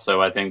Sergio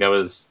also, I think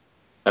I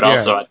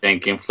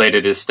think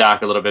inflated his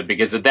stock a little bit,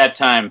 because at that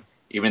time,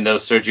 even though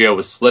Sergio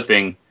was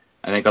slipping,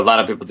 I think a lot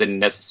of people didn't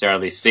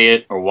necessarily see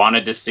it or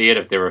wanted to see it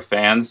if they were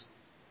fans.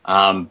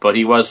 But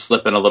he was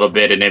slipping a little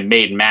bit, and it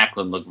made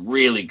Macklin look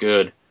really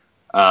good.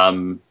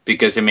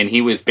 Because,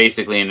 he was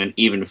basically in an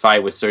even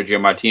fight with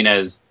Sergio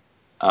Martinez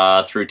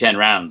through 10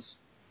 rounds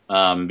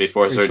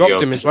before Sergio...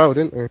 dropped him as well,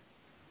 didn't he?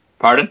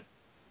 Pardon?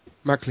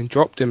 Macklin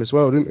dropped him as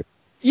well, didn't he?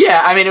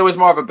 Yeah, it was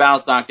more of a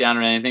bounce knockdown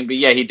or anything, but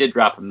yeah, he did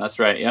drop him, that's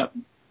right, yep.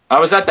 I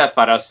was at that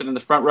fight, I was sitting in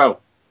the front row.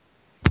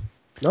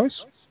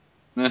 Nice.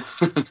 But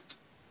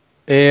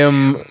I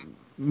remember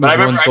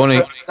I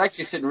was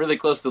actually sitting really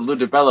close to Lou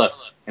DiBella,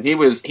 and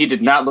he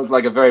did not look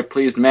like a very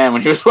pleased man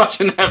when he was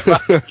watching that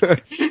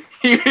fight.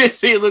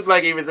 He looked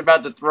like he was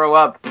about to throw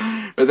up,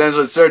 but then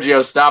when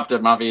Sergio stopped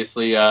him,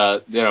 obviously,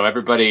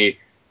 everybody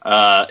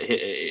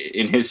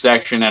in his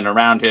section and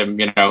around him,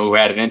 who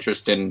had an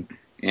interest in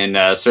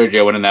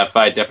Sergio winning that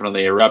fight,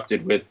 definitely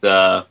erupted with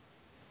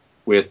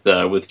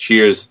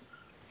cheers.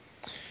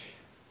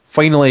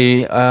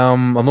 Finally, I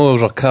know there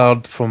was a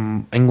card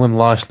from England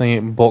last night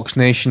in Box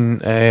Nation,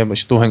 which I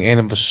don't think any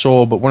of us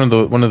saw, but one of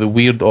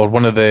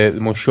the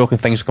most shocking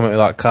things coming out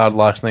of that card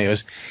last night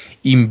was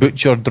Ian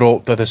Butcher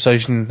dropped a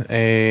decision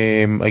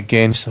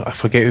against, I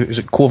forget, was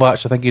it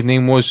Kovacs, I think his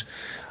name was.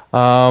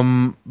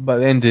 But at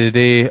the end of the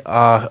day,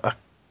 I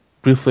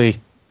briefly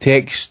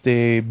text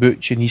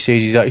Butch, and he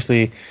says he's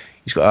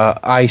got an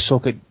eye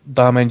socket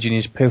damage and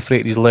he's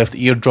perforated his left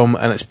eardrum,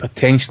 and it's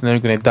potentially now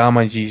going to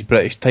damage his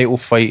British title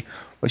fight,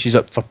 which is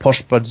up for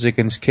purse bids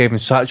against Kevin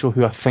Satchel,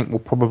 who I think will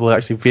probably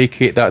actually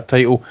vacate that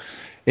title.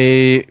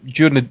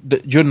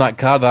 During that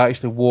card, I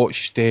actually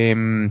watched...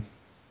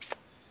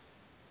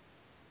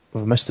 I've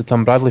missed the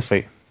Tim Bradley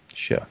fight.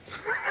 Shit.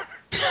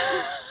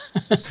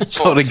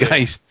 Sorry,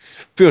 guys.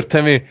 Poor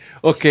Timmy.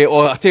 Okay,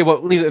 I'll tell you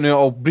what, leave it now.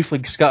 I'll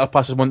briefly scatter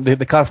past this one.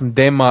 The card from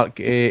Denmark,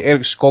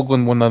 Erik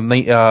Skoglund won a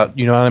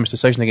unanimous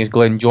decision against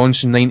Glenn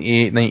Johnson,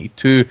 98,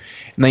 92,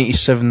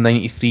 97,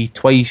 93,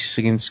 twice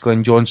against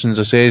Glenn Johnson, as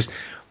I says.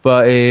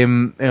 But, I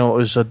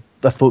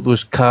thought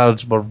those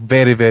cards were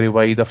very, very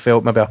wide. I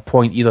felt maybe a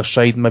point either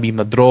side, maybe even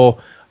a draw.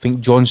 I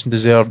think Johnson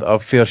deserved a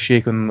fair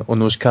shake on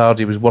those cards.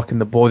 He was working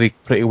the body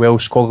pretty well.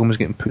 Skoglund was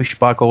getting pushed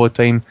back all the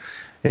time.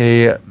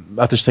 I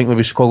just think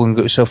maybe Skoglund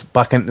got himself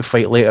back into the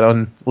fight later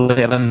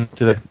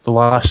into the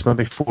last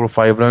maybe 4 or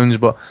 5 rounds.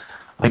 But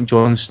I think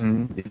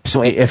Johnson,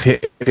 if he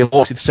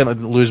lost, he certainly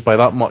didn't lose by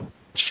that much.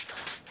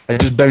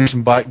 Just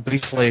bouncing back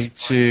briefly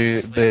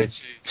to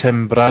the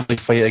Tim Bradley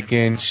fight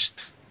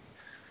against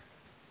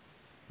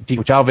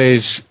Diego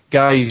Chavez,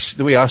 guys,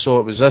 the way I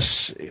saw it was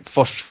this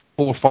first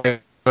 4 or 5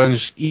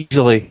 rounds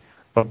easily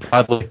for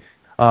Bradley.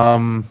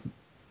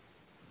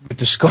 We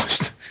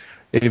discussed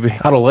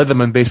Harold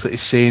Liderman basically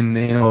saying,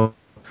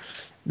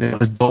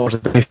 his daughter's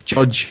the best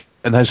judge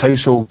in his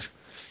household.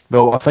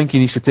 Well, I think he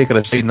needs to take her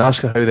aside and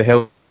ask her how the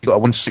hell he got a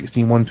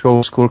 116-112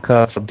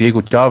 scorecard for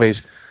Diego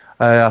Chavez.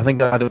 I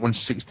think I had a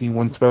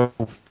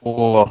 116-112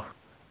 for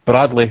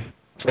Bradley.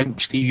 I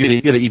think, Steve,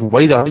 you had it even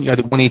wider. I think you had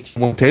it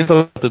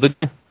 118-110, didn't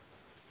you?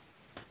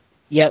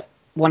 Yep,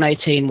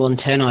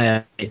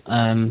 118-110.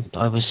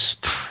 I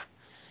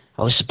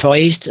was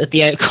surprised at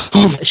the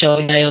outcome,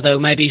 shall we say, although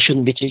maybe you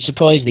shouldn't be too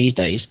surprised these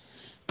days.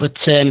 But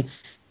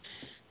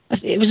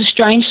it was a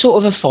strange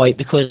sort of a fight,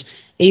 because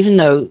even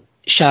though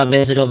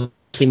Chavez had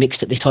obviously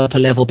mixed at this type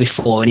of level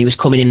before and he was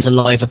coming in as a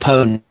live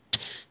opponent,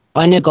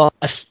 I never got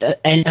a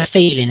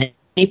feeling at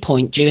any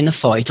point during the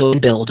fight or in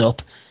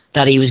build-up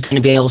that he was going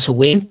to be able to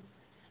win.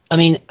 I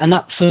mean, and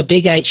that for a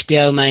big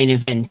HBO main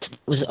event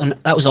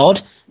that was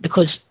odd,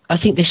 because I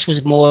think this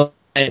was more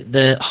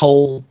the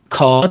whole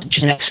card, which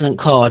is an excellent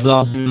card,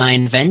 rather than the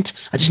main event.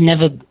 I just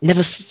never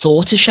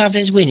thought of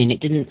Chavez winning.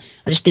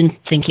 I just didn't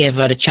think he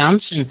ever had a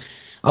chance. And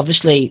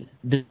obviously,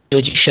 the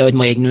judges showed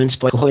my ignorance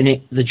by calling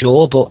it the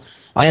draw. But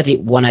I had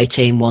it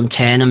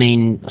 118-110. I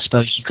mean, I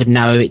suppose you could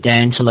narrow it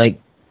down to like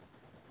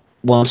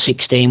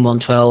 116,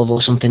 112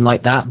 or something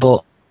like that.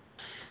 But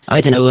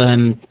I don't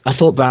know. I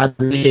thought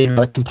Bradley did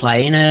like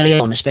playing early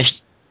on,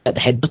 especially at the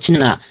headbutting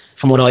and that.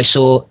 From what I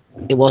saw,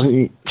 it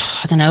wasn't.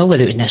 I don't know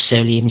whether it was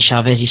necessarily even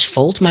Chavez's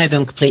fault. Maybe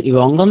I'm completely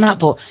wrong on that.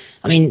 But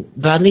I mean,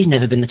 Bradley's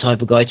never been the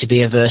type of guy to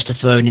be averse to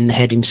throwing in the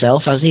head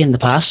himself, has he, in the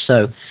past?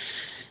 So.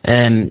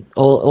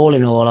 All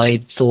in all,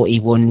 I thought he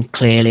won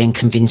clearly and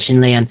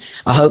convincingly, and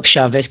I hope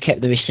Chavez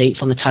kept the receipt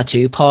from the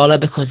tattoo parlour,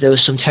 because there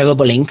was some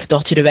terrible ink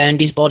dotted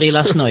around his body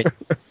last night.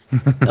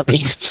 I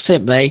mean,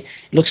 simply,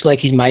 it looks like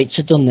his mates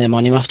had done them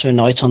on him after a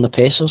night on the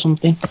piss or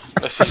something.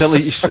 He's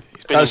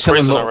been in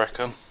prison, I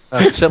reckon.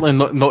 Certainly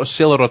not a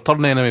sailor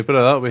return anyway, put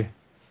it that way.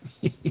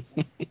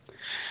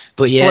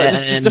 But yeah,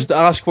 well, just to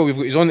ask what we've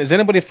got on, is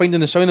anybody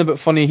finding the sound a bit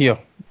funny here?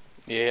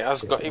 Yeah,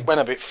 it went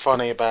a bit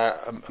funny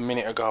about a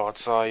minute ago, I'd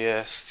say,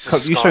 yes.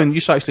 You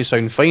actually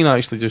sound fine,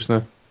 actually, just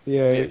now.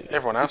 Yeah,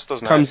 everyone else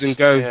does now. Comes and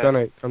goes, doesn't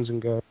it? Comes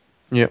and goes.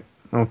 Yep,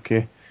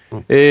 okay.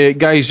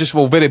 Guys, just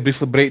we'll very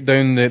briefly break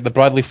down the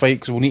Bradley fight,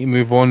 because we'll need to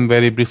move on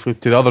very briefly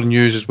to the other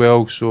news as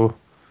well, so...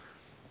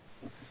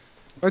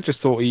 I just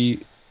thought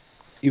he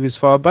was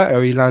far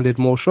better. He landed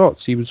more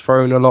shots. He was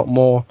throwing a lot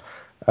more.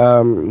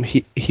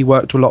 He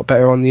worked a lot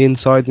better on the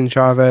inside than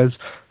Chavez.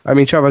 I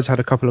mean, Chavez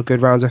had a couple of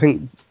good rounds. I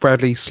think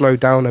Bradley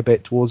slowed down a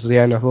bit towards the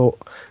end. I thought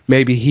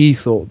maybe he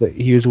thought that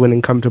he was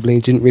winning comfortably.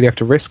 He didn't really have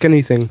to risk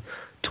anything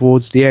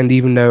towards the end,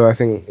 even though I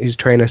think his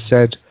trainer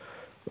said,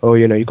 "Oh,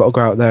 you know, you got to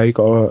go out there. You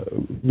got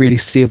to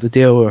really seal the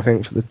deal." I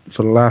think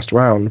for the last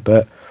round,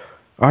 but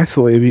I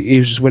thought he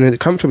was just winning it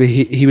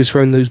comfortably. He was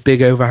throwing those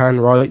big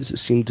overhand rights that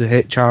seemed to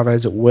hit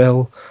Chavez at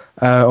will.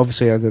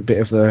 Obviously, had a bit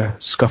of the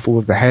scuffle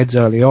with the heads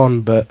early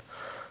on, but.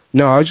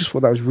 No, I just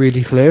thought that was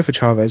really clear for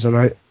Chavez, and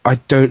I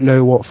don't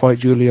know what fight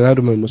Julian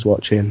Edelman was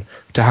watching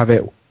to have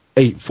it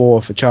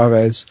 8-4 for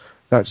Chavez.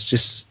 That's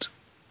just...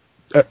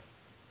 I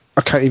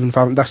can't even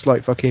fathom. That's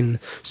like fucking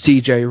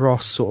CJ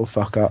Ross sort of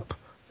fuck up,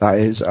 that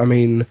is. I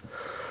mean,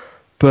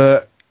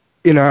 but,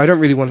 you know, I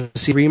don't really want to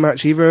see a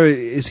rematch either.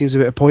 It seems a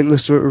bit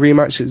pointless to a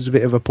rematch. It's a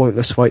bit of a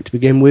pointless fight to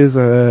begin with.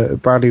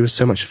 Bradley was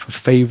so much of a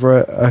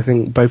favourite. I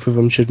think both of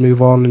them should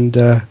move on and,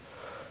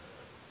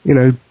 you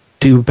know,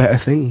 do better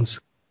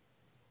things.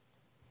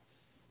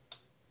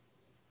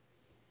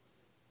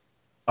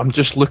 I'm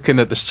just looking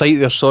at the site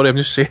there. Sorry, I'm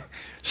just saying.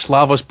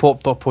 Slava's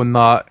popped up on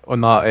that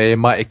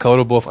Matty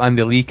Korobov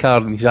Andy Lee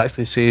card, and he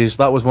actually says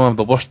that was one of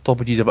the worst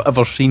stoppages I've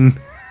ever seen.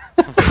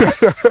 Who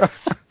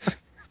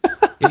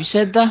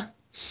said that?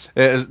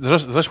 There's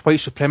this white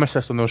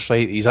supremacist on their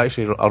site. He's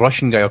actually a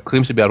Russian guy, or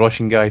claims to be a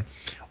Russian guy.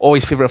 All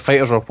his favourite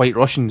fighters are white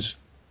Russians,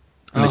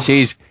 and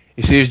he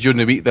says during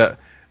the week that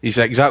his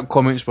exact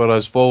comments were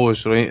as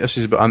follows. Right, this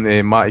is about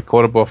Matty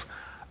Korobov.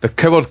 The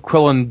coward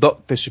Quillen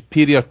ducked the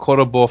superior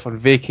Korobov and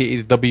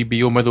vacated the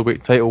WBO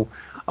middleweight title.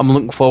 I'm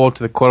looking forward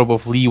to the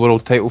Korobov-Lee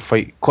world title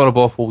fight.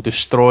 Korobov will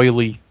destroy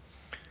Lee.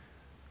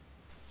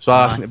 So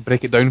I asked him to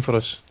break it down for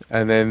us.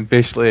 And then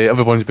basically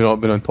everyone's been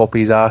on top of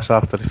his ass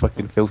after he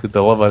fucking failed to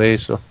deliver, eh?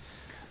 So.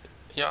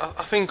 Yeah,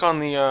 I think on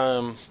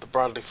the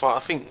Bradley fight, I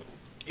think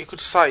you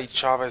could say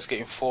Chavez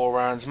getting 4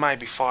 rounds,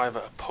 maybe 5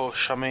 at a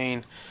push. I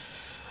mean,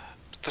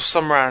 there's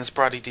some rounds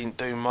Bradley didn't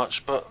do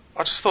much, but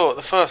I just thought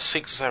the first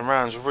 6 or 7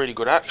 rounds were really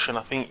good action.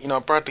 I think, you know,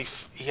 Bradley,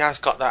 he has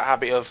got that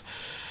habit of,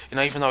 you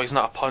know, even though he's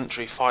not a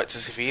puncher, he fights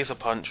as if he is a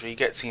puncher. He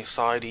gets in his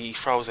side, he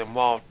throws in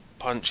wild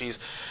punches.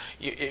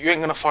 You ain't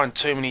going to find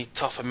too many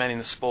tougher men in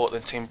the sport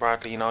than Tim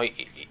Bradley. You know,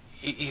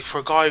 he, for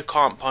a guy who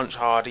can't punch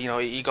hard, you know,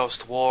 he goes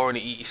to war and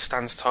he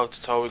stands toe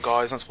to toe with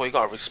guys. That's why you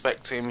got to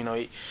respect him. You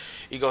know,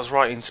 he goes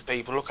right into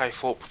people. Look how he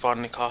fought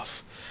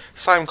Provodnikov.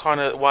 Same kind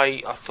of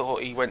way I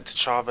thought he went to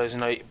Chavez, you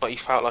know, but he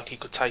felt like he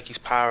could take his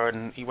power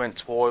and he went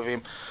to war with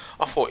him.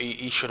 I thought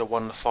he should have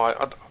won the fight.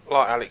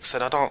 Like Alex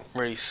said, I don't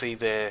really see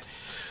a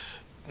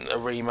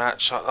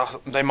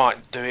rematch. They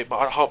might do it, but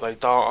I hope they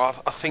don't.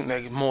 I think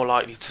they're more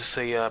likely to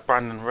see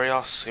Brandon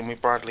Rios in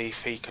with Bradley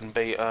if he can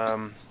beat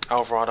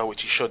Alvarado,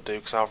 which he should do,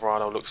 because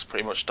Alvarado looks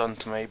pretty much done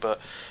to me. But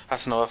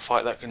that's another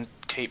fight that can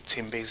keep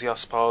Tim busy, I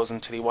suppose,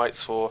 until he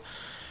waits for,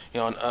 you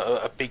know,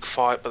 a big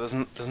fight. But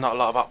there's not a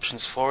lot of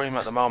options for him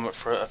at the moment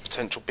for a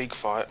potential big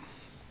fight.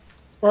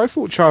 Well, I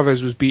thought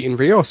Chavez was beating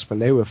Rios when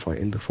they were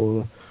fighting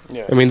before.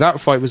 Yeah. I mean, that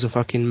fight was a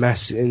fucking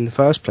mess in the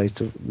first place,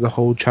 the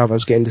whole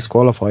Chavez getting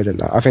disqualified and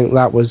that. I think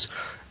that was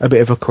a bit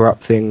of a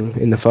corrupt thing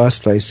in the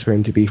first place for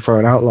him to be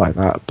thrown out like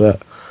that.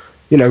 But,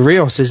 you know,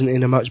 Rios isn't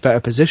in a much better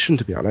position,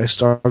 to be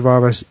honest. I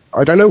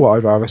don't know what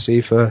I'd rather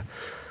see for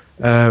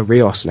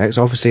Rios next.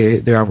 Obviously,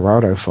 the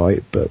Alvarado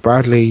fight. But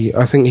Bradley,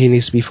 I think he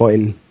needs to be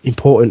fighting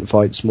important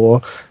fights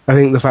more. I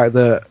think the fact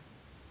that,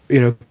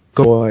 you know,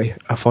 Goy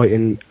are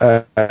fighting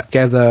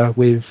together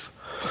with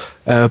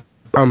a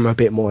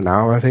bit more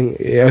now, I think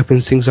it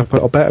opens things up a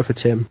little better for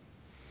Tim.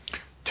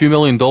 $2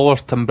 million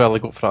Tim Bradley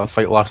got for that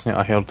fight last night,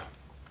 I heard.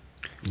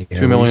 Yeah,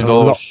 $2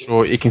 million,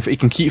 so he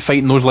can keep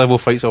fighting those level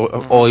fights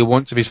all he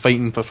wants if he's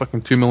fighting for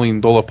fucking $2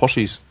 million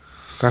purses.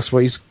 That's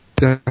what he's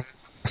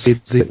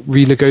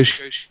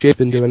renegotiated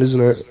been doing,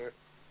 isn't it?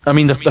 I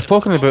mean, they're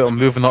talking about him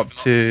moving up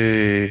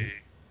to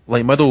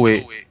like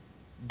middleweight.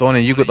 Donnie,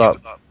 you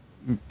got that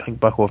I think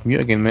back off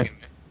mute again, mate.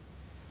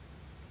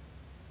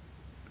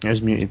 It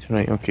is muted,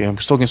 right, okay. I'm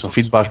still getting some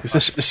feedback. This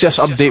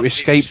update with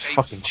Skype,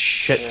 fucking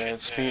shit. Yeah,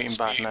 it's muting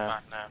back now.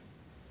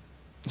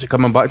 Is it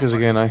coming back to us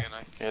again, aye?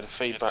 Yeah, the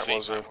feedback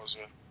was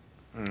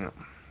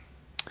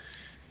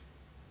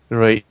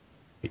Right.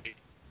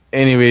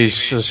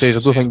 Anyways, as I say,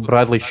 I don't think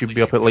Bradley should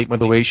be up at light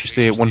middleweight. He should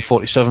stay at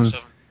 147. And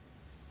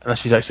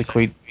this is actually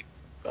quite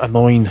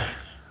annoying,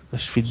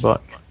 this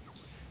feedback.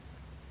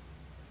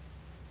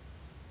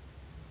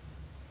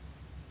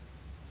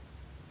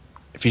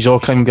 If he's all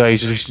come,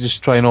 guys,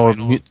 just try and all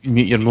mute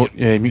your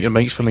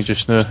mics for me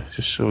just now,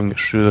 just so we can get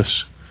through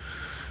this.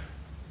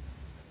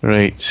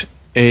 Right.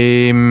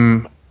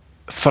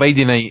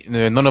 Friday night,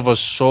 now, none of us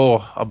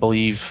saw, I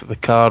believe, the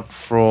card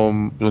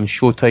from on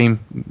Showtime.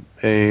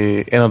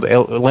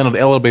 Leonard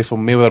Ellerby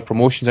from Mayweather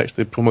Promotions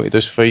actually promoted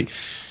this fight.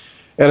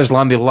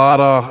 Erislandy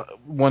Lara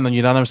won a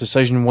unanimous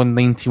decision,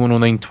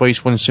 190-109 twice,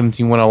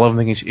 117-111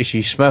 against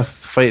Ishii Smith.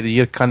 Fight of the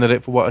year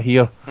candidate for what I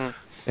hear.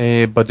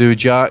 Badu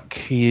Jack,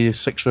 he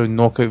 6-round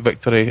knockout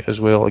victory as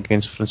well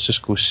against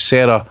Francisco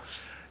Serra.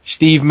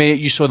 Steve, mate,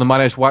 you saw the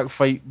Marius Wack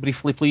fight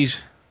briefly,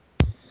 please.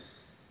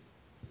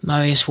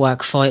 Marius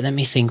Wack fight, let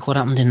me think, what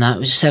happened in that?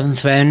 It was a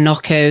 7th round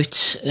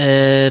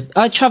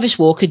knockout. Travis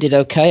Walker did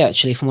okay,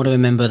 actually, from what I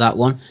remember of that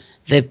one.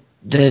 The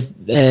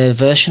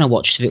version I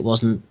watched of it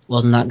wasn't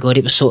that good.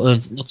 It was sort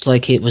of, looked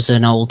like it was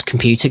an old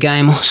computer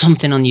game or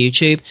something on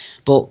YouTube.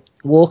 But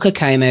Walker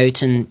came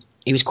out and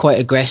he was quite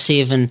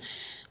aggressive, and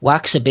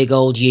Wack's a big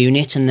old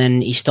unit, and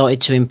then he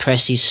started to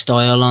impress his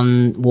style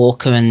on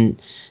Walker,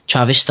 and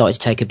Travis started to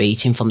take a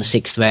beating from the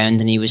 6th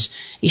round, and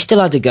he still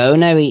had to go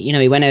now.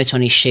 He went out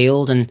on his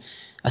shield, and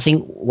I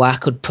think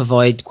Wack could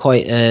provide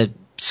quite a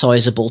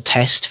sizable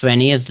test for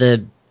any of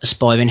the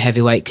aspiring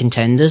heavyweight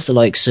contenders, the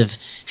likes of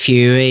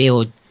Fury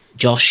or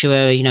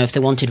Joshua. If they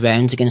wanted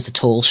rounds against a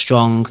tall,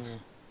 strong,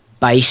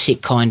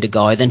 basic kind of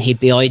guy, then he'd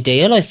be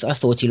ideal. I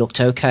thought he looked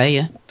okay,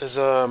 yeah. There's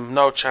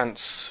no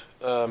chance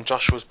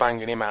Joshua's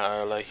banging him out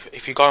early.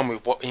 If you're going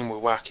with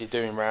Wack, you're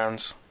doing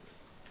rounds.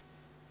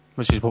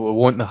 Which is what we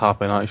want to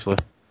happen, actually.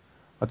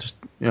 I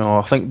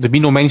think there'd be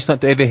no mention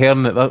to Eddie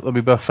Hearn that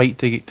would be a fight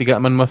to get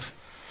him in with.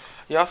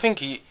 Yeah, I think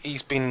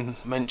he's been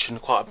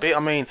mentioned quite a bit. I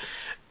mean,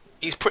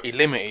 he's pretty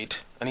limited,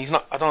 and he's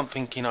not. I don't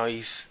think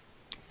he's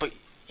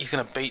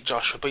going to beat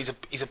Joshua. But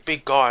he's a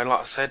big guy, and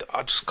like I said,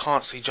 I just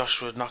can't see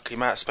Joshua knocking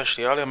him out,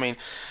 especially early. I mean,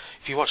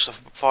 if you watch the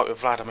fight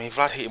with Vlad,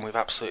 Vlad hit him with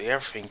absolutely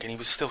everything, and he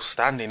was still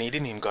standing. He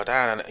didn't even go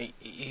down, and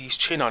his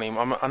chin on him.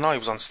 I know he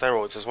was on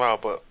steroids as well,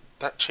 but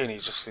that chin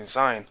is just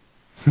insane.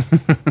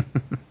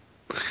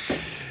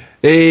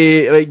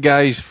 Right,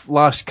 guys,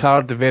 last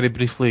card to very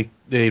briefly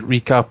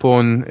recap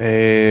on.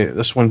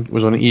 This one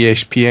was on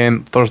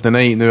ESPN Thursday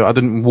night. Now, I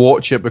didn't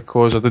watch it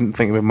because I didn't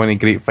think there were many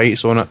great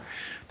fights on it.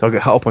 I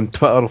got hit up on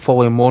Twitter the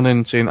following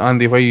morning saying,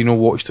 Andy, why you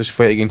watch this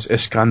fight against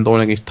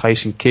Iskandon against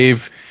Tyson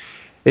Cave?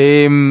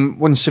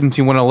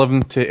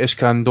 117-111 to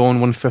Iskandon,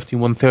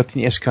 115-113 to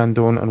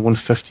Iskandon, and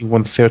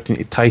 115-113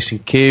 to Tyson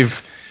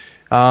Cave.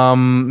 Now,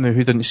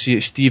 who didn't see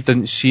it? Steve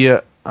didn't see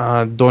it.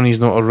 Donnie's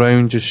not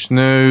around just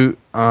now.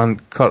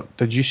 And Kurt,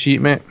 did you see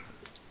it, mate?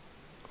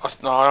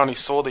 No, I only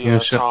saw the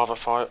Tava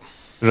fight.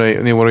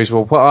 Right, no worries.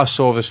 Well, what I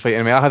saw of this fight,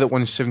 anyway, I had it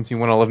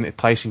 117-111 to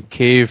Tyson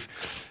Cave.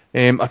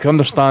 I can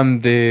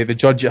understand the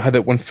judge that had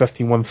it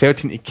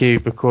 115-113 to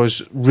Cave,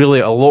 because really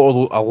a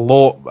lot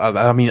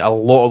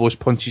of those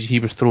punches he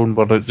was throwing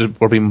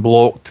were being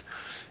blocked.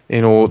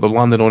 They're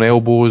landing on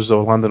elbows, they're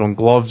landing on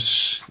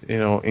gloves,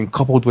 and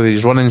coupled with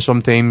his running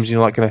sometimes,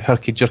 that kind of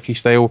herky-jerky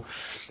style.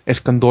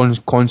 Iskandon's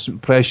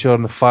constant pressure,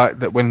 and the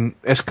fact that when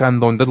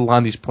Iskandon did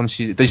land his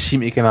punches, it did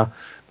seem to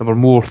there were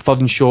more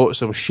thudding shots,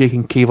 they were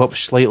shaking Cave up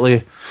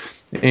slightly.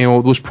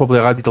 Those probably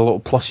added a lot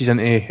of pluses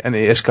into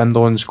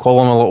Iskandon's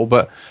column a little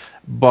bit.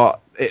 But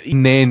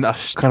in the end, I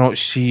cannot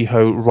see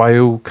how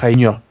Raul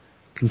Kainer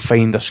can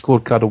find a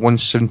scorecard of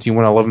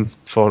 117-111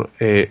 for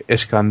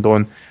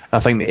Iskandon. I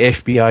think the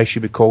FBI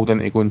should be called in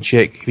to go and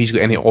check if he's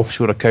got any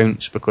offshore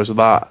accounts, because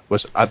that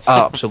was an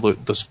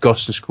absolute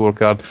disgusting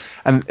scorecard.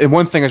 And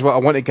one thing as well, I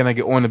want to kind of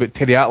get on about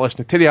Terry Atlas.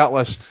 Now, Terry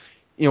Atlas,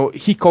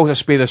 he calls a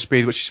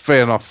spade, which is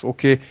fair enough,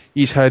 okay?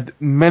 He's had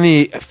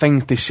many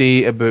things to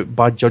say about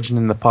bad judging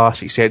in the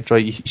past,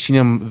 etc. You've seen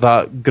him,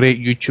 that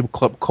great YouTube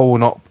clip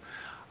calling up,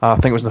 I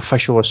think it was an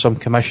official or some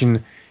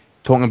commission,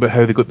 talking about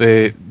how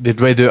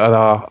they'd read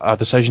out a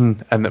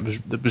decision, and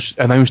it was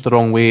announced the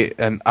wrong way,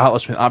 and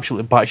Atlas went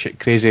absolutely batshit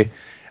crazy,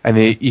 and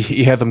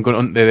he heard them going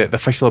on to the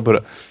official about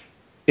it.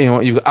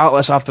 You've got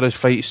Atlas after his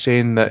fight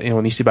saying that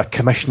there needs to be a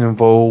commission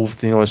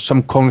involved.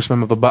 Some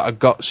congressman with a bit of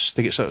guts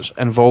to get sort of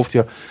involved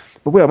here.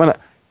 But wait a minute,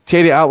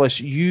 Terry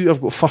Atlas, you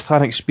have got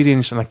first-hand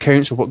experience and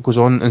accounts of what goes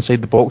on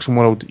inside the boxing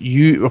world.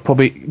 You've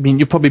probably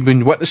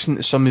been witnessing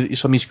to some of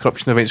these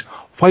corruption events.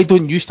 Why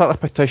don't you start a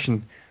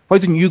petition? Why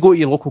don't you go to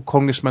your local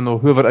congressman or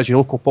whoever it is, your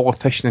local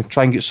politician, and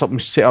try and get something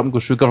set up and go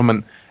through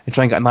government and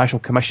try and get a national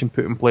commission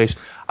put in place?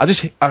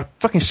 I'm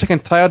fucking sick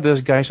and tired of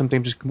this guy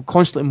sometimes just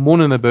constantly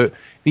moaning about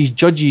these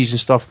judges and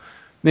stuff.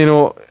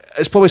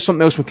 it's probably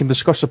something else we can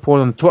discuss upon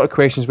on Twitter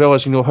questions as well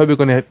as, how we're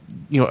going to,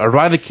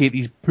 eradicate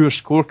these poor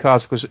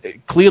scorecards, because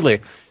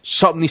clearly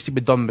something needs to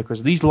be done,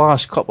 because these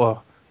last couple of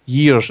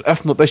years,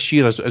 if not this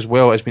year as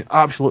well, has been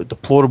absolutely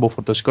deplorable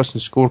for discussing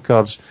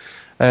scorecards.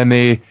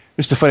 And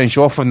just to finish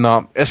off on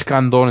that,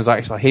 Iskandon is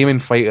actually a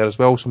Heyman fighter as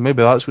well, so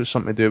maybe that's what's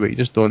something to do with it, you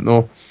just don't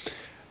know.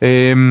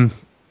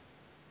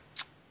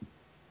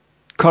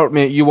 Kurt,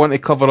 mate, you want to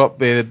cover up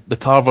the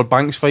Tarver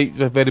Banks fight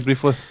very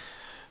briefly?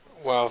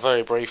 Well,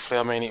 very briefly,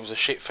 I mean, it was a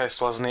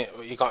shitfest, wasn't it?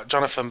 You got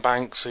Jonathan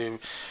Banks, who,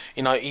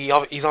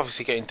 he's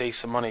obviously getting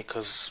decent money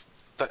because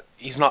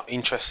he's not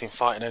interested in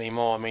fighting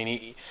anymore. I mean,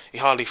 he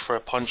hardly threw a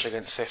punch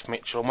against Seth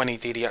Mitchell, and when he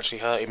did, he actually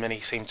hurt him, and he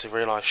seemed to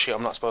realise, shit,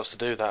 I'm not supposed to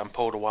do that, and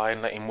pulled away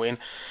and let him win.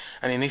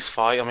 And in this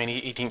fight, I mean,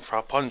 he didn't throw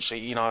a punch.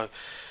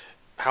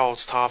 How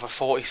old's Tarver?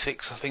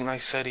 46, I think they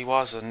said he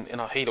was, and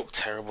he looked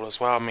terrible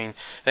as well. I mean,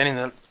 then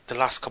in the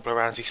last couple of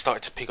rounds, he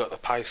started to pick up the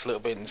pace a little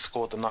bit and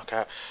scored the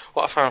knockout.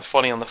 What I found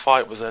funny on the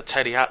fight was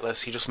Teddy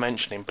Atlas. You just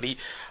mentioned him, but he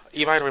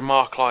made a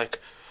remark like,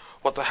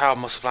 "What the hell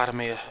must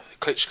Vladimir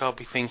Klitschko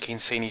be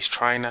thinking, seeing his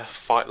trainer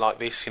fight like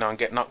this, and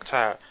get knocked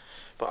out?"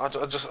 But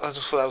I just thought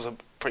that was a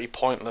pretty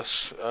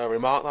pointless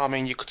remark. I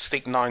mean, you could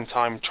stick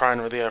 9-time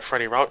trainer of the year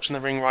Freddie Roach in the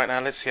ring right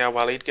now. Let's see how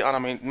well he'd get on. I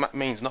mean, it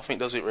means nothing,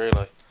 does it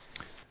really?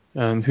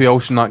 And who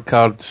else in that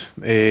card?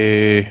 Was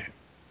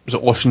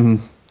it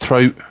Austin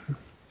Trout?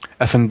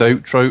 If in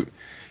doubt, Trout.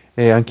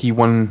 I think he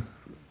won.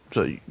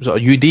 Was it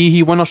a UD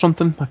he won or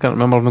something? I can't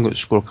remember. I've not got the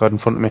scorecard in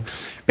front of me.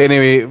 But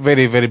anyway,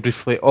 very, very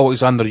briefly,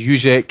 Alexander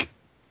Uzek.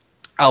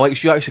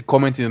 Alex, you actually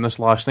commented on this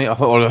last night.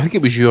 I think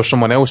it was you or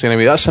someone else.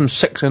 Anyway, that's him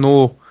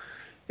 6-0.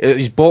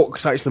 He's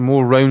boxed actually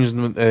more rounds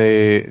than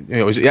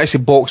he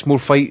actually boxed more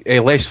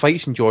less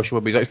fights than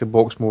Joshua, but he's actually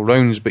boxed more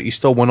rounds. But he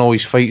still won all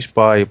his fights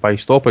by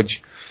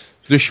stoppage.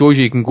 So this shows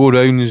you can go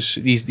rounds.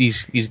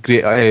 These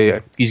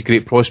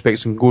great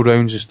prospects and go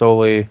rounds and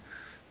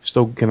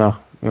still kind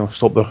of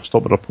stop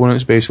their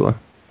opponents basically.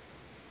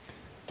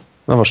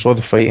 Never saw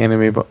the fight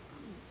anyway, but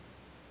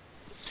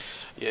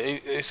yeah,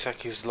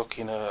 Usyk is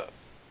looking a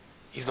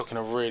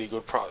really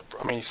good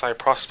you say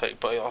prospect,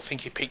 but I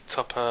think he picked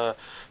up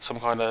some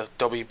kind of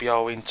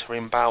WBO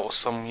interim bout or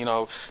some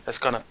that's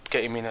going to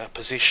get him in a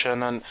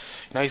position, and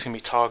he's going to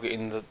be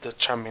targeting the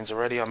champions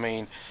already. I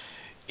mean,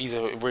 he's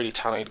a really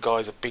talented guy.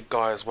 He's a big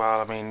guy as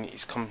well. I mean,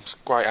 he's come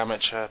great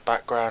amateur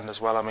background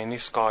as well. I mean,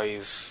 this guy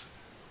is.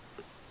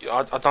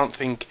 I don't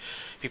think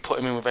if you put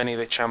him in with any of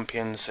the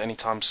champions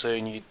anytime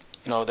soon,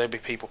 there'll be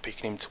people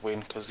picking him to win,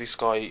 because this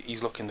guy,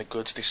 he's looking the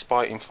goods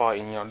despite him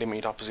fighting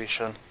limited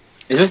opposition.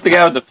 Is this the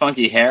guy with the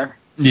funky hair?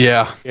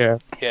 Yeah.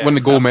 Won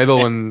the gold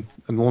medal in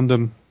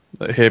London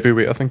at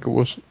heavyweight, I think it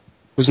was.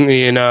 Wasn't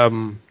he in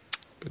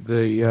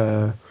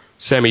the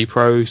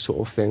semi-pro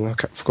sort of thing? I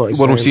forgot his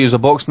name. World Series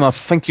of Boxing, I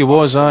think he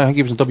was. I think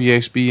he was in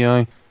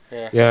WSB.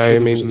 Yeah, I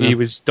mean, he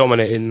was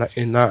dominant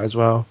in that as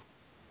well.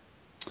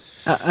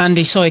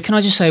 Andy, sorry, can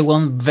I just say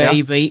one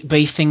very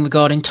brief thing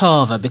regarding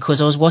Tarver?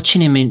 Because I was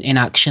watching him in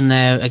action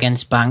there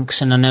against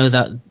Banks, and I know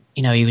that,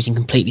 he was in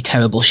completely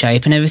terrible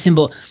shape and everything,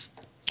 but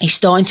he's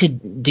starting to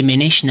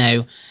diminish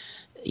now,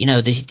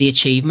 the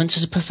achievements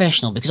as a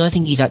professional, because I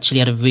think he's actually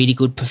had a really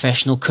good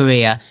professional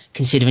career,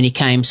 considering he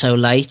came so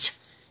late.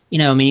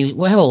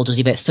 How old was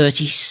he? About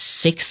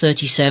 36,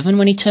 37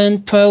 when he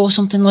turned pro or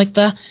something like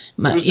that?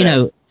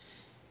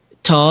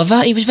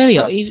 Tarver, he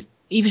was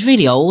he was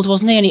really old,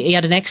 wasn't he? And he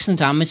had an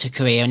excellent amateur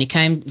career, and he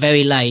came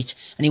very late,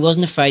 and he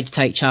wasn't afraid to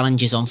take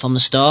challenges on from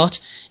the start.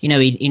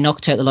 He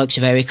knocked out the likes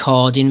of Eric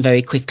Harding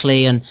very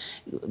quickly and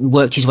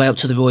worked his way up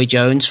to the Roy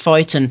Jones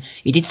fight, and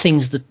he did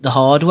things the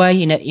hard way.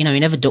 He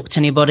never ducked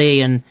anybody,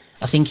 and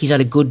I think he's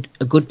had a good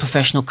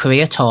professional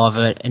career,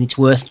 Tarver, and it's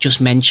worth just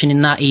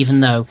mentioning that, even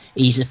though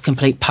he's a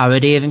complete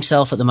parody of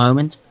himself at the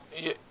moment.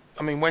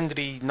 I mean, when did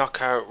he knock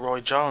out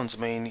Roy Jones?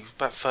 I mean, he was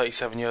about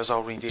 37 years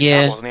old when he did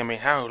that, wasn't he? I mean,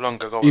 how long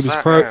ago was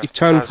that? He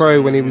turned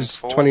pro when he was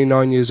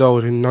 29 years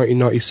old in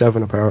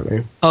 1997,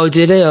 apparently. Oh,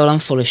 did he? Oh, I'm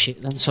full of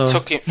shit then, sorry.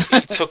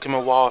 It took him a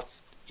while.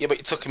 Yeah, but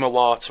it took him a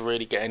while to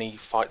really get any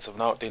fights of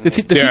note, didn't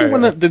he?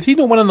 Did he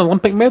not win an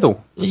Olympic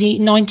medal? Was he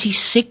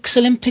 96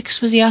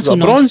 Olympics, was he at? Or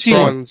bronze?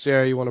 Bronze,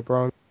 yeah, he won a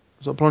bronze.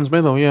 Was it a bronze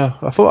medal? Yeah.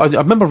 I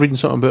remember reading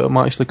something about him,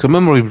 actually, because I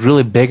remember he was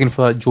really begging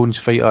for that Jones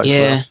fight, actually.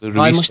 Yeah,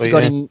 I must have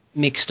got him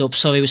mixed up,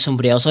 sorry, with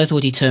somebody else. I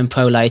thought he turned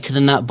pro later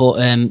than that, but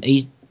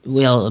he's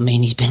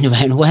been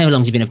around, how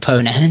long has he been a pro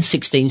now?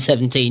 16,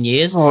 17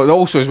 years. Oh,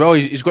 also as well,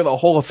 he's got that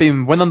Hall of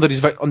Fame win under his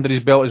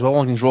belt as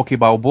well against Rocky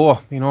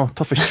Balboa.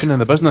 Toughest chin in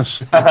the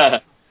business.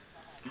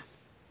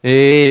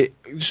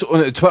 Just on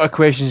the Twitter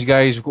questions,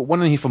 guys, we've got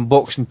one in here from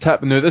Boxing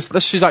Tip. Now,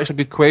 this is actually a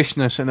good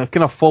question, and it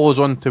kind of follows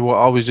on to what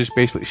I was just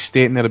basically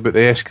stating there about the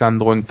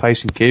Iskandon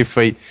Tyson Cave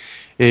fight.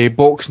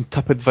 Boxing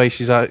Tip advice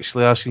is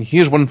actually asking,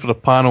 here's one for the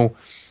panel.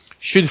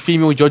 Should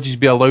female judges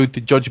be allowed to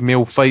judge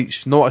male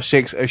fights? Not a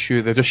sex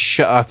issue, they're just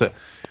shit at it.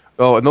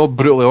 Well, not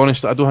brutally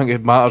honest, I don't think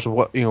it matters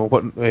what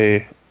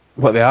they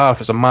are, if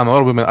it's a man or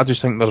a woman. I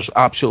just think there's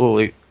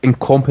absolutely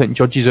incompetent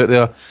judges out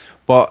there.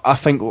 But I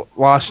think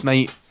last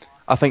night,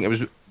 it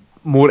was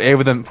more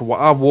evident for what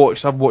I've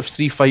watched. I've watched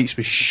 3 fights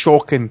with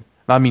shocking,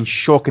 and I mean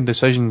shocking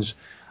decisions,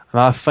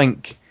 and I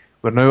think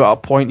we're now at a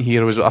point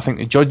here where I think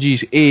the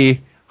judges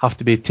have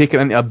to be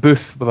taken into a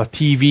booth with a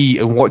TV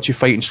and watch you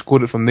fight and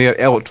score it from there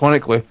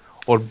electronically,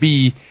 or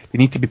B, they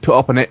need to be put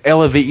up in an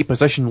elevated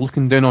position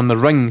looking down on the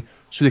ring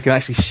so they can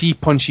actually see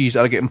punches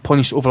that are getting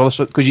punched over other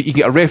side, because you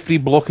get a referee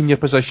blocking your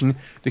position.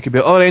 They could be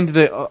at the other end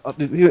of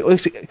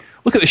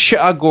look at the shit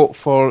I got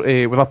for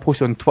when I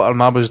posted on Twitter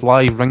and I was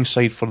live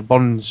ringside for the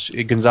Burns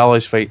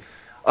Gonzalez fight.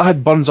 I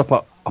had Burns up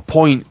at a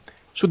point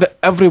so that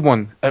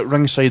everyone at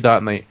ringside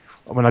that night,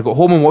 when I got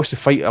home and watched the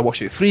fight, I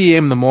watched it at 3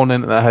 AM in the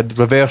morning, and I had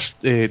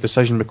reversed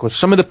decision because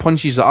some of the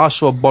punches that I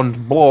saw Burns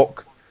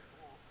block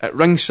at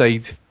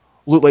ringside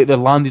looked like they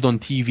landed on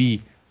TV.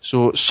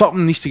 So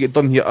something needs to get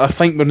done here. I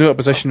think we're now at a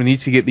position we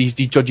need to get these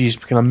judges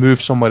kind of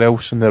moved somewhere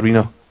else in the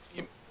arena.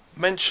 You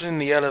mentioning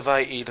the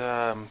elevated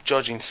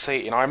judging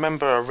seating, I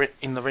remember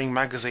in the Ring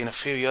magazine a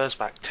few years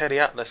back, Teddy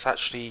Atlas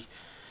actually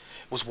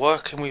was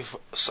working with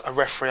a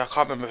referee. I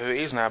can't remember who it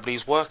is now, but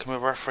he's working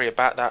with a referee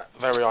about that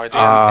very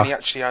idea, and he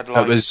actually had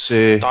like...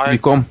 That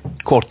was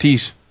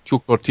Cortez, Joe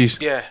Cortez.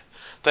 Yeah,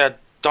 they had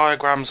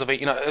diagrams of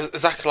it,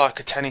 exactly like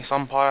a tennis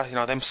umpire,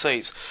 them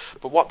seats.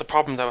 But what the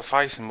problem they were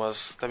facing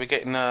was they were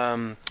getting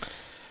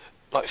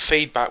like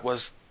feedback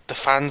was the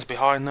fans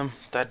behind them.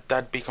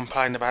 They'd be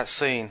complaining about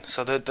seeing,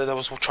 so they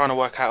was trying to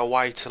work out a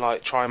way to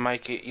like try and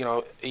make it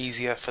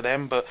easier for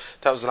them. But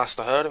that was the last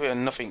I heard of it,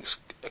 and nothing's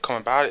come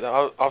about it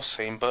that I've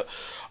seen. But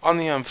on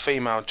the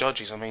female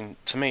judges, I mean,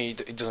 to me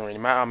it doesn't really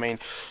matter. I mean,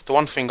 the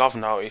one thing I've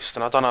noticed,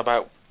 and I don't know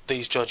about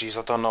these judges,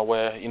 I don't know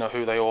where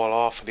who they all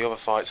are for the other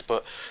fights,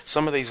 but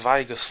some of these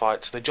Vegas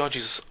fights, the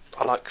judges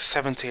are like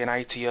 70 and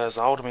 80 years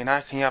old. I mean, how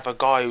can you have a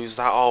guy who's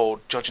that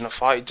old judging a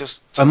fight? It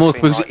just I know, doesn't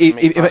seem because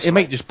right to me he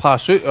might just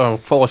pass out or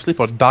fall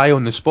asleep or die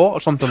on the spot or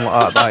something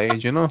like that at that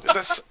age,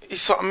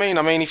 It's what I mean.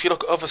 I mean, if you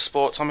look at other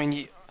sports, I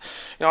mean,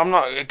 I'm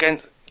not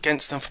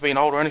against them for being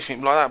old or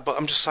anything like that, but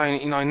I'm just saying,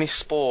 in this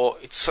sport,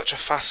 it's such a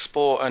fast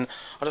sport, and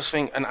I just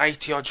think an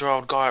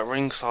 80-odd-year-old guy at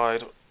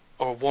ringside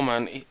or a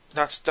woman,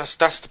 that's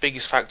the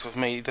biggest factor for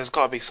me. There's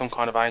got to be some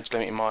kind of age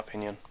limit, in my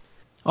opinion.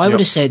 I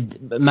would have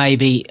said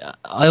maybe,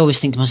 I always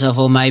think to myself,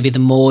 maybe the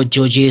more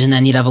judges and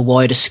then you'd have a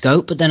wider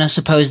scope, but then I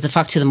suppose the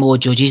fact of the more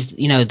judges,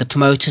 the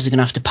promoters are going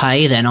to have to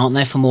pay then, aren't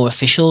they, for more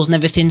officials and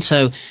everything,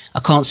 so I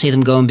can't see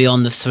them going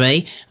beyond the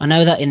 3. I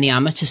know that in the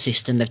amateur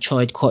system they've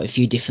tried quite a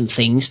few different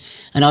things,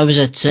 and I was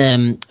at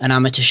an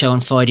amateur show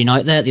on Friday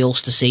night there at the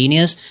Ulster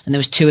Seniors, and there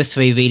was 2 or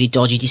 3 really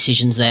dodgy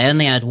decisions there, and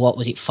they had,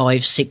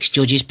 5-6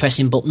 judges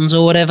pressing buttons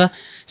or whatever.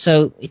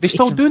 So they're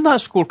still doing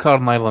that scorecard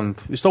in Ireland.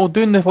 They're still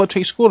doing the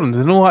electric scoring.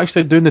 They're not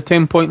actually doing the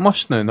 10-point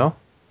must now, no?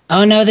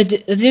 Oh no, they're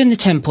doing the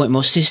 10-point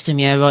must system,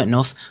 yeah, right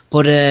enough.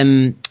 But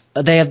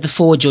they have the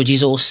 4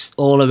 judges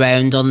all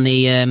around on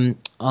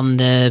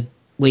the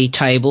wee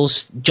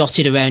tables,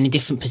 jotted around in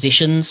different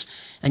positions,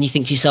 and you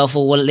think to yourself,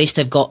 well, at least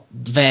they've got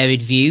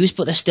varied views,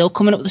 but they're still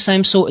coming up with the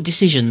same sort of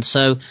decisions.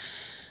 So,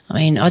 I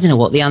mean, I don't know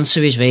what the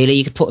answer is really.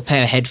 You could put a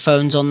pair of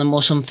headphones on them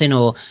or something,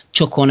 or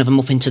chuck one of them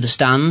up into the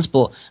stands,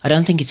 but I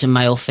don't think it's a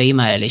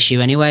male-female issue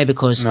anyway,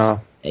 because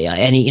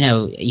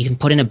you can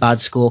put in a bad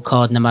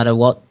scorecard no matter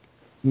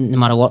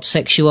what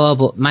sex you are,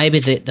 but maybe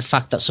the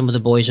fact that some of the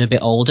boys are a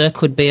bit older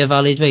could be a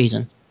valid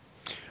reason.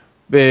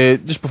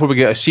 Just before we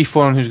get a Sif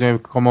on, who's going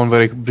to come on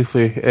very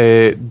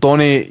briefly,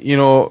 Donny,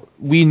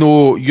 we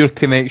know your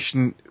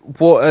connection.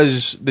 What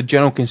is the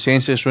general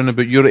consensus around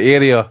about your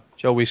area,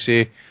 shall we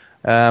say,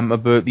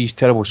 about these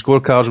terrible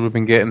scorecards we've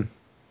been getting?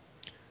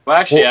 Well,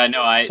 actually,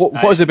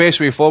 what is the best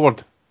way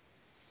forward?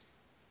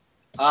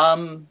 I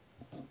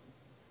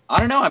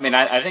don't know. I mean,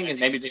 I think it's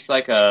maybe just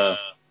like a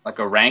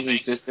ranking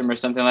system or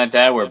something like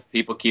that, where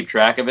people keep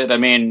track of it. I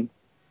mean,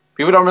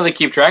 people don't really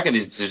keep track of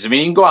these decisions. I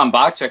mean, you can go on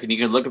BoxRec and you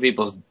can look at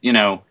people's,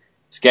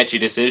 sketchy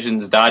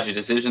decisions, dodgy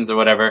decisions, or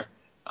whatever.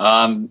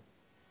 To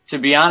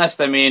be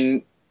honest, I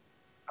mean,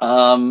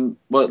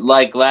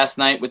 like last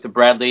night with the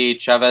Bradley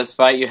Chavez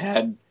fight, you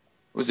had,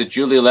 was it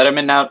Julia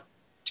Letterman? Now,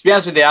 to be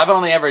honest with you, I've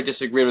only ever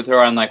disagreed with her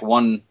on like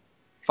one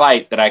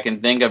fight that I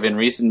can think of in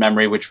recent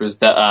memory, which was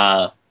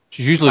the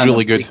she's usually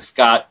really good. Malik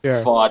Scott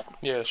fought.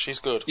 Yeah, she's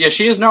good. Yeah,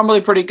 she is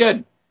normally pretty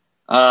good.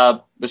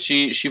 But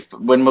she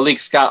when Malik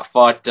Scott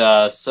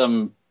fought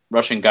some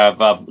Russian guy,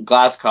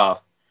 Glaskov,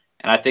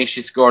 and I think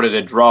she scored it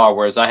a draw,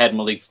 whereas I had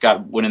Malik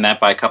Scott winning that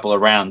by a couple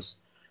of rounds.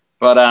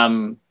 But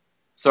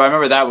so I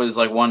remember that was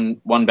like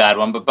one bad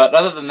one. But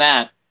other than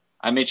that,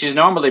 I mean, she's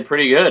normally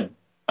pretty good.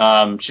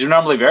 She's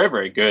normally very,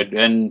 very good,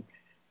 and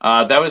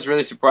that was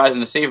really surprising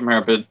to see from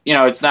her. But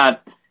it's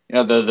not.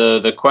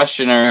 The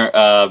questioner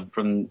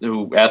from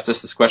who asked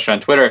us this question on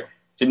Twitter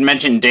didn't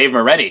mention Dave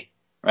Moretti,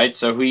 right?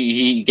 So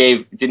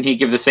didn't he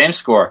give the same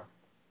score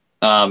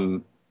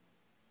to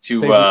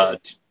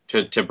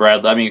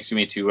Bradley? I mean, excuse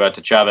me,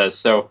 to Chavez.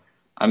 So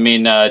I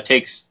mean,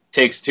 takes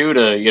 2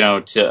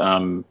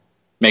 to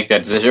make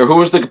that decision. Or who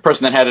was the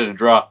person that had it a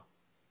draw?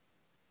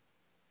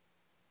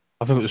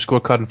 I think it was the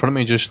scorecard in front of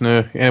me just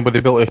now. Anybody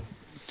able to?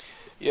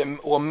 Yeah,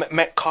 well,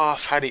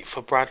 Metcalf had it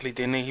for Bradley,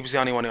 didn't he? He was the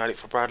only one who had it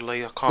for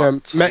Bradley. I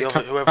can't.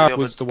 Metcalf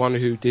was the one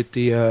who did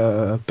the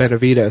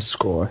Benavidez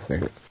score, I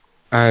think,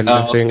 and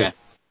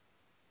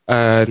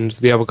and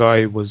the other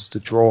guy was the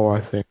draw,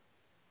 I think.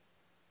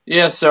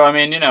 Yeah, so I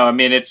mean,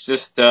 it's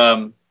just,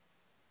 I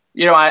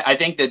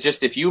think that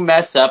just if you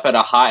mess up at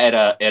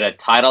a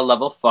title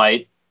level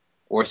fight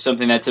or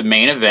something that's a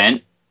main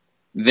event,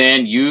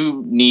 then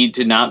you need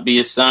to not be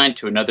assigned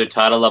to another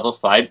title level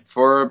fight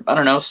for,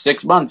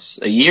 6 months,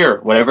 a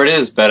year, whatever it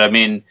is. But I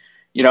mean,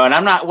 and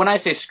I'm not, when I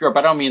say screw up,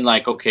 I don't mean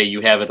like, okay,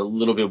 you have it a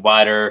little bit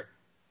wider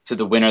to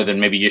the winner than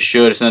maybe you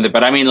should or something,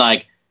 but I mean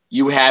like,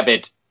 you have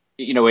it,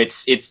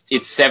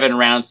 it's 7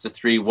 rounds to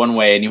 3 one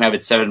way and you have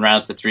it 7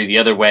 rounds to 3 the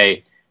other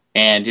way.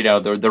 And,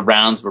 the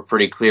rounds were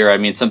pretty clear. I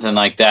mean, something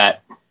like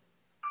that.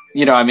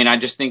 I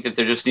just think that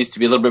there just needs to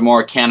be a little bit more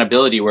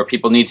accountability where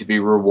people need to be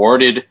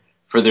rewarded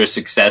for their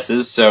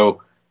successes.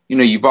 So,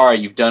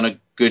 you've done a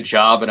good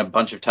job in a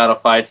bunch of title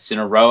fights in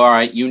a row. All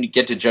right, you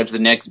get to judge the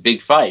next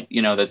big fight,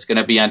 that's going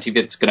to be on TV,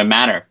 that's going to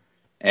matter.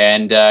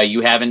 And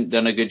you haven't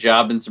done a good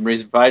job in some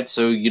recent fights,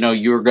 so,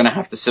 you're going to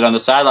have to sit on the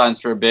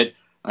sidelines for a bit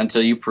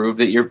until you prove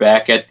that you're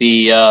back at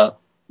the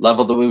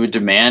level that we would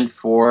demand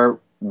for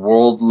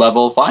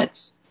world-level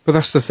fights. But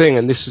that's the thing,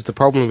 and this is the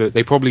problem with it.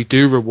 They probably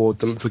do reward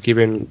them for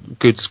giving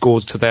good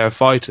scores to their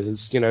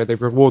fighters. They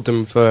reward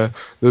them for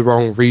the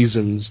wrong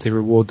reasons. They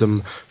reward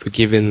them for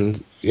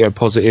giving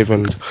positive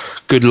and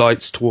good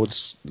lights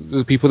towards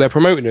the people they're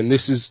promoting. And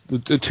this is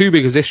the two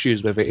biggest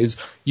issues with it is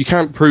you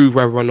can't prove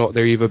whether or not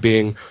they're either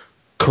being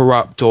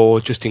corrupt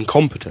or just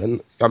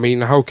incompetent. I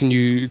mean, how can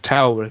you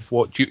tell if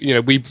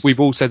we've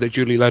all said that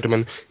Julie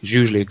Lederman is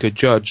usually a good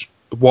judge.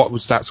 What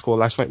was that score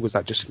last night? Was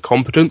that just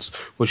incompetence?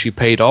 Was she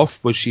paid off?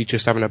 Was she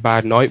just having a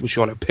bad night? Was she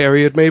on a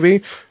period, maybe?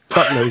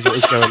 Fuck knows what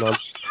was going on.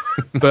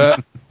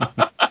 But,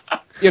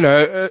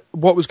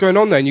 what was going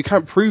on there? And you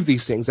can't prove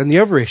these things. And the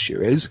other issue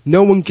is,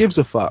 no one gives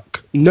a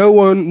fuck. No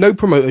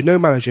promoter, no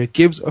manager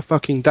gives a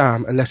fucking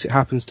damn unless it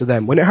happens to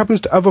them. When it happens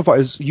to other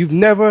fighters, you'll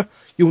never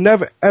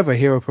ever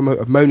hear a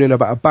promoter moaning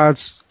about a bad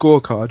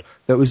scorecard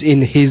that was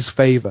in his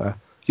favour.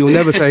 You'll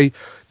never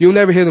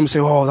hear them say,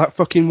 oh, that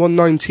fucking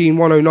 119,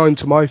 109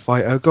 to my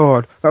fighter,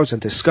 God, that was a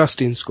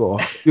disgusting score.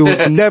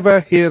 You'll never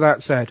hear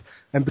that said.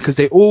 And because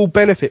they all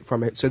benefit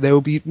from it, so there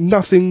will be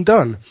nothing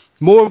done.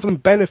 More of them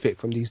benefit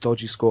from these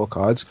dodgy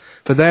scorecards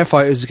for their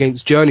fighters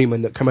against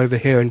journeymen that come over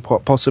here and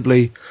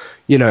possibly,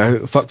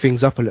 fuck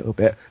things up a little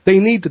bit. They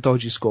need the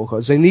dodgy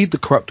scorecards. They need the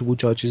corruptible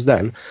judges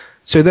then.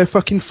 So they're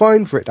fucking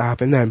fine for it to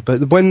happen then.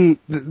 But when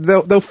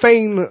they'll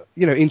feign,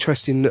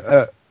 interest in,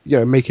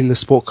 making the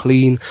sport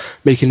clean,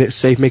 making it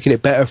safe, making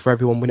it better for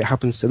everyone when it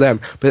happens to them.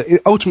 But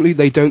ultimately,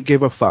 they don't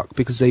give a fuck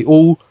because they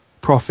all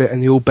profit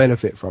and they all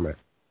benefit from it.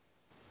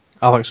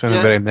 Alex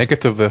sounded very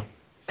negative there.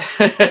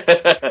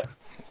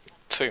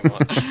 Too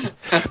much.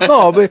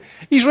 No, but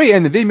he's right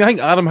in the day. I think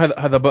Adam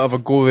had a bit of a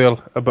go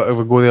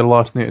there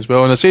last night as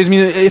well. And it says,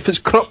 if it's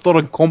corrupt or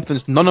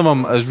incompetence, none of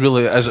them is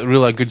really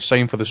a good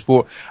sign for the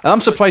sport. And I'm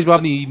surprised we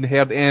haven't even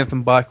heard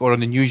anything back or in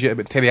the news yet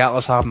about Terry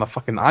Atlas having a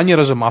fucking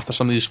aneurysm after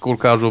some of these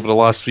scorecards over the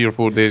last 3 or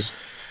 4 days.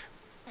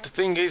 The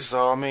thing is,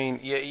 though,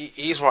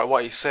 he's right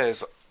what he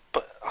says,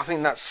 but I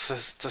think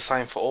that's the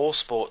same for all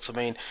sports.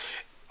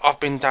 I've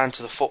been down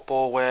to the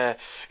football where,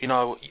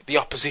 the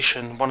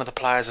opposition, one of the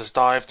players has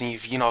dived and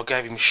you've,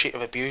 gave him shit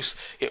of abuse.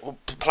 The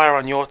player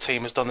on your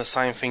team has done the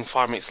same thing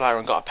 5 minutes later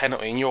and got a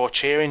penalty and you're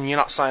cheering. You're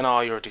not saying, oh,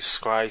 you're a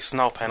disgrace,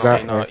 no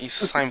penalty. Exactly. It's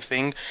the same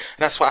thing. And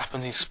that's what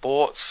happens in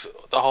sports,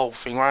 the whole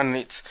thing, right? And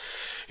it's,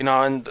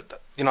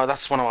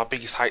 that's one of my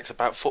biggest hates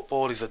about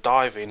football is the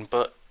diving.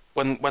 But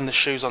when the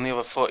shoe's on the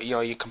other foot,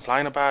 you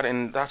complain about it,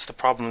 and that's the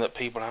problem that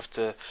people have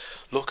to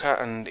look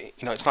at. And,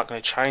 it's not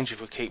going to change if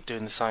we keep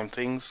doing the same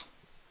things.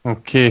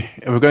 Okay,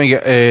 we're going to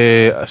get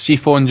a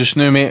C-phone just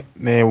now, mate.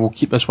 We'll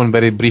keep this one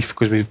very brief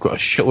because we've got a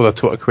shitload of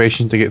Twitter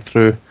questions to get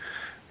through.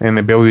 And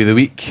the Bellew of the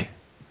Week.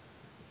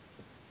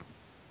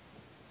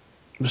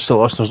 Just to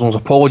listeners, knows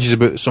apologies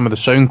about some of the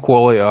sound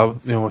quality.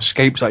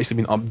 Skype's actually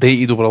been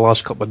updated over the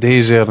last couple of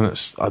days there, and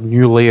it's a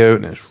new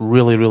layout, and it's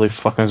really, really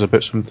fucking us a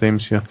bit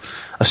sometimes here.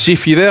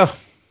 Asif, you there?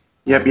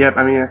 Yep,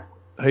 I'm here.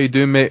 How you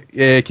doing, mate? Can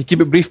you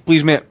keep it brief,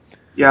 please, mate?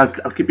 Yeah,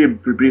 I'll keep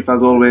it brief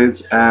as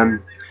always.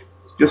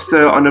 Just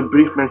on a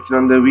brief mention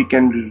on the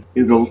weekend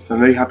results, I'm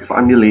very happy for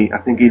Andy Lee. I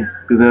think he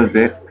deserves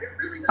it,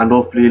 and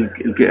hopefully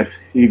he'll get a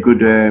few good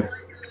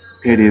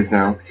paydays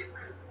now.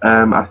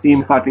 I see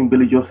him fighting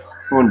Billy Joe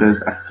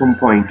Saunders at some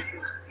point,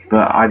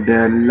 but I'd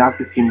love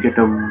to see him get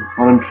a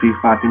voluntary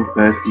fighting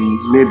first,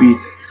 maybe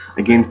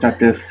against that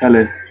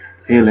fella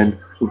Halen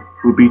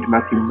who beat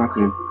Matthew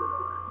McClellan.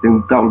 I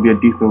think that would be a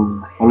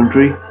decent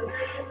voluntary.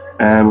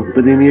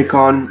 But in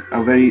Khan,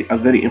 I'm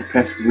very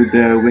impressed with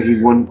the way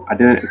he won. I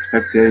didn't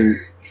expect a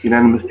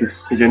unanimous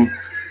decision.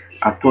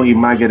 I thought he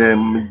might get a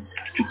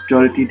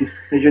majority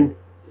decision,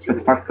 but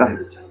the fact that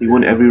he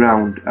won every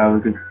round, I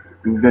was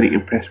very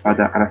impressed by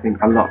that, and I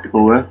think a lot of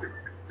people were.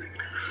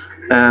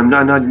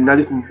 Now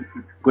just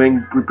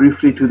going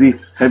briefly to the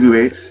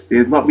heavyweights.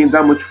 There's not been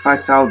that much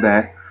fights out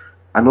there,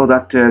 I know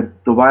that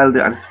the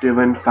Wilder and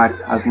Steven fight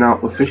has now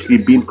officially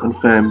been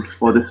confirmed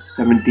for the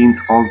 17th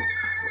of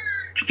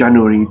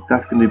January.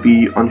 That's going to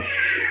be on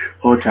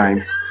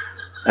Showtime.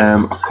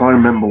 I can't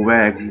remember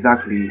where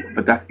exactly,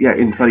 but it's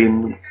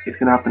going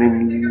to happen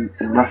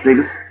in Las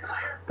Vegas,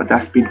 but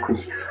that's been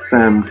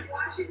confirmed.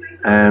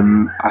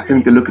 I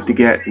think they're looking to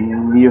get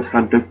Neo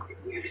Santa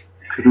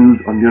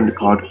Cruz on the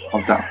undercard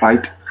of that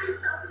fight.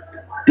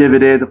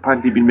 David Hayes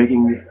apparently been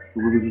making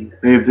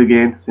waves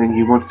again, saying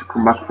he wants to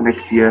come back for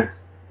next year.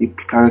 He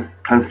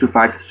plans to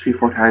fight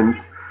 3-4 times,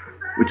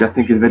 which I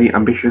think is very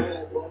ambitious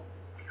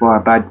for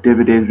about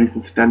David Hayes'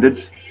 recent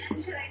standards.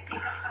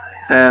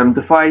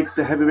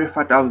 The heavyweight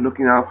fight I was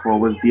looking out for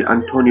was the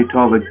Antonio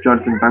Tarver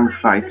Jonathan Banks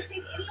fight.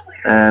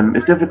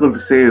 It's difficult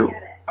to say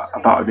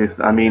about this.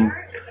 I mean,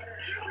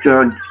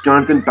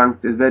 Jonathan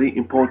Banks is very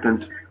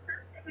important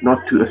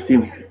not to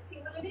assume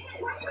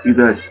he's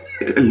an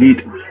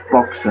elite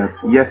boxer.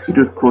 Yes, he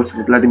does coach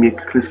with Vladimir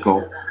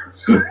Klitschko,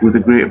 who's a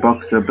great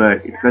boxer,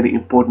 but it's very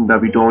important that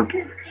we don't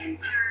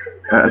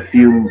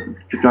assume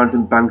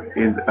Jonathan Banks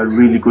is a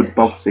really good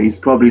boxer. He's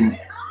probably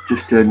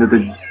just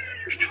another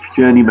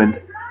journeyman.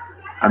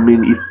 I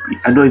mean,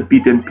 I know he's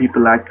beaten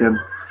people like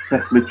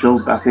Seth Mitchell,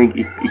 but I think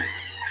he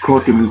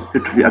caught him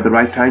literally at the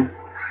right time.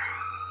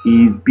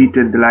 He's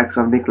beaten the likes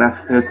of Nicholas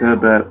Herter,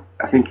 but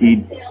I think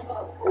he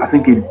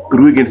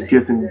drew against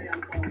Jason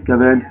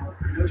Cavern.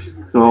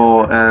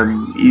 So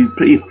he's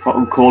pretty hot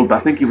and cold, but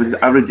I think he was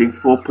averaging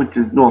 4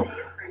 punches. No,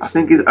 I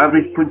think his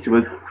average punch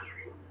was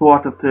 4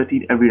 out of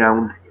 13 every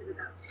round.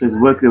 So his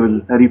work there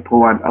was very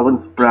poor, and I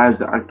wasn't surprised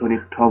that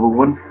Antonio Tarver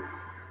won.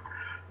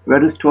 Where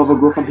does Tarver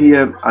go from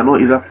here? I know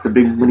he's after the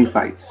big money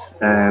fights.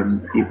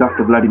 He's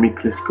after Vladimir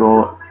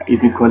Klitschko. He's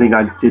been calling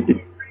out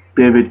David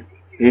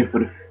Hay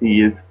for a few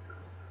years.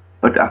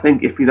 But I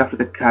think if he's after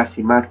the cash,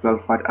 he might well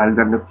fight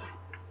Alexander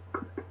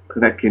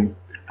Povetkin.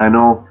 I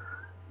know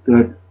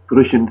the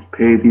Russians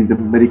pay these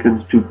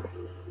Americans to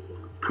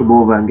come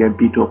over and get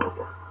beat up.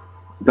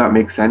 That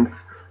makes sense.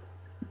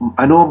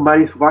 I know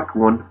Marius Wack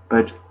won,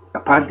 but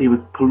apparently he was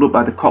pulled up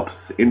by the cops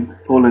in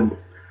Poland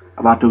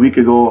about a week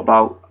ago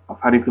about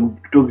having some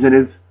drugs in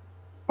his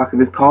back of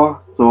his car.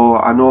 So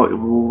I know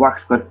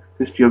Wack's got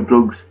a history of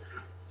drugs,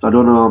 so I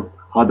don't know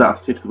how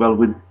that sits well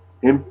with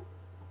him.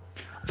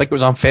 I think it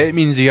was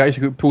amphetamines he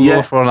actually got pulled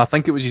over for, and I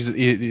think it was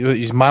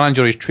his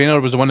manager, his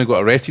trainer, was the one who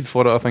got arrested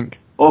for it, I think.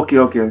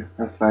 Okay,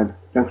 that's fine.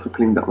 Thanks for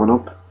cleaning that one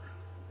up.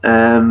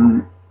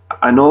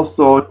 And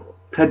also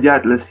Ted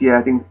Atlas,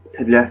 I think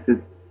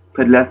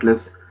Ted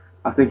Atlas,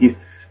 I think he's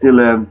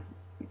still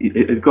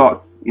he's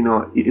got,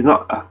 he's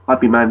not a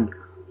happy man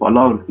for a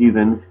lot of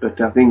reasons,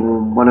 but I think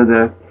one of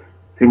the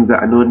things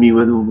that annoyed me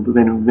was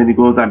when he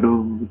goes that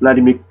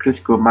Vladimir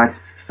Klitschko might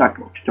sack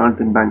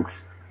Jonathan Banks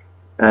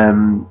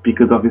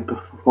because of his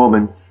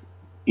performance.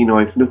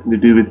 It's nothing to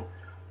do with,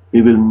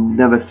 he will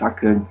never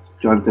sack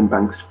Jonathan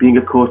Banks. Being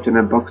a coach and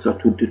a boxer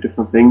are two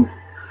different things.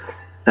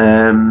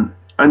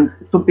 And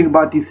something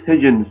about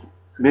decisions,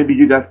 maybe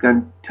you guys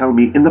can tell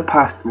me, in the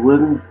past,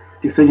 weren't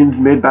decisions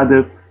made by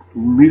the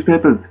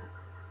newspapers?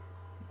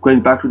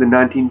 Going back to the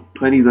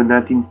 1920s or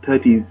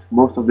 1930s,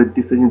 most of the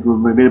decisions were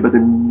made by the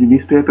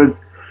newspapers.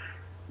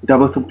 That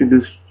was something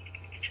that's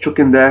stuck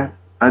in there.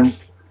 And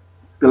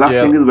the last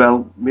thing as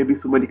well, maybe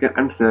somebody can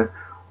answer,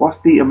 what's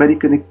the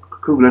American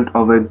equivalent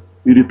of a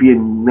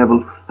European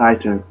Neville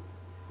fighter?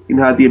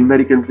 How the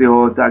Americans say,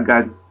 oh, that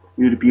guy's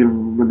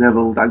European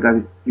Neville, that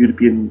guy's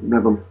European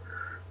Neville.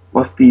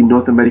 What's the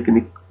North American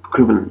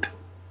equivalent?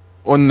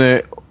 On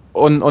the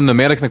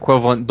American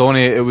equivalent,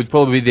 Donnie, it would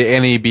probably be the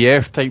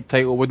NABF type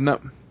title, wouldn't it?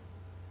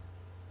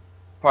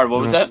 Pardon,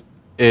 what was that?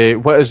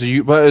 What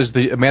is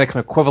the American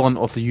equivalent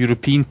of the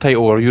European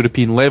title or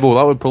European level?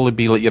 That would probably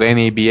be like your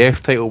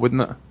NABF title,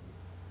 wouldn't it?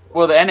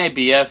 Well, the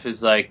NABF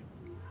is like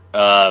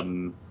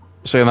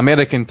so an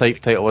American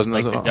type title, isn't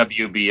it? Like the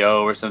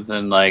WBO or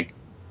something, like,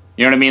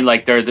 you know what I mean?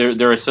 Like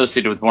they're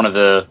associated with one of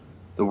the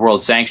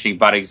world sanctioning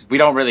bodies. We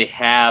don't really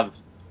have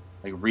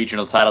like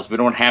regional titles. We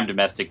don't have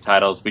domestic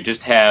titles. We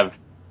just have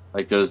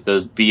like those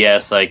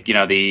BS, like,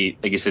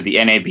 like you said, the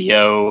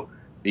NABO,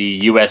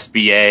 the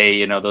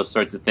USBA, those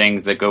sorts of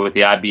things that go with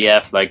the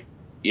IBF. Like,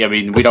 I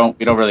mean, we don't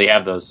really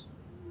have those.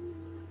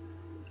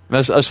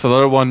 As for the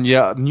other one,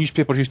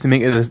 newspapers used to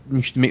make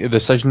the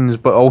decisions,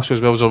 but also as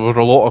well there were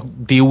a lot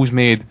of deals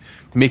made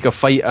to make a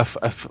fight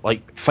if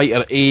like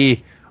fighter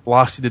A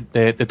lasted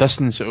the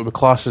distance, it would be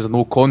classed as a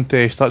no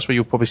contest. That's where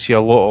you'll probably see a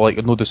lot of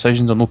like no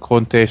decisions or no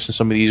contests in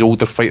some of these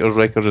older fighters'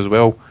 records as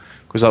well,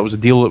 because that was the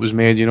deal that was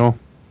made,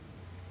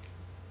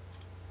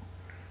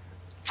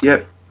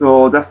 Yep,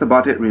 so that's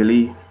about it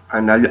really.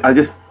 And I'll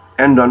just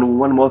end on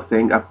one more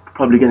thing. I'm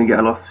probably going to get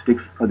a lot of stick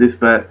for this,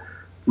 but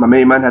my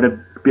main man had a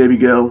baby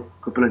girl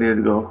a couple of days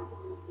ago.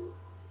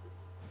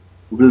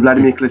 It was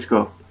Vladimir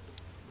Klitschko.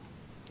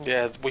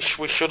 Yeah, we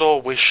should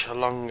all wish a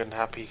long and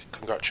happy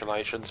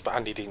congratulations, but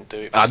Andy didn't do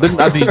it. I didn't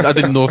know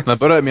anything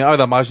about it. I mean, I'd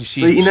imagine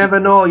you never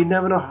know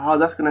how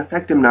that's going to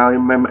affect him now. It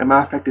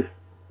might affect his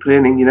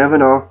training. You never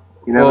know.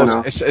 You never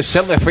know. It's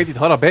certainly affected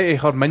her. I bet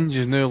her minge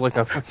is now like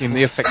a fucking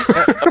near fixed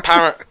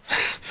hit.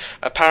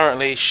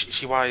 Apparently,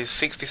 she weighs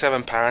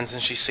 67 pounds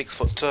and she's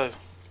 6'2".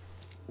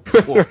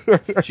 Whoa,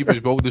 she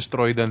was well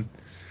destroyed then.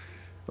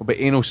 It'll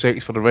be anal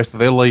sex for the rest of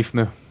their life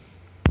now.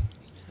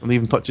 I'll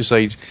even touch the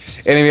sides.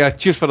 Anyway,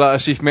 cheers for that,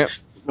 Asif, mate.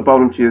 No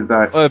problem, cheers,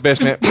 bye. All the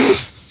best, mate.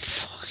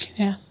 Fucking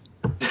yeah.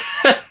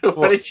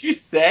 What did you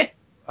say?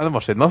 I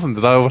never said nothing.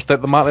 Did I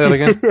overstep the mark there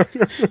again?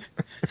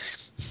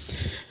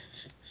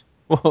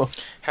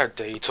 How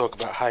dare you talk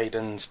about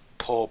Hayden's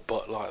poor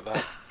butt like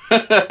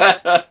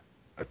that?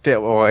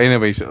 Well,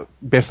 anyways,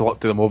 best of luck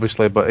to them,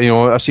 obviously. But, you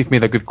know, Asif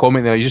made a good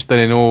comment there. You just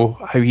didn't know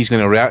how he's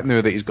going to react now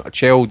that he's got a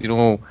child, you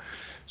know.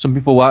 Some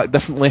people act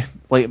differently.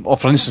 Like,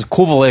 for instance,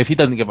 Kovalev, he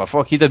didn't give a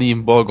fuck. He didn't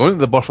even bother going to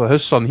the birth of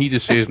his son. He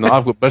just says, no,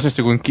 I've got business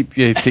to go and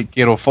take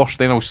care of first,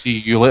 then I'll see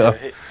you later.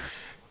 Yeah,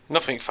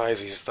 nothing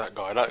phases that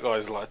guy. That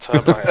guy's like a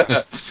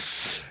Terminator.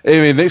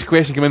 Anyway, next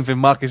question came in from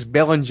Marcus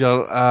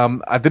Bellinger.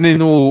 I didn't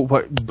know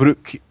what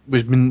Brooke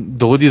was being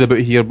deluded about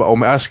here, but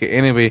I'll ask it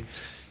anyway.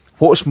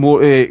 What's more,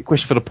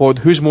 question for the pod,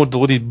 who's more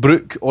deluded,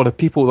 Brooke or the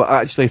people that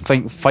actually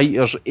think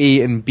fighters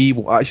A and B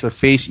will actually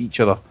face each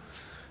other?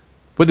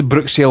 What did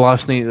Brooke say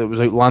last night that was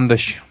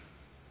outlandish?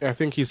 Yeah, I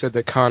think he said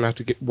that Khan had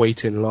to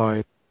wait in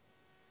line.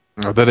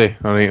 Oh, did he?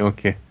 Alright,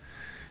 okay.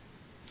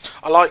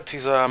 I liked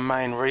his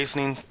main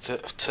reasoning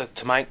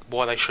to make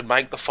why they should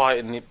make the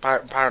fight, and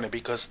apparently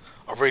because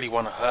I really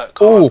want to hurt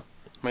Khan. Oh!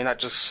 I mean, that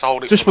just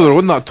sold it. Just while we're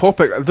on that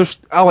topic,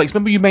 Alex,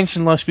 remember you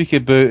mentioned last week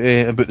about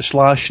the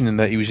slashing and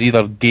that he was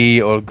either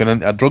gay or going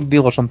into a drug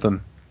deal or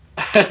something?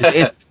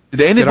 Did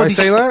anybody I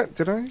say that?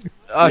 Did I?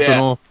 I don't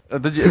know.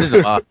 It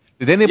doesn't matter.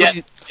 Did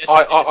anybody? Yes.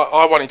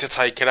 I wanted to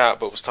take it out,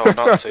 but was told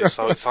not to,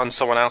 so it's on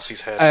someone else's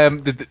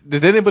head.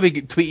 Did anybody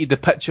get tweeted the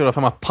picture of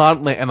him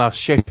apparently in a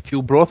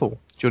Sheffield brothel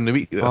during the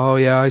week? Oh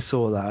yeah, I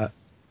saw that.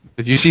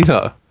 Did you see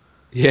that?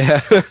 Yeah.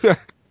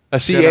 I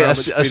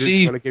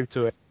see. Give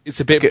to it. It's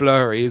a bit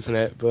blurry, isn't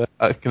it? But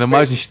I can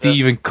imagine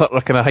Steve and Kurt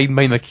are kind of hiding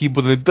behind the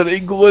keyboard and they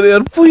didn't go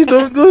there. Please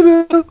don't go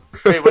there.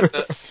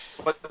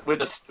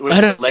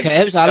 I don't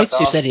care. It was Alex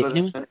who said it.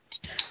 Anyway.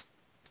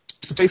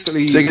 It's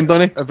basically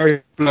a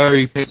very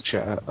blurry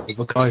picture of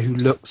a guy who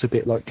looks a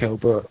bit like Kell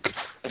Brook.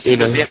 Does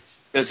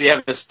he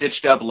have a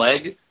stitched up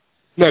leg?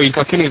 No, he's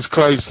like in his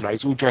clothes now.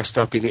 He's all dressed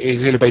up.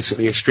 He's in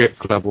basically a strip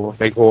club, I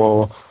think,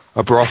 or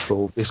a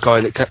brothel. This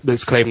guy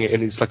that's claiming it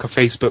in is like a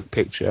Facebook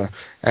picture,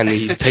 and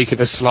he's taken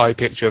a sly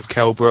picture of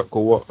Kell Brook,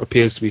 or what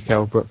appears to be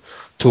Kell Brook,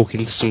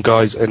 talking to some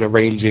guys and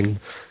arranging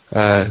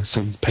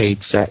some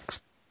paid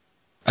sex,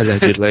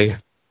 allegedly.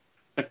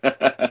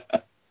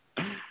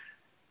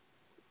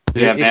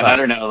 Yeah, man, I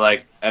don't know.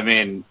 Like, I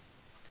mean,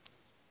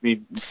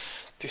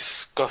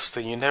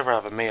 disgusting. You never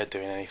have a Mia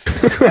doing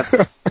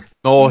anything.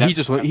 No, he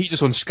just on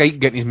Skype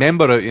getting his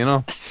member out, you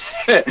know.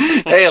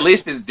 Hey, at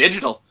least it's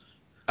digital.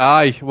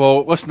 Aye,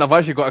 well, listen, I've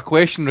actually got a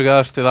question in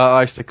regards to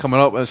that actually coming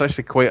up, and it's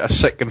actually quite a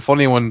sick and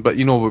funny one, but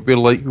you know what we're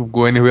like, we'll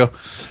go anywhere.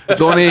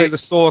 Donnie, the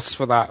source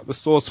for that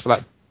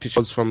picture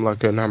was from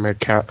like an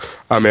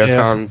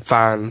American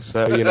fan,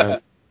 so, you know,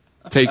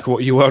 take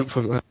what you want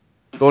from that.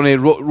 Donnie,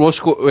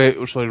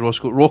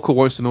 Rocco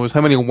wants to know is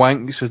how many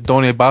wanks has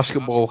Donnie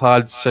Basketball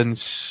had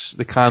since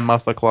the Can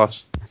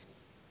Masterclass?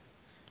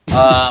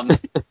 I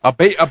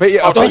bet you.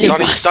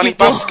 Donnie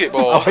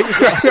Basketball. I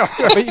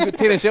bet you got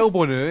tennis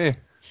elbow now, eh?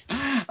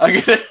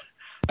 I'm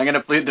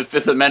gonna plead the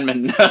Fifth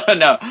Amendment.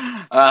 No.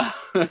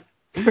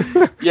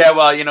 Yeah,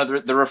 well, you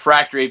know, the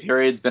refractory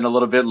period's been a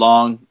little bit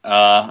long.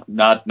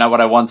 Not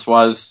what I once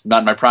was. Not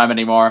in my prime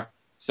anymore.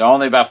 So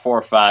only about 4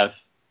 or 5.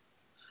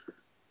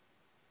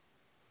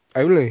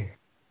 Only.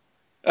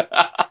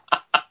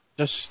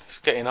 It's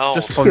getting old.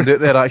 Just found out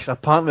there, actually.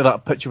 Apparently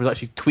that picture was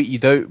actually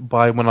tweeted out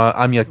by one of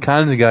Amir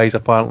Khan's guys,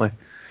 apparently.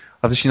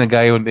 I've just seen a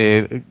guy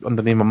under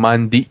the name of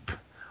Mandeep. I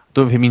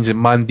don't know if he means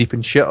man deep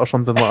in shit or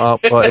something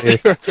like that, but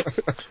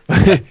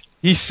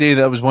he's saying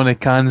that it was one of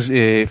Khan's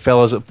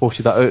fellas that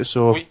posted that out,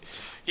 so...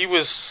 He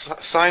was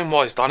saying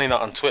why he's done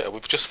that on Twitter.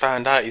 We've just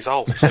found out he's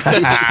old.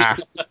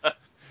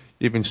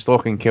 You've been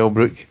stalking Kell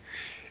Brook.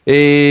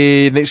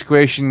 Next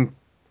question...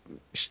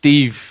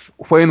 Steve,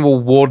 when will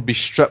Ward be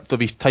stripped of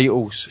his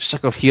titles?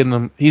 Sick of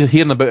hearing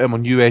about him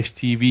on US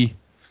TV.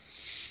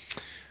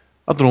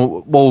 I don't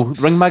know. Well,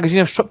 Ring Magazine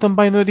have stripped him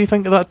by now, do you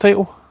think, of that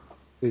title?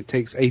 It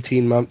takes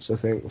 18 months, I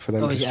think, for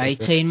them to is it strip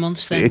 18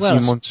 months then?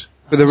 18 months.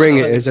 For the ring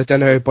it is. I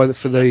don't know, for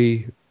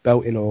the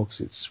belting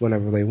orgs, it's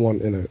whenever they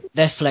want, innit?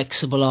 They're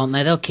flexible, aren't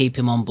they? They'll keep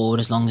him on board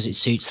as long as it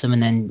suits them,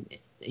 and then,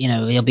 you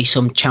know, he'll be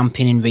some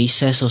champion in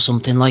recess or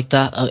something like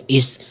that.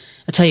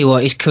 I tell you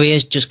what, his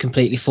career's just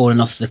completely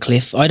fallen off the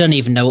cliff. I don't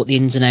even know what the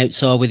ins and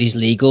outs are with his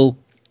legal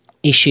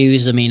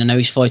issues. I mean, I know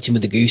he's fighting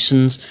with the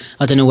Goosens.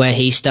 I don't know where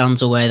he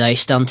stands or where they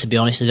stand, to be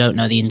honest. I don't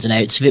know the ins and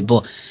outs of it,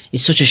 but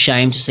it's such a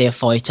shame to see a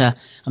fighter.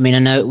 I mean, I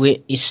know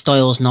his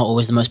style's not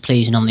always the most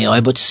pleasing on the eye,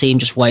 but to see him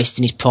just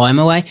wasting his prime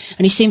away,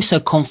 and he seems so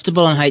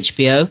comfortable on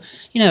HBO,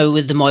 you know,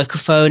 with the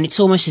microphone. It's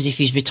almost as if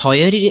he's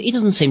retired. He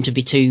doesn't seem to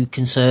be too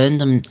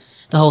concerned, and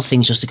the whole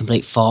thing's just a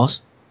complete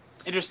farce.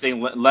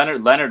 Interesting.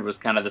 Leonard was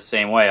kind of the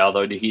same way,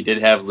 although he did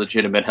have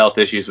legitimate health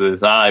issues with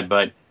his eye.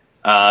 But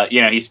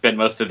he spent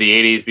most of the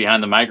 '80s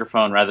behind the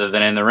microphone rather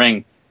than in the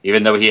ring,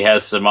 even though he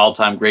has some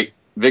all-time great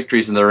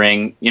victories in the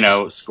ring.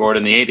 Scored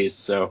in the '80s.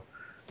 So,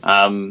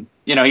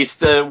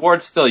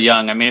 Ward's still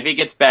young. I mean, if he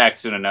gets back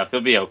soon enough,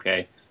 he'll be okay.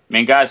 I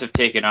mean, guys have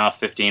taken off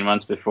 15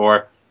 months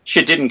before.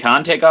 Shit, didn't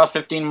Khan take off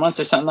 15 months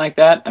or something like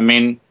that? I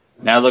mean,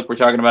 now look, we're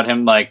talking about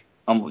him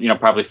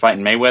probably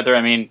fighting Mayweather.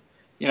 I mean,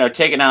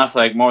 taking off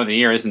like more than a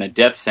year isn't a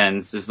death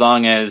sentence as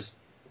long as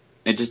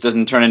it just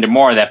doesn't turn into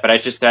more of that. But I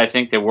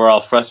think that we're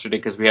all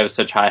frustrated because we have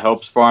such high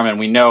hopes for him and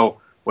we know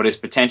what his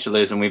potential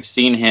is, and we've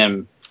seen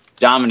him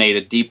dominate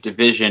a deep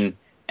division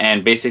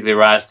and basically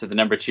rise to the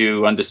number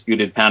 2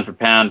 undisputed pound for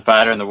pound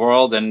fighter in the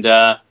world. And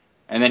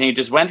then he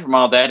just went from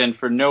all that, and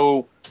for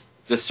no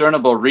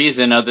discernible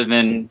reason other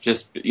than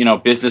just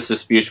business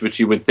disputes, which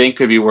you would think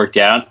could be worked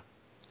out,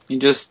 he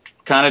just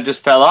kind of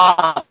just fell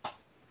off.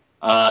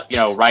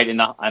 Right in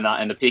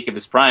the peak of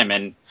his prime,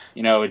 and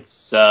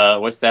it's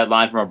what's that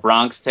line from A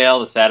Bronx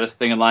Tale? The saddest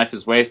thing in life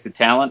is wasted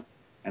talent,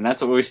 and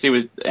that's what we see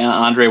with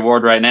Andre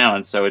Ward right now.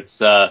 And so it's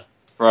for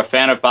a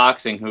fan of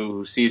boxing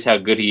who sees how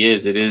good he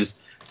is, it is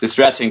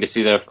distressing to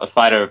see that a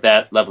fighter of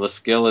that level of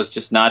skill is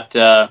just not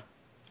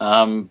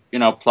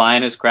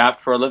plying his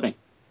craft for a living.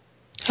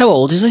 How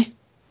old is he?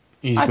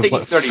 I think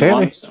he's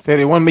 31.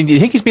 31. I mean, do you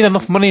think he's made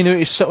enough money now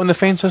to sit on the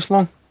fence this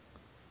long?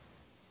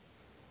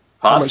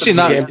 Saying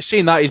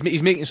that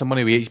he's making some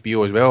money with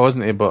HBO as well,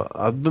 isn't he? But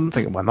I don't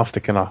think it was enough to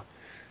kind of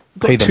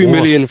pay got them $2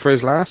 million for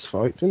his last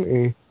fight,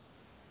 didn't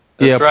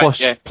he?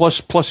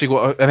 Plus he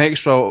got an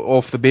extra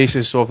off the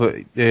basis of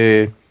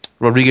that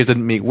Rodriguez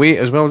didn't make weight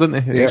as well,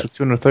 didn't he? An extra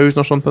 200,000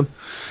 or something.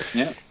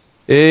 Yeah.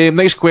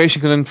 Next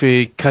question comes in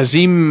for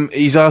Kazim.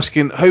 He's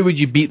asking, how would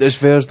you beat this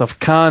version of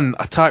Khan?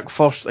 Attack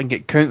first and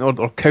get countered,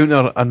 or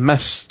counter and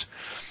missed?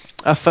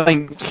 I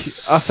think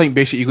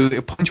basically you've got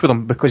to punch with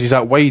him because he's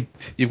that wide.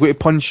 You've got to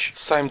punch.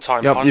 Same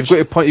time Yep, punch.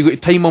 You've got to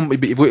time him,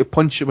 but you've got to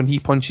punch when he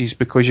punches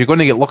because you're going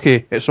to get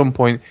lucky at some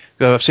point.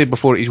 I've said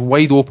before, he's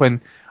wide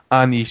open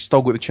and he's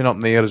still got the chin up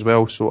in the air as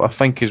well. So I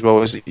think as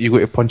well as you've got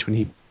to punch when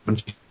he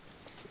punches.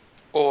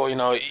 Or,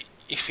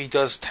 if he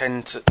does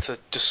tend to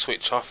just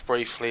switch off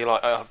briefly,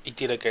 like he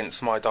did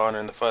against Maidana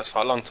in the first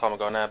fight a long time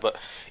ago now, but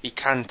he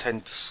can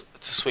tend to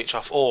switch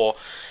off or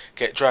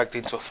get dragged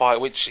into a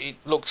fight, which it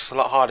looks a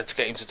lot harder to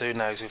get him to do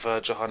now with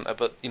Virgil Hunter.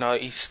 But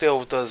he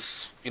still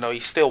does. He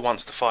still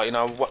wants to fight.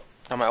 No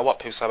matter what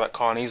people say about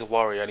Khan, he's a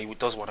warrior and he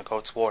does want to go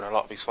to war in a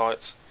lot of his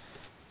fights.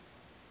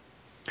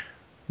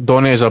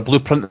 Donnie, is there a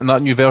blueprint in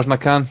that new version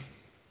of Khan?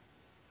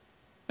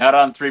 Not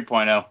on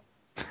 3.0.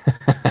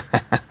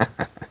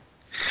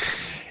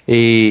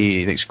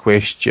 Next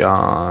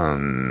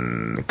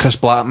question. Chris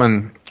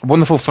Blackman.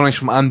 Wonderful finish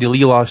from Andy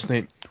Lee last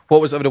night. What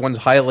was everyone's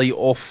highlight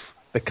off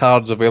the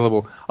cards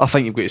available? I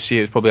think you've got to say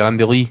it's probably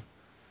Andy Lee.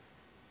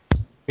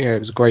 Yeah, it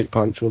was a great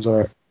punch,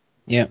 wasn't it?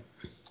 Yeah.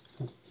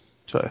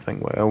 Trying to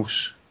think what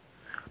else.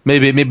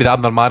 Maybe the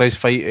Abner Mares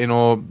fight,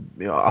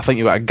 I think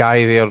you've got a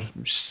guy there,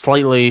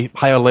 slightly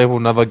higher level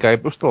than another guy,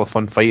 but still a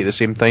fun fight at the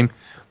same time.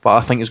 But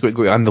I think it's got to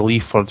go to Andy Lee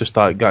for just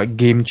that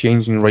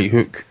game-changing right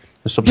hook.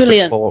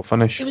 Brilliant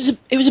finish. It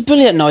was a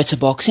brilliant night of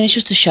boxing. It's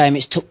just a shame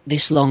it took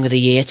this long of the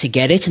year to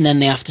get it, and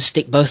then they have to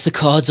stick both the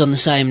cards on the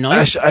same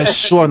night. It's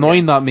so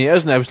annoying that, mate,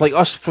 isn't it? It was like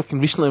us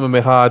freaking recently when we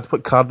had,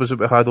 what card was it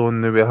we had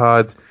on? We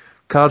had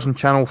cards on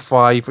Channel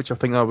 5, which I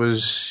think that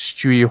was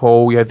Stewie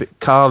Hall. We had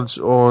cards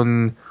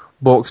on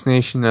Box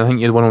Nation, and I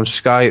think you had one on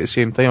Sky at the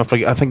same time.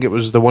 I think it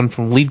was the one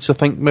from Leeds, I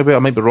think. Maybe I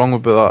might be wrong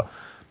about that.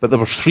 But there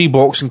were 3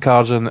 boxing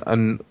cards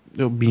and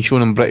being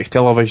shown on British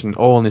television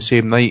all on the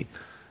same night.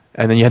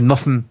 And then you had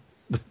nothing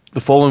the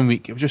following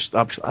week. It was just,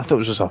 I thought it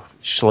was just a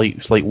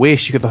slight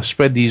waste. You could have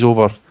spread these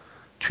over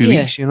 2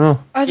 weeks,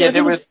 Yeah,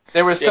 there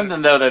was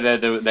something though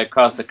that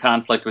caused a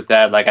conflict with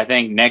that. Like I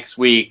think next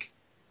week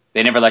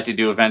they never like to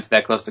do events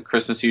that close to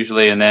Christmas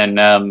usually, and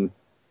then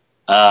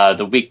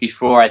the week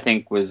before I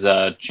think was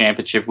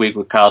championship week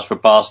with college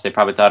football. So they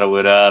probably thought it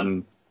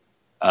would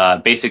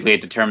basically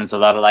it determines a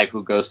lot of like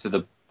who goes to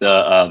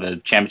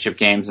the championship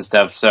games and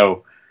stuff.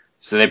 So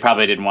they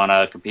probably didn't want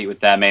to compete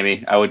with that.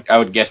 Maybe I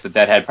would guess that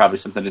had probably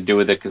something to do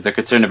with it because they're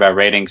concerned about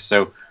ratings.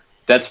 So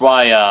that's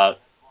why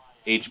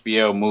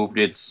HBO moved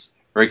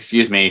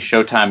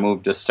Showtime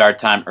moved the start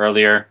time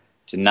earlier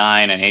to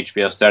 9, and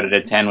HBO started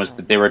at 10. Was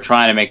that they were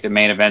trying to make the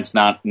main events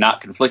not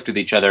conflict with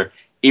each other,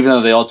 even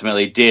though they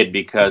ultimately did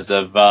because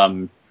of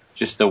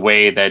just the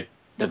way that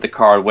the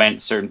card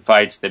went. Certain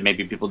fights that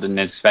maybe people didn't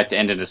expect to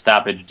end in a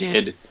stoppage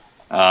did.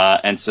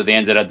 And so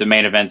the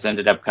main events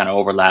ended up kind of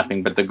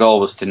overlapping, but the goal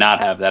was to not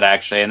have that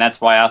actually, and that's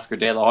why Oscar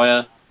De La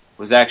Hoya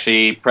was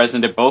actually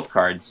present at both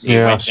cards. He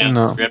went down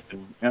the strip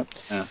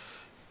and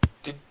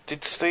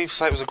Did Steve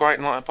say it was a great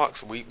night of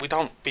boxing? We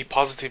don't be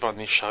positive on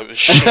this show. It was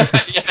shit.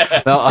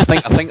 Yeah. No, I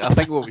think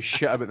what was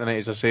shit about the night,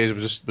 as I say,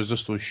 was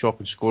just those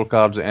shocking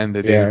scorecards at the end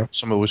of the day. Yeah.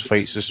 Some of those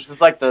fights This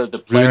is like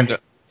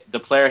the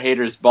player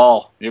haters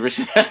ball. You ever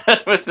see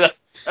that with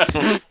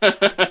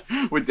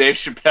with Dave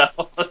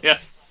Chappelle? Yeah.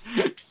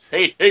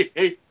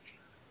 Hey.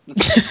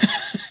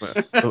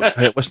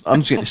 Hey, listen,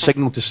 I'm just getting a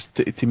signal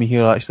to me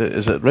here, actually.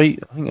 Is it right?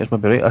 I think it's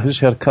maybe right. I just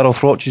heard Carol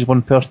Froch's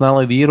won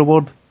Personality of the Year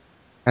award.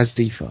 As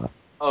D5.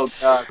 Oh,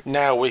 God.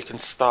 Now we can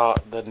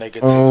start the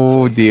negativity.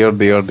 Oh, dear.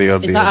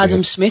 Is that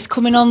Adam Smith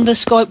coming on the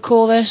Skype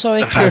call there?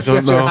 Sorry. I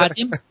don't know.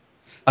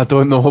 I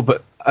don't know,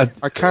 but... I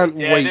can't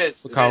wait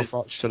for Carl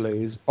Froch to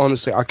lose.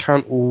 Honestly, I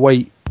can't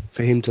wait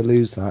for him to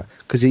lose that.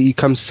 Because he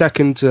comes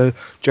second to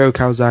Joe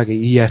Calzaghe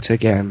yet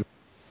again.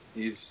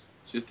 He's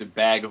just a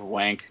bag of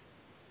wank.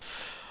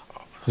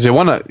 Has he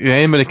won it? Did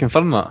anybody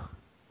confirm that?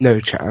 No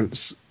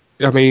chance.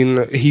 I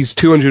mean, he's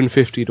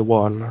 250 to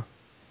 1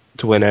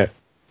 to win it.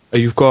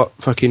 You've got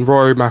fucking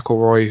Rory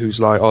McIlroy, who's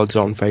like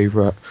odds-on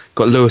favourite. You've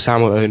got Lewis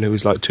Hamilton,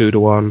 who's like 2 to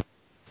 1.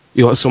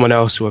 You've got someone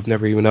else who I've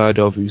never even heard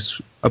of, who's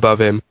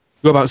above him.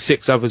 You've got about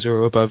 6 others who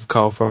are above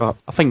Carl Froch.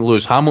 I think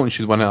Lewis Hamilton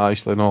should win it,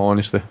 actually, no,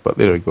 honestly. But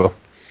there we go.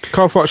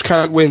 Carl Froch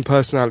can't win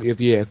Personality of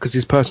the Year, because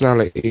his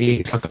personality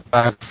is like a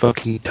bag of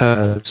fucking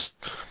turds.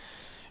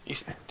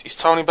 Is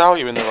Tony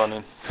Ballieu in the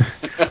running?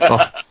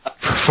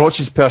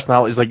 Froch's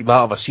personality is like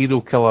that of a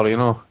serial killer, you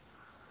know.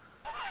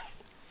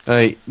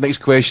 Right, next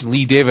question,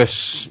 Lee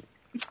Davis.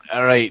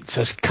 Alright,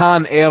 has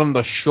Khan earned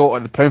a shot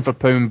at the pound for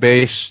pound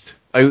best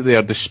out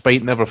there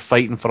despite never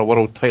fighting for a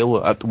world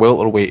title at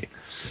welterweight?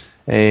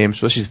 So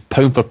this is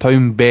pound for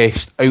pound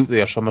best out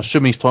there, so I'm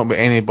assuming he's talking about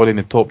anybody in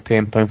the top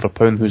 10 pound for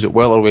pound who's at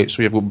welterweight.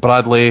 So you've got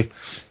Bradley,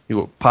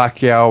 you've got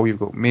Pacquiao, you've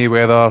got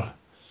Mayweather.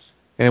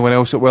 Anyone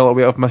else at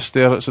welterweight I've missed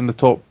there that's in the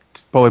top?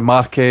 Probably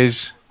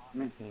Marquez.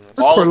 I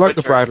quite like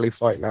the Bradley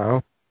fight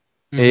now.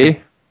 Eh?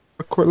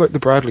 I quite like the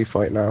Bradley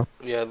fight now.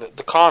 Yeah,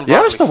 the Khan.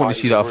 Yeah, I still want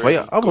to see that fight.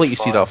 I would like to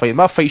see that fight.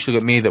 My fight should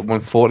get made at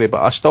 140,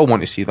 but I still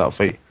want to see that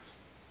fight.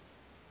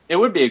 It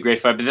would be a great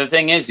fight, but the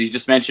thing is, you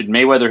just mentioned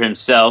Mayweather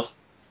himself,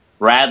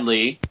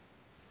 Bradley,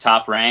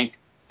 top rank,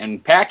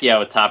 and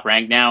Pacquiao at top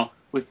rank. Now,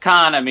 with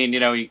Khan, I mean,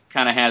 he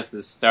kind of has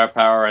the star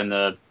power and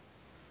the,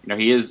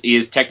 he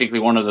is technically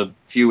one of the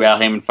few Al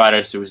Haymon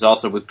fighters who is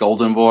also with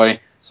Golden Boy.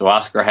 So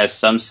Oscar has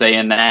some say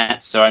in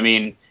that. So, I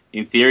mean,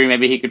 in theory,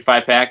 maybe he could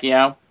fight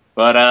Pacquiao.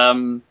 But,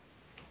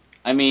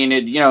 I mean,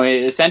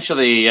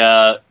 essentially,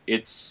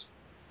 it's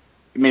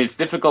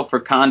difficult for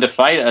Khan to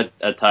fight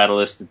a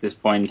titleist at this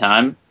point in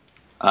time.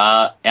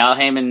 Al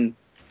Haymon,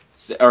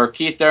 or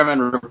Keith Thurman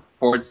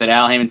reports that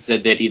Al Haymon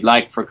said that he'd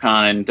like for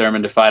Khan and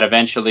Thurman to fight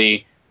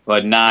eventually,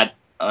 but not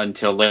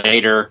until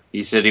later.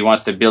 He said he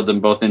wants to build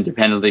them both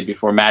independently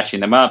before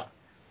matching them up.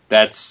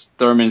 That's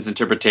Thurman's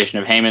interpretation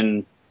of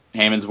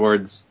Heyman's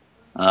words.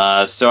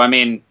 So, I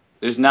mean,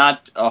 there's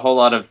not a whole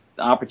lot of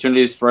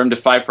opportunities for him to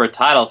fight for a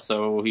title,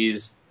 so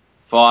he's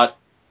fought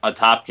a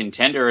top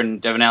contender in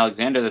Devin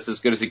Alexander that's as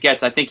good as it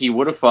gets. I think he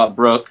would have fought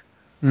Brook,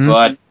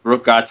 but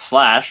Brook got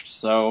slashed,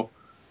 so,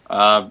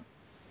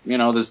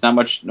 there's not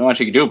much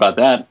you can do about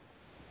that.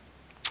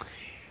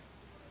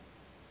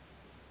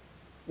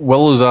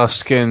 Will is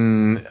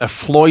asking, if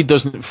Floyd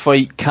doesn't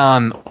fight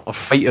Khan or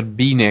fighter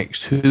B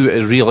next, who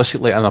is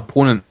realistically an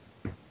opponent?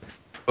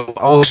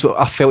 I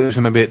felt it was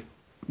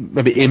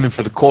maybe aiming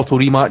for the Cotto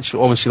rematch.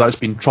 Obviously, that's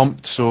been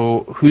trumped.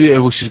 So, who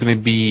else is going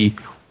to be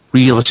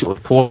realistically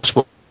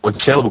possible and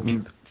sellable? I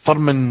mean,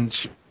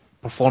 Thurman's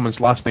performance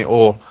last night,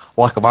 or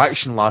lack of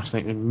action last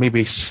night,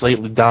 maybe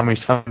slightly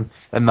damaged him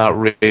in that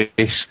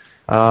race.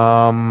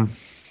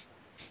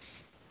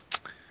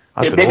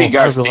 Maybe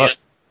Garcia.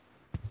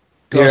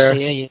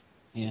 Garcia,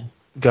 yeah.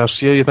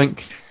 Garcia, you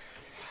think?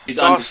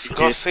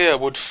 Garcia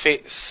would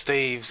fit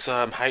Steve's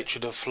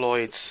hatred of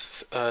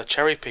Floyd's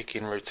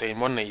cherry-picking routine,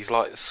 wouldn't he? He's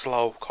like a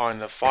slow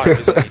kind of fighter,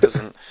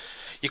 isn't he?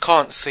 You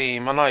can't see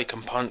him. I know he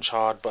can punch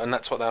hard, and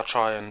that's what they'll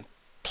try and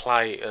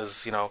play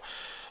as,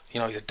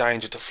 he's a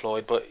danger to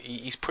Floyd, but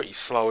he's pretty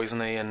slow,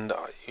 isn't he? And,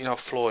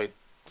 Floyd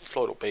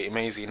will beat him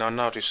easy.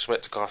 No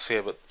disrespect to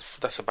Garcia, but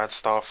that's a bad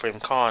start for him.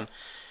 Khan,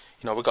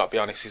 we've got to be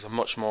honest, he's a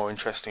much more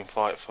interesting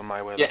fight for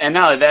Mayweather. Yeah, and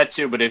not only that,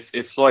 too, but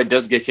if Floyd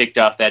does get kicked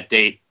off that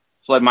date,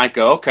 Floyd might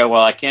go, okay,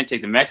 well, I can't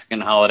take the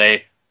Mexican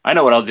holiday. I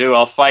know what I'll do.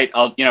 I'll fight.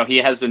 He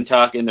has been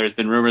talking. There's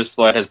been rumors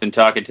Floyd has been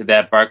talking to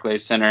that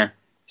Barclays Center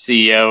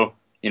CEO,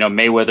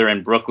 Mayweather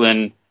in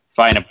Brooklyn,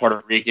 fighting a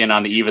Puerto Rican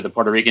on the eve of the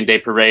Puerto Rican Day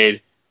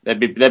Parade. That'd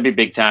be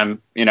big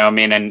time,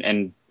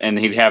 and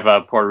he'd have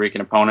a Puerto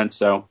Rican opponent,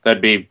 so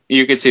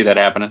you could see that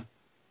happening.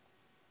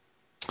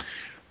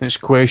 Next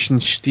question,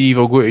 Steve,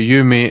 I'll go to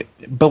you, mate.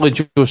 Billy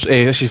Joe,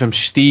 this is from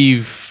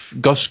Steve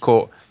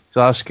Guscott. He's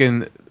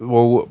asking,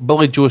 well,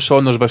 Billy Joe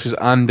Saunders versus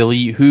Andy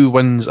Lee, who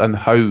wins and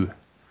how?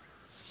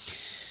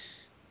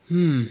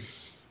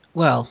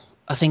 Well,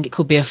 I think it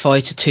could be a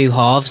fight of two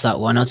halves, that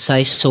one. I'd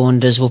say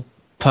Saunders will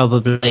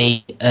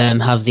probably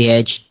have the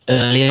edge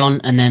early on,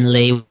 and then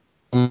Lee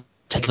will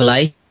take the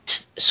late.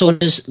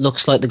 Saunders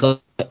looks like the guy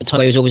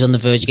who's always on the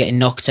verge of getting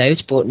knocked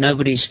out, but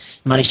nobody's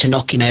managed to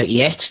knock him out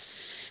yet.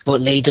 But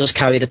Lee does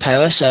carry the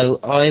power, so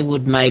I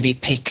would maybe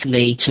pick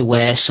Lee to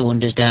wear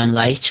Saunders down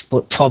late,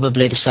 but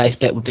probably the safe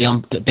bet would be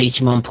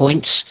beat him on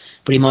points,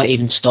 but he might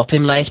even stop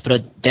him late, but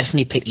I'd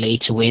definitely pick Lee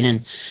to win,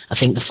 and I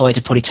think the fight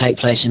would probably take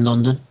place in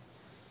London.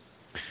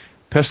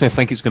 Personally, I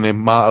think it's going to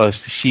matter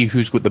as to see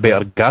who's got the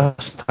better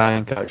gas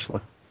tank,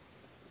 actually.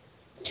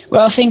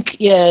 Well, I think,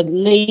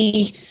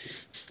 Lee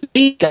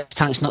gas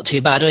tank's not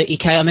too bad. I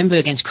remember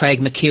against Craig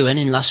McEwen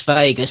in Las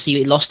Vegas,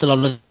 he lost a lot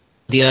of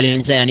the early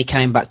ones there and he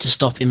came back to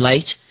stop him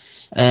late.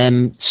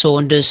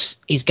 Saunders,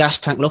 his gas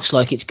tank looks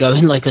like it's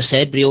going, like I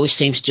said, but he always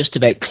seems to just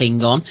about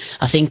cling on.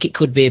 I think it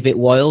could be a bit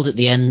wild at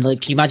the end.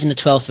 Like, can you imagine the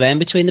 12th round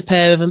between the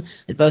pair of them?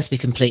 They'd both be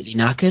completely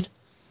knackered.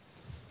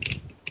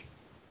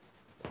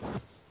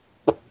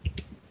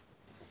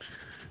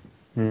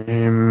 Let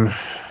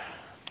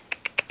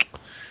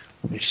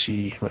me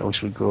see what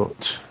else we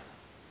got.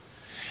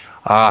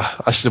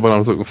 This is the one I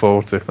was looking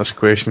forward to. This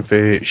question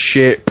for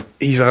Shape.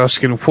 He's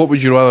asking, what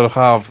would you rather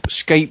have,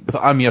 Skype with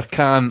Amir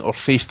Khan or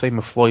FaceTime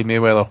with Floyd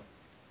Mayweather?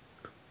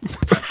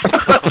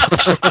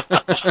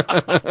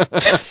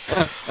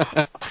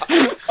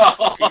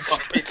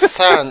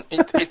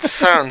 It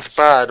sounds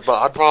bad,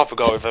 but I'd rather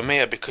go with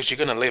Amir because you're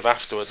going to live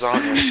afterwards,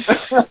 aren't you?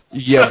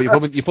 Yeah,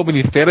 but you probably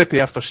need therapy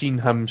after seeing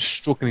him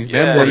stroking his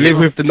memory. Or live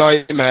with the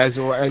nightmares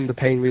or end the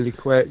pain really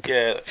quick.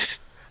 Yeah,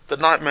 the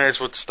nightmares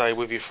would stay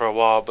with you for a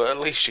while, but at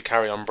least you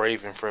carry on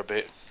breathing for a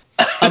bit.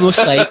 I must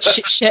say,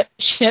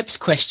 Shep's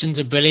questions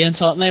are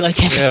brilliant, aren't they?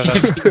 Like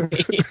every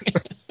week.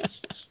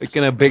 It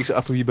kind of breaks it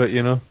up a wee bit,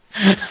 you know.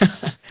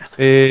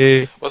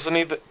 Wasn't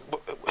he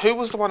who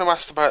was the one who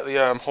asked about the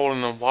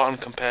Haaland and White and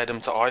compared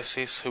him to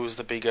ISIS? Who was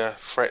the bigger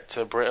threat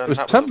to Britain? It was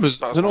that Tim. was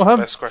Was it one not of him?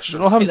 the best questions.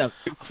 Was it not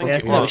him? I think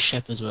it was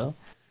Shep as well.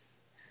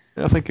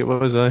 Yeah, I think it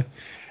was.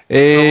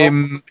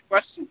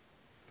 Question?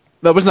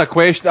 That wasn't a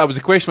question. That was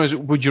the question. Was,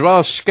 would you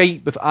rather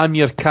Skype with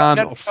Amir Khan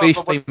or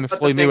FaceTime with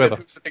Floyd Mayweather?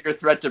 Who's the bigger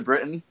threat to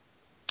Britain?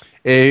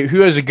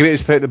 Who is the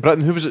greatest threat to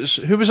Britain? Who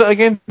was it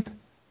again?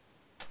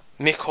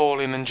 Nick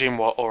Hawlin and Jim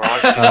Watt or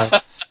ISIS.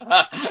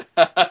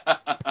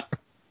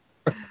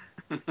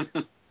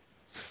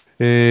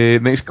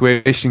 Next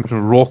question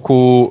from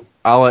Rocco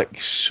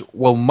Alex.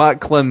 Will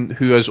Macklin,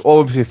 who is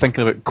obviously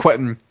thinking about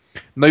quitting,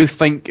 now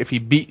think if he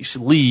beats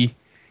Lee,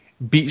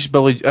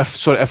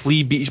 if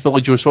Lee beats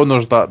Billy Joe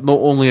Saunders, that not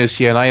only is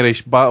he an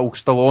Irish battle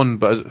still on,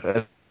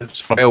 but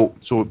it's for belt.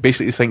 So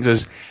basically, he thinks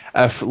is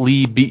if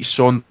Lee beats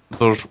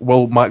Saunders,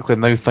 will Macklin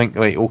now think,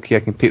 right, okay,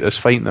 I can take this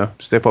fight now,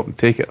 step up and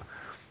take it,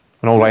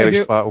 an all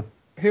Irish battle.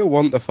 He'll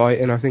want the fight,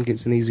 and I think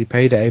it's an easy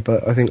payday.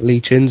 But I think Lee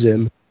chins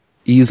him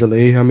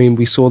easily. I mean,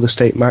 we saw the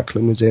state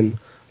Macklin was in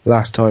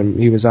last time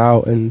he was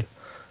out, and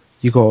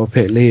you got to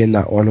pit Lee in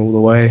that one all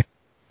the way.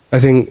 I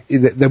think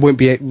there won't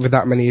be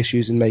that many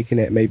issues in making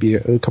it. Maybe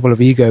a couple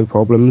of ego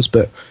problems,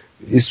 but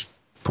it's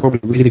probably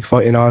a really big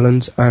fight in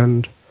Ireland.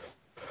 And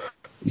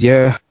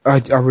yeah, I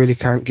really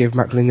can't give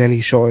Macklin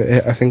any shot at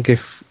it. I think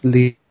if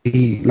Lee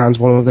lands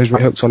one of those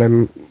right hooks on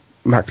him,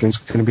 Macklin's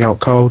going to be out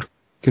cold.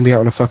 Going to be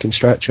out on a fucking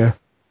stretcher.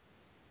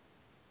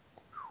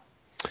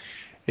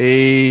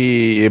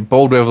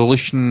 Bald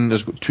Revolution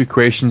has got two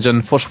questions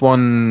in. First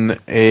one,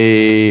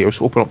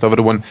 let's open up to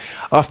everyone.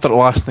 After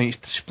last night's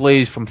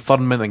displays from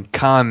Thurman and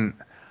Khan,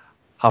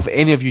 have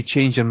any of you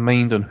changed your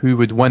mind on who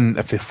would win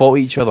if they fought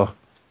each other?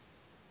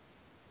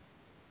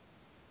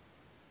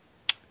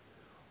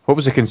 What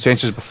was the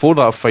consensus before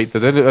that fight?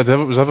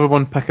 Was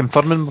everyone picking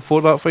Thurman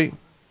before that fight?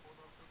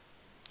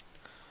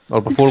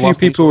 Or before a few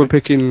people were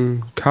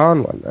picking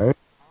Khan one though.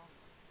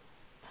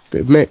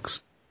 Bit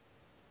mixed.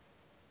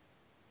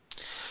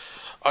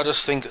 I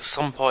just think at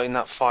some point in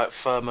that fight,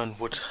 Furman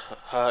would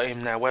hurt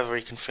him. Now, whether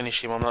he can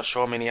finish him, I'm not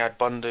sure. I mean, he had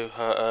Bundu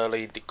hurt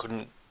early. He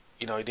couldn't,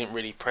 he didn't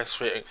really press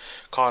for it.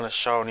 Kind of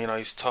shown,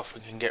 he's tough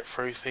and can get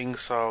through things.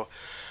 So,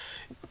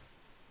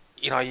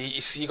 you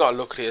got to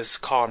look at it as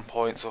Khan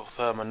points or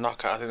Thurman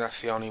knockout. I think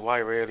that's the only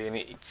way, really. And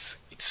it's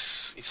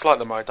like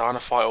the Maidana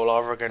fight all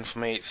over again for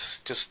me. It's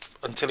just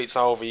until it's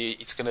over,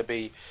 it's going to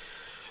be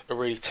a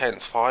really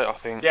tense fight, I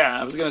think. Yeah,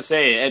 I was going to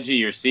say edge of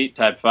your seat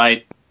type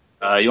fight.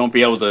 You won't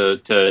be able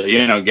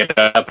to get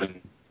up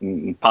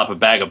and pop a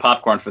bag of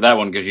popcorn for that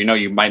one because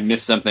you might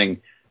miss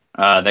something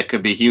that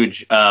could be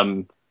huge.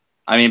 To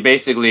be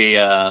honest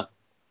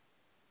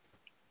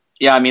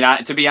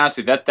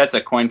with you, that's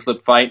a coin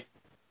flip fight,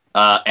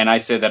 and I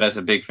say that as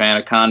a big fan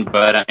of Khan,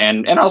 but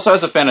and also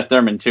as a fan of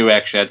Thurman too.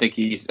 Actually, I think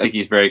he's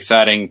very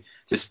exciting,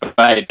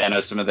 despite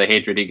some of the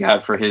hatred he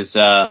got for his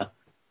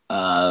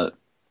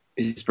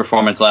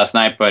performance last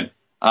night, but.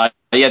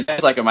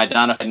 That's like a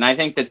Maidana fight, and I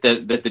think that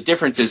the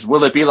difference is,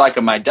 will it be like a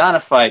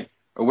Maidana fight,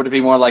 or would it be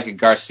more like a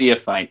Garcia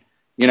fight?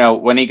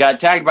 When he got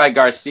tagged by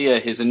Garcia,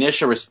 his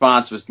initial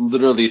response was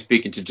literally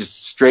speaking to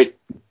just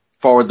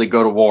straightforwardly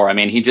go to war. I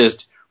mean, he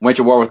just went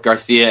to war with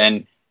Garcia,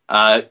 and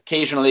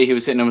occasionally he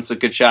was hitting him with some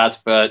good shots,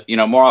 but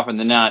more often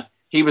than not,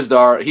 he was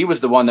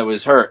the one that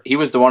was hurt. He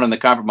was the one in the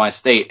compromised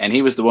state, and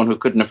he was the one who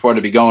couldn't afford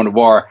to be going to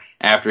war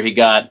after he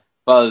got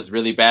buzzed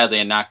really badly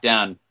and knocked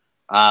down.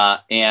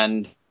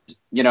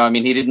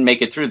 He didn't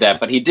make it through that,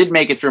 but he did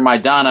make it through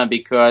Maidana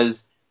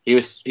because he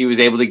was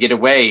able to get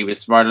away. He was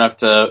smart enough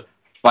to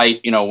fight,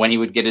 when he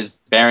would get his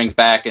bearings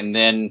back and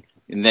then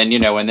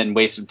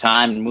waste some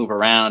time and move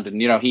around.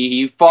 And,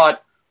 he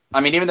fought,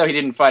 even though he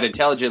didn't fight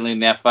intelligently in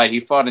that fight, he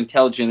fought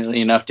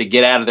intelligently enough to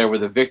get out of there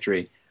with a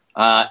victory.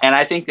 And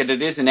I think that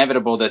it is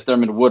inevitable that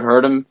Thurman would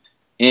hurt him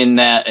in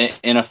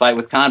a fight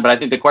with Khan. But I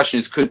think the question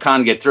is, could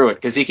Khan get through it?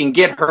 Because he can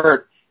get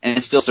hurt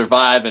and still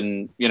survive,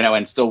 and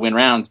and still win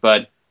rounds.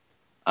 But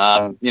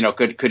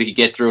could he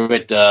get through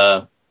it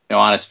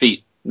on his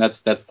feet?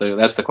 That's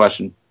the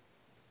question.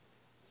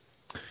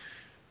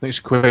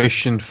 Next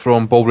question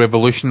from Ball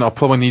Revolution. I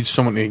probably need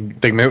someone to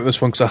dig me out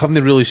this one because I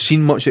haven't really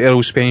seen much of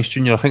Errol Spence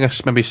Jr. I think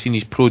I've maybe seen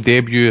his pro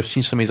debut. I've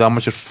seen some of his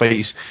amateur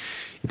fights.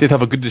 He did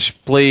have a good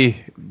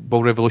display,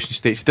 Ball Revolution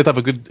states. He did have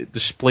a good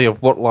display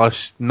of work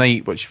last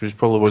night, which was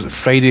probably,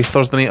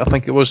 Thursday night, I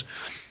think it was.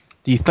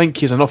 Do you think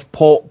he has enough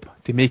pop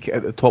to make it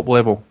at the top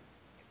level?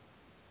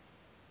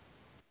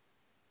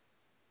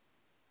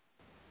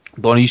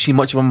 Don, you seen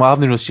much of him? I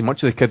haven't really seen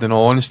much of the kid, in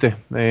all honesty.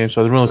 So I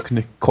don't really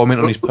can comment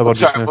on his power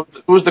just now.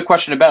 What was the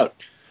question about?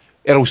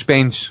 Errol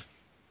Spence.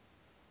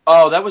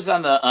 Oh, that was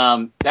on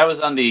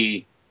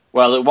the.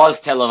 Well, it was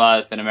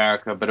televised in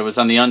America, but it was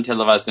on the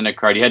untelevised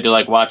undercard. You had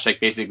to watch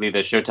basically the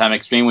Showtime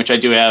Extreme, which I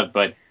do have,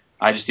 but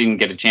I just didn't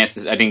get a chance.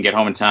 I didn't get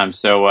home in time,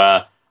 so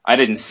I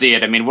didn't see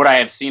it. I mean, what I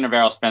have seen of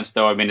Errol Spence,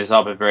 though, has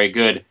all been very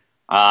good.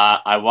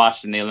 I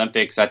watched in the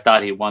Olympics. I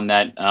thought he won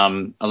that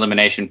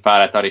elimination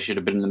fight. I thought he should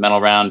have been in the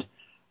medal round.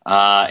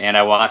 And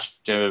I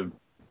watched a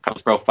couple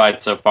of pro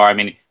fights so far. I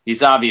mean,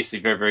 he's obviously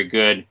very, very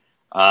good.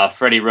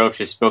 Freddie Roach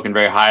has spoken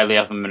very highly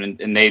of him,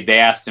 and they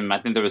asked him, I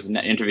think there was an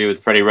interview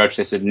with Freddie Roach,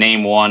 they said,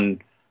 name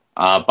one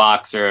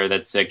boxer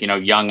that's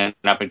young and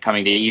up and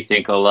coming that you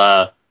think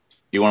will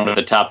be one of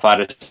the top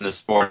fighters in the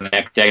sport in the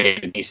next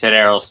decade. And he said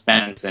Errol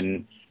Spence,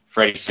 and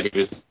Freddie said he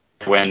was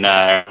when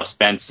Errol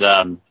Spence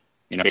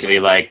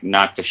basically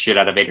knocked the shit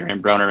out of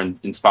Adrian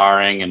Broner in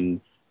sparring,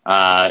 and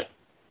and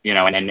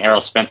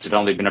Errol Spence had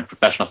only been a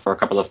professional for a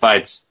couple of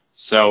fights.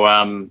 So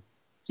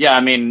yeah,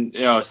 I mean,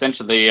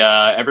 essentially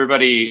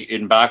everybody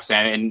in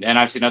boxing, and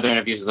I've seen other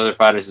interviews with other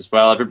fighters as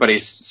well,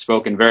 everybody's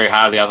spoken very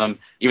highly of him.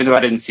 Even though I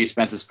didn't see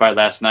Spence's fight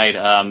last night,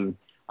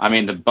 I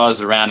mean, the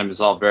buzz around him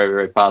is all very,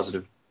 very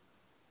positive.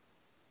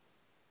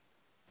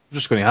 I'm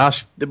just going to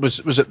ask, was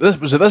it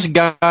this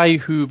guy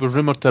who was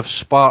rumoured to have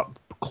sparked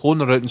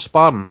Cloner out in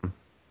sparring?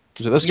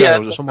 Was it this guy, or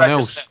was it someone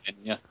else?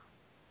 Yeah.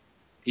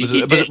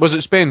 Was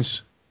it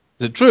Spence?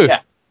 Is it true?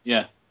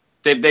 Yeah.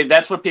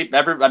 That's what people.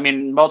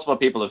 Multiple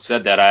people have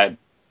said that. I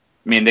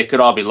mean, they could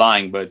all be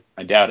lying, but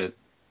I doubt it.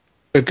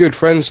 They're good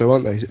friends, though,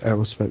 aren't they?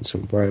 Errol Spence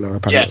and Broner,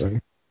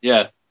 apparently.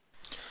 Yeah.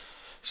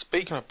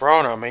 Speaking of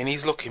Broner, I mean,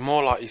 he's looking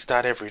more like his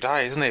dad every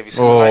day, isn't he? He's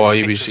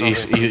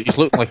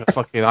looking like a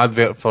fucking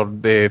advert for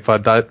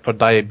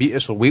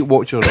diabetes or Weight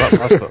Watchers.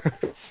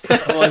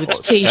 With his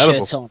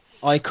t-shirt on,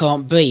 I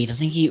can't breathe. I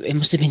think it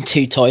must have been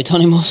too tight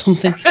on him or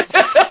something.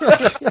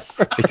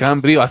 He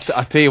can't breathe. I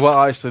tell you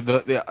what,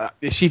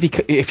 actually, see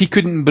if he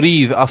couldn't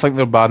breathe, I think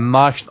there'd be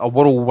a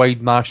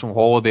worldwide national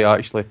holiday.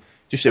 Actually,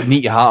 just it would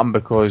need to happen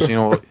because he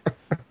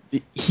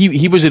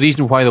was the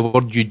reason why the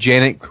word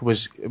eugenic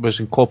was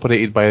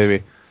incorporated. By the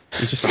way,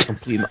 he's just a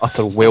complete and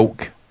utter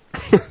whelk,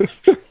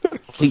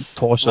 complete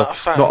tosser.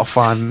 Not a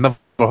fan. Never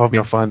have been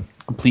a fan.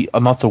 Complete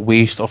and utter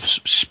waste of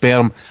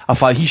sperm. I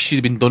thought he should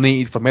have been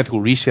donated for medical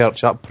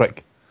research. That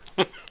prick.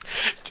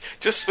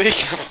 Just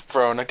speaking of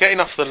Broner,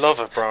 getting off the love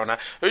of Broner,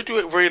 who do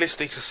we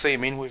realistically see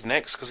him in with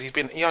next? Because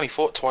he only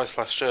fought twice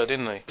last year,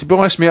 didn't he? To be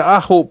honest, mate,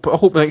 I hope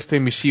next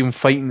time we see him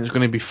fighting, it's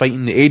going to be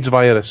fighting the AIDS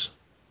virus.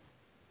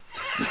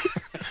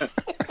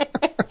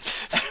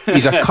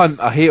 He's a cunt.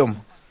 I hate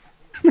him.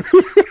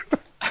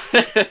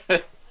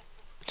 At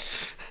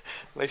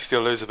least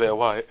he'll lose a bit of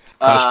weight.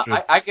 That's true.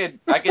 I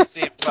could see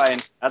him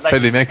fighting.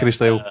 Freddie Mercury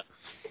style.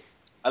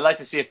 I'd like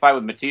to see a fight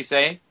with Matisse.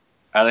 I'd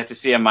like to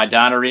see a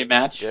Maidana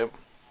rematch. Yep.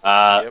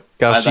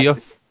 Garcia.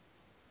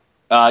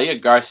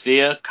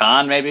 Garcia,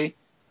 Khan, maybe.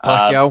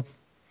 Pacquiao.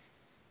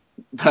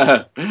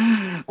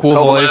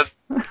 Kovalev.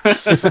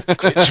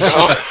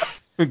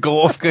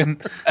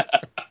 Golovkin.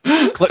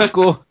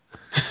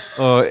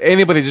 Klitschko.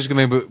 Anybody just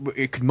going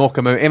to could knock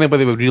him out.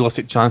 Anybody with a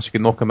realistic chance who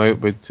could knock him out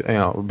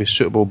would be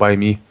suitable by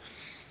me.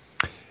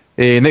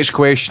 Next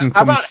question.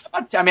 I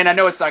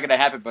know it's not going to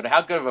happen, but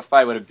how good of a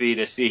fight would it be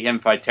to see him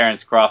fight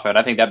Terence Crawford?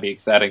 I think that'd be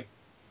exciting.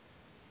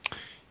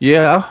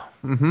 Yeah.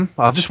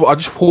 I just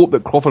hope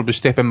that Crawford would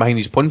step in behind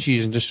his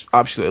punches and just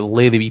absolutely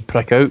lay the wee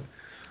prick out.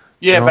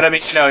 Yeah, but I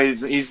mean,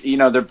 he's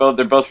they're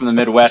both from the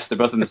Midwest. They're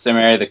both in the same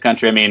area of the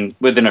country. I mean,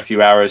 within a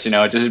few hours,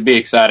 it'd just be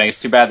exciting. It's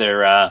too bad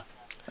their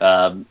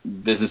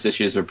business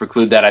issues would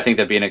preclude that. I think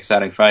that'd be an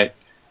exciting fight.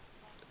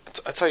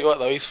 I tell you what,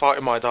 though, he's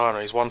fighting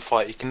Maidana. He's one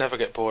fight you can never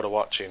get bored of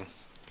watching.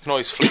 You can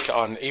always flick it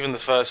on. Even the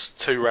first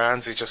 2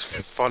 rounds, he's just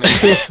funny.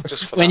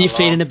 Just for when you're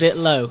feeling a bit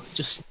low,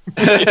 just.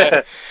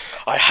 Yeah.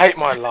 I hate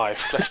my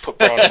life. Let's put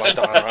Broner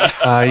Maidana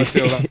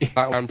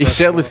on. He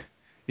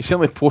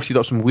certainly posted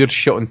up some weird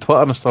shit on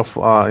Twitter and stuff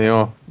like that.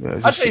 I'll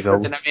tell you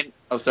something.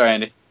 Sorry,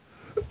 Andy.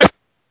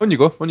 On you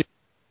go. No,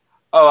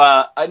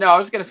 I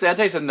was going to say, I'll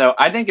tell you something, though.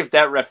 I think if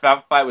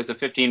that fight was a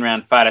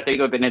 15-round fight, I think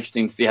it would have been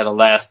interesting to see how the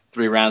last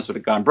 3 rounds would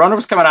have gone. Broner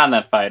was coming on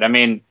that fight. I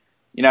mean,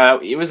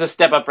 it was a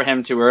step up for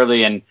him too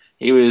early, and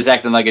he was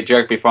acting like a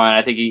jerk before, and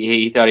I think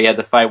he thought he had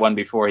the fight won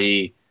before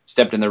he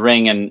stepped in the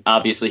ring, and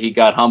obviously he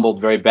got humbled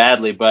very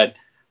badly. But,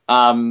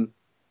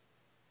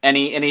 and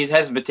he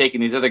hasn't been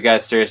taking these other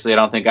guys seriously. I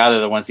don't think either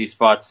the ones he's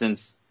fought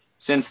since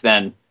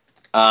then.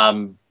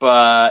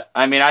 But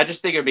I mean, I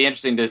just think it'd be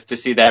interesting to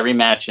see that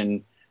rematch,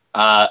 and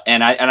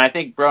I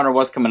think Broner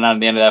was coming out at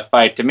the end of that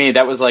fight. To me,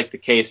 that was like the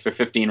case for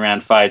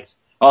 15-round fights.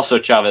 Also,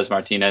 Chavez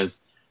Martinez.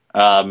 It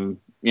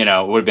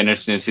would have been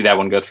interesting to see that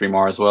one go 3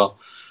 more as well.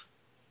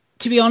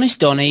 To be honest,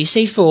 Donny, you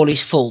see, for all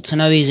his faults, I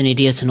know he's an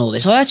idiot and all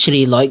this, I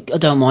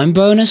don't mind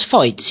Broner's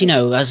fights,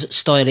 as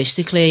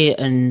stylistically,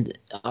 and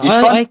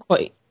I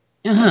quite,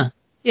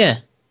 yeah.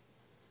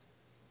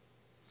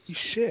 He's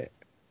shit.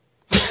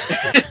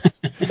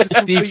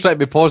 Steve trying to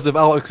be positive,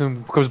 Alex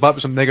comes back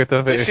with some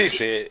negativity. This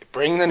is it.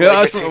 Bring the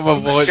negative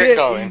shit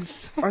going.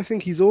 I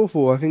think he's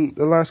awful. I think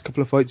the last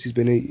couple of fights he's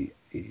been in,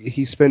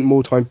 he spent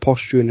more time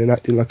posturing and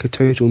acting like a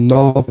total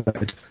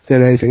knobhead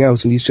than anything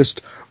else, and he's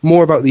just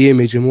more about the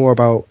image and more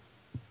about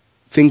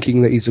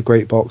thinking that he's a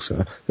great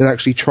boxer than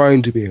actually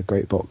trying to be a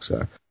great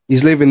boxer.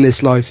 He's living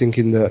this life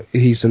thinking that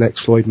he's the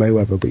next Floyd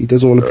Mayweather, but he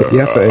doesn't want to put the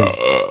effort in.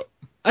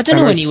 I don't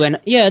know when he went.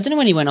 Yeah, I don't know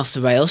when he went off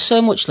the rails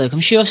so much. Like, I'm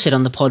sure I've said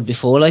on the pod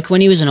before. Like, when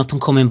he was an up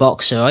and coming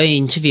boxer, I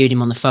interviewed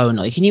him on the phone.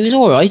 Like, and he was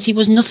all right. He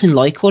was nothing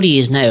like what he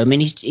is now. I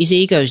mean, his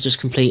ego's just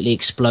completely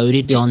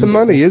exploded. It's the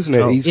money, isn't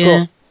it? He's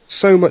got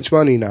so much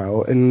money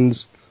now,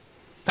 and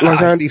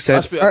like Andy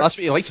said, that's what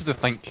he likes to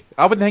think.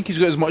 I wouldn't think he's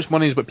got as much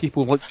money as what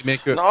people like to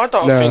make it. No, I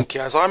don't think he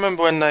has. I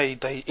remember when they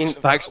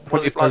stacks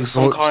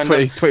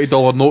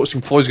 $20 notes,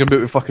 and Floyd's going to be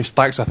able to fucking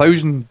stacks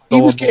 $1,000.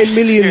 He was getting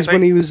millions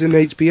when he was in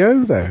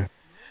HBO, though.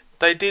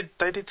 They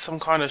did some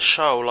kind of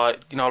show,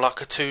 like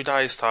a 2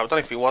 days time. I don't know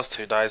if it was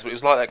 2 days, but it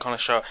was like that kind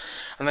of show.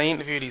 And they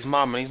interviewed his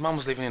mum, and his mum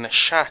was living in a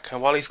shack.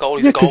 And while he's got all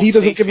his gold because he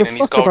doesn't give a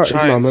fuck about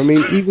his mum. I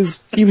mean,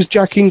 he was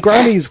jacking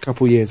grannies a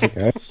couple of years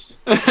ago.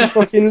 He's a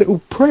fucking little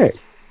prick.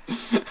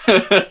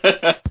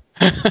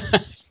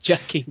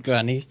 Jacking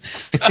grannies.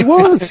 He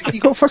was. He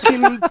got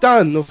fucking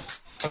done of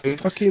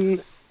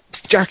fucking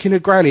jacking a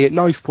granny at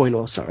knife point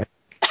or something.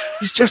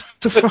 He's just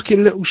a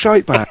fucking little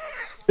shite bag.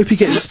 Hope he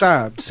gets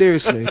stabbed.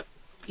 Seriously.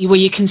 Well,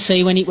 you can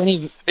see when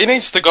he he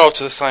needs to go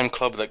to the same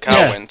club that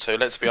Cal went to.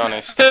 Let's be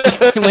honest.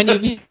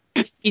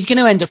 He's going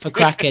to end up a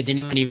crackhead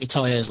when he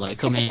retires. Like,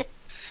 come here.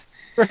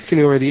 I reckon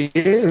he already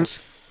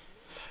is.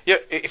 Yeah,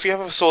 if you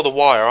ever saw The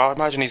Wire, I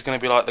imagine he's going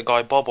to be like the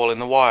guy Bobble in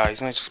The Wire. He's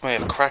going to just be a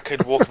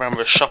crackhead walking around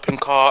with a shopping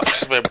cart,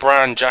 just with a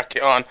brown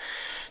jacket on,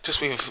 just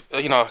with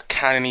a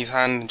can in his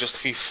hand and just a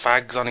few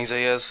fags on his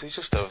ears. He's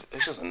just a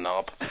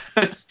knob.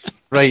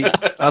 Right,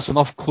 that's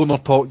enough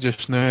cloner talk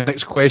just now.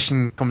 Next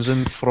question comes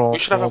in from... We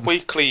should have a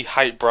weekly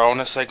Hate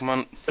Broner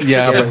segment.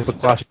 Yeah, the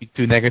class would be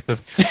too negative.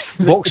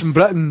 Boxing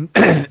Britain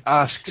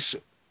asks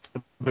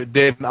about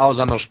Devin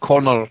Alexander's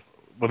corner.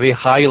 Were they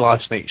high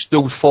last night?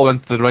 Still fall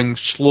into the ring,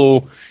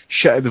 slow,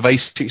 shit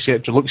advice,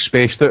 etc. Looked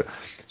spaced out.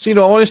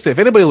 So, honestly, if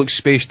anybody looked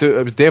spaced out,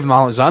 it was Devin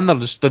Alexander.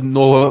 Just didn't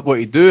know what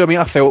to do. I mean,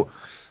 I felt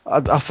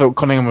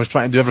Cunningham was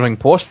trying to do everything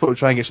possible to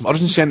try and get some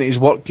urgency into his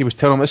work. He was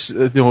telling us,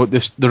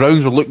 the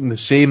rounds were looking the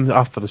same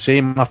after the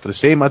same. I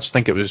just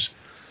think it was,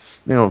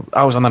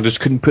 Alexander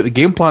just couldn't put the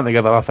game plan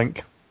together, I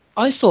think.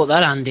 I thought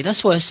that, Andy.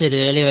 That's what I said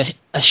earlier.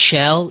 A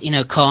shell,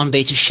 can't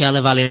beat a shell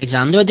of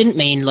Alexander. I didn't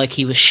mean like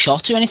he was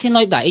shot or anything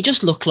like that. He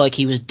just looked like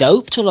he was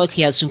doped or like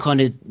he had some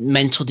kind of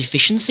mental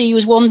deficiency. He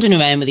was wandering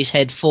around with his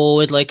head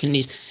forward, like, and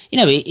he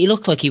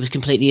looked like he was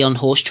completely on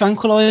horse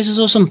tranquilizers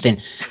or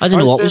something. I don't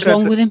know what was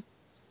wrong with him.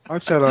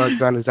 I'd say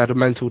Alexander's had a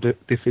mental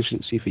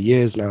deficiency for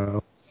years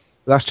now.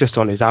 That's just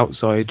on his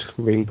outside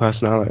ring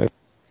personality.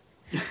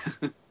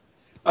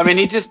 I mean,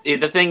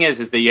 the thing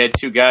is that you had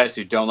 2 guys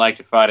who don't like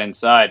to fight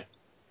inside,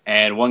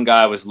 and one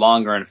guy was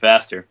longer and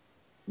faster.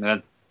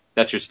 And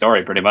that's your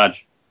story, pretty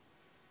much.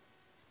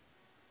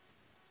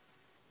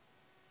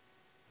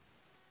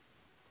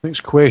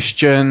 Next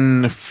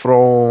question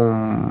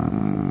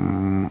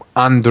from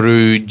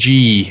Andrew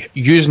G.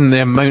 Using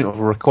the amount of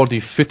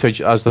recorded footage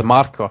as the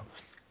marker,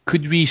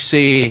 could we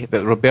say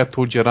that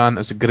Roberto Duran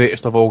is the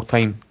greatest of all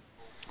time?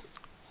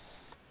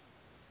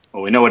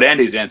 Well, we know what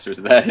Andy's answer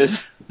to that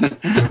is.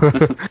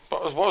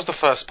 What was the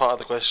first part of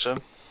the question?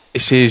 It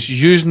says,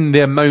 using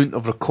the amount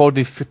of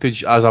recorded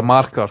footage as a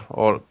marker,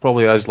 or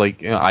probably as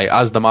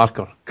as the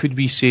marker, could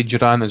we say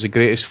Duran is the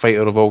greatest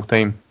fighter of all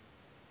time?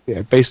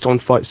 Yeah, based on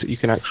fights that you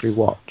can actually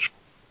watch.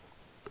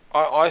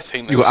 I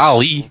think you got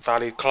Ali.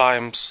 Valid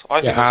claims.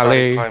 I think there's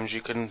valid claims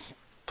you can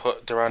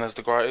put Duran as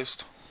the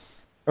greatest.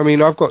 I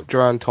mean, I've got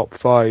Duran top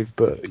 5,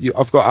 but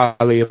I've got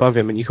Ali above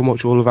him, and you can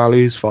watch all of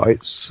Ali's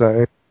fights.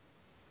 So.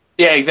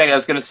 Yeah, exactly. I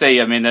was going to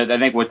say. I mean, I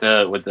think what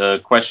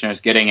the questioner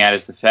is getting at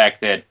is the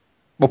fact that.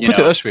 Well, put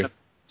it this way: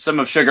 some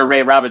of Sugar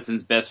Ray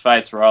Robinson's best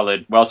fights were all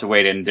at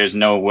welterweight, and there's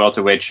no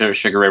welterweight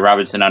Sugar Ray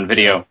Robinson on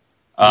video.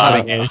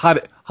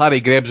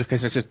 Harry Grebs,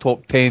 because it's his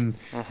top 10,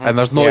 and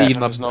there's not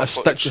even a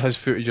stitch of his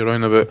footage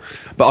around about.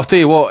 But I'll tell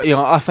you what,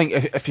 I think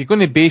if you're going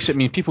to base it,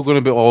 people are going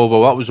to be, oh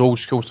well, that was old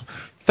school stuff.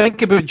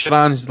 Think about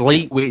Duran's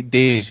lightweight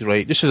days,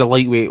 right? This is a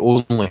lightweight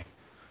only.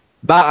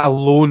 That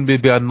alone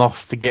would be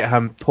enough to get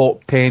him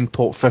top 10,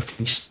 top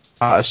 15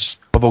 status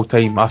of all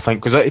time, I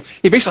think, because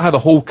he basically had a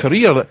whole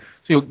career.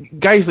 So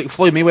guys like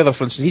Floyd Mayweather,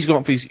 for instance, he's gone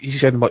up for he's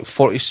said like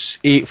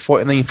 48,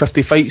 49,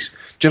 50 fights.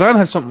 Duran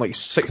had something like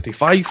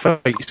 65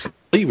 fights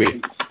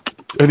lightweight,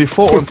 and he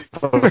fought on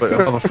for about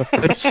another 50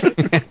 fights.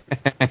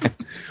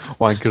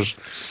 Wankers.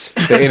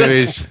 But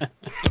anyways,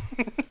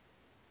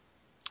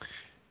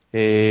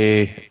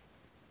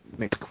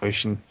 next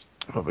question.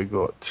 What have we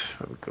got?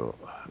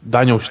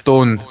 Daniel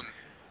Stone.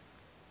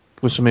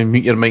 With some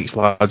mute your mics,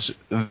 lads.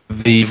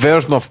 The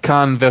version of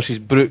Khan versus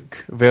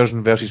Brook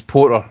versus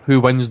Porter.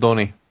 Who wins,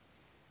 Donny?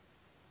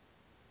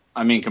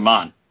 I mean, come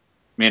on.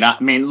 I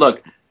mean,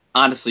 look.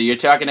 Honestly, you're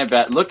talking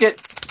about. Look at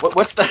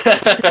what's the.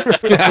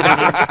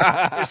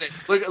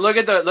 look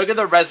at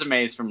the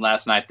resumes from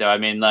last night, though. I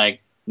mean,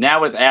 like now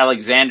with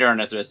Alexander on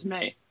his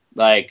resume,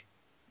 like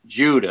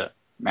Judah,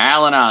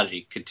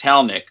 Malignaggi,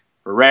 Kotelnik,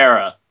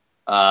 Barrera.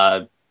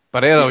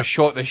 Barrera was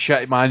shot the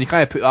shit, man. You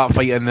can't put that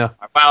fight in there.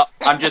 Well,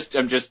 I'm just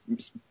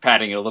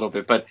padding it a little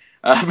bit, but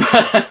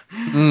I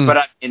mean,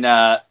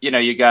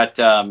 you got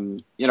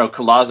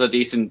Collazo,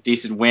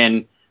 decent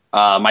win.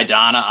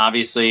 Maidana,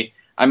 obviously.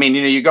 I mean,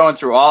 you're going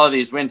through all of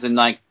these wins, and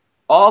like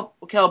all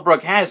Kell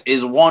Brook has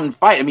is one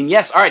fight. I mean,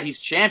 yes, all right, he's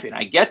champion.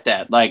 I get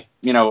that. Like,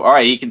 all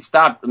right, he can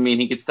stop. I mean,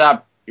 he can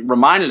stop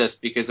reminding us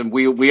because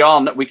we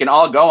can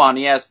all go on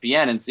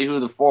ESPN and see who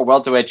the 4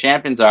 welterweight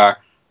champions are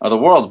of the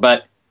world,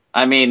 but.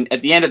 I mean,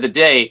 at the end of the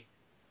day,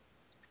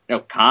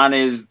 Khan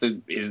is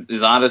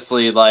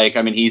honestly like,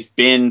 I mean, he's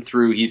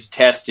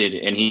tested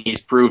and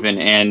he's proven,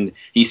 and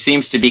he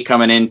seems to be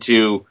coming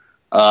into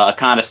a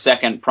kind of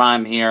second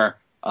prime here,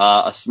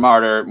 a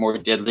smarter, more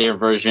deadlier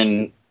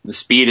version. The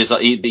speed is,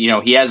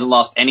 he hasn't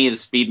lost any of the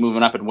speed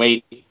moving up in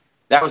weight.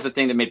 That was the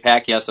thing that made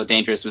Pacquiao so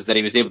dangerous, was that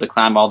he was able to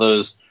climb all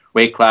those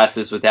weight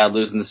classes without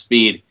losing the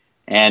speed.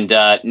 And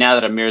now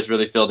that Amir's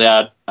really filled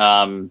out,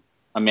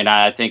 I mean,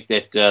 I think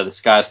that the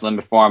sky's the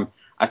limit for him.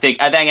 I think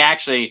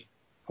actually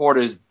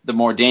Porter's the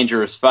more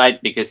dangerous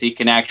fight because he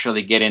can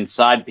actually get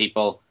inside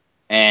people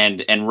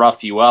and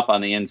rough you up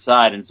on the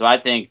inside. And so I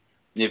think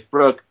if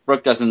Brook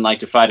doesn't like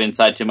to fight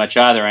inside too much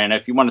either, and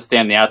if you want to stay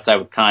on the outside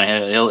with Khan,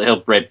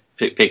 he'll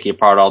pick you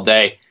apart all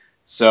day.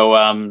 So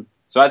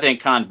I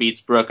think Khan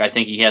beats Brook. I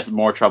think he has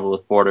more trouble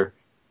with Porter.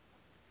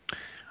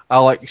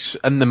 Alex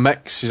in the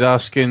mix is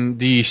asking,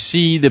 do you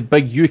see the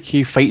big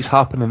UK fights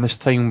happening this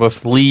time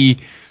with Lee,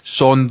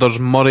 Saunders,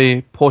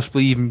 Murray,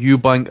 possibly even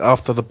Eubank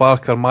after the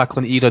Barker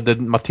Macklin era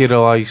didn't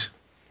materialise?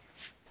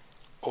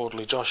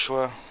 Audley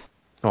Joshua.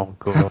 Oh,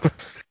 God.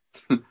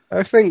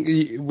 I think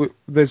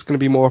there's going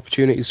to be more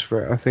opportunities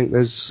for it. I think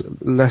there's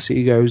less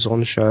egos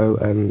on show,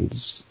 and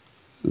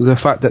the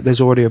fact that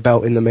there's already a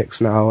belt in the mix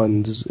now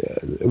and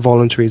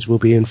voluntaries will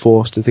be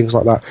enforced and things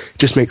like that, it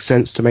just makes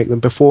sense to make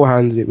them.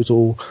 Beforehand, it was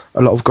all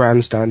a lot of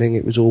grandstanding.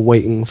 It was all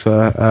waiting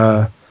for,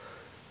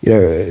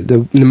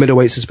 the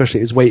middleweights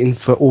especially, is waiting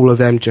for all of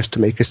them just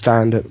to make a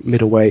stand at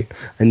middleweight,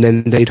 and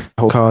then they'd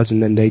hold cards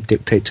and then they'd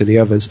dictate to the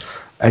others.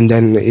 And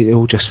then it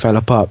all just fell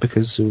apart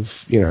because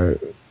of,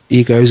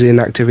 egos,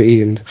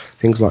 inactivity and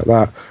things like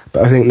that.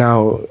 But I think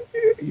now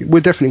we're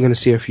definitely going to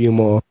see a few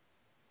more.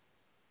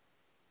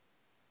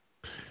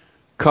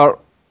 Kurt,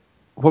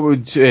 what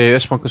would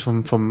this one comes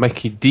from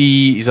Mickey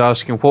D? He's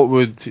asking, what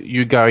would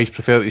you guys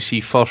prefer to see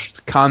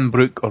first, Khan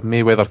Brook or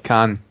Mayweather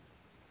Khan?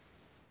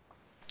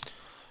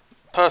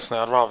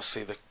 Personally, I'd rather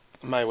see the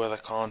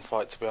Mayweather Khan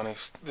fight. To be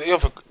honest, the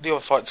other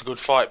fight's a good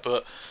fight,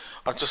 but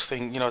I just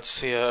think to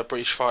see a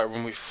British fighter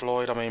win with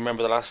Floyd. I mean,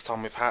 remember the last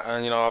time we've had,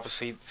 and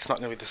obviously it's not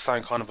going to be the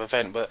same kind of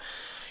event, but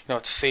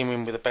to see him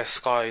win with the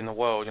best guy in the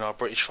world, a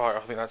British fighter,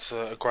 I think that's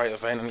a great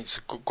event, and it's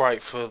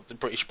great for the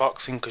British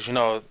boxing because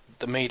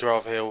the media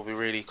over here will be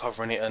really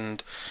covering it,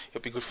 and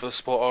it'll be good for the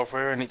sport over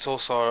here, and it's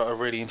also a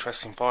really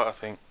interesting fight, I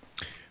think.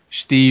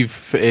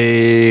 Steve,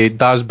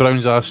 Daz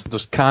Brown's asked,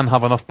 does Khan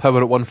have enough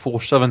power at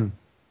 147?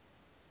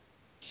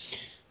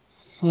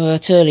 Well,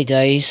 it's early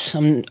days.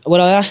 I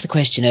asked the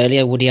question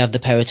earlier, would he have the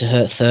power to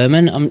hurt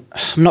Thurman? I'm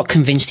not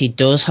convinced he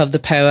does have the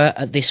power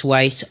at this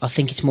weight. I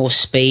think it's more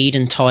speed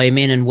and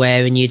timing and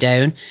wearing you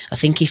down. I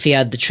think if he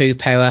had the true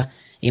power,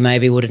 he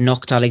maybe would have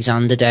knocked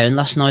Alexander down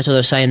last night,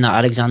 although saying that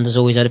Alexander's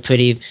always had a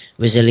pretty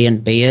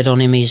resilient beard on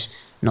him. He's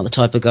not the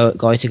type of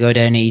guy to go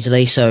down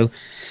easily, so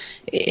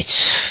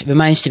it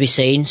remains to be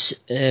seen.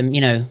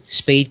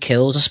 Speed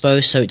kills, I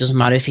suppose, so it doesn't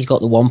matter if he's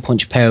got the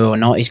one-punch power or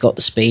not. He's got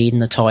the speed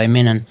and the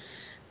timing and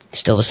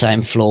still the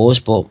same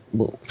flaws, but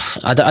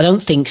I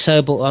don't think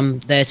so, but I'm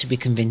there to be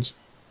convinced.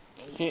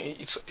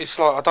 It's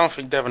like, I don't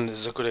think Devon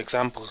is a good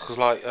example because,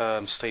 like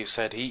Steve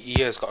said,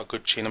 he has got a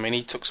good chin. I mean,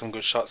 he took some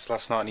good shots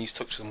last night, and he's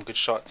took some good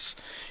shots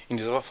in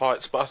his other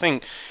fights. But I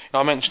think,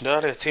 I mentioned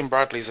earlier, Tim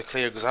Bradley's a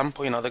clear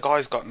example. The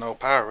guy's got no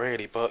power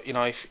really, but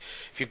if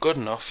you're good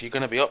enough, you're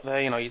going to be up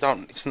there.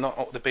 It's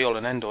not the be all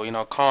and end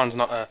all. Khan's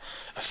not a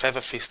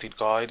feather-fisted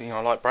guy.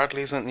 Like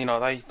Bradley isn't.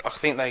 I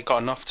think they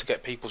got enough to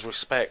get people's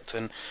respect,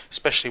 and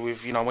especially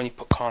with when you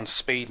put Khan's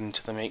speed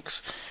into the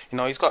mix,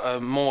 he's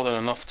got more than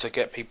enough to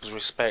get people's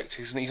respect.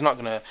 He's not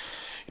going to,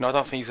 I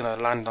don't think he's going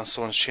to land on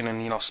someone's chin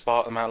and,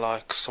 spark them out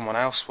like someone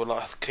else would,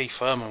 like Keith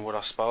Thurman would,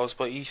 I suppose,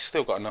 but he's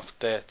still got enough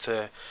there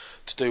to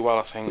do well,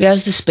 I think. He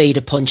has the speed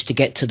of punch to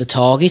get to the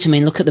target. I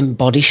mean, look at the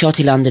body shot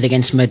he landed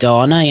against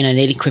Madonna.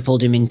 Nearly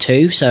crippled him in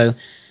two. So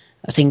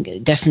I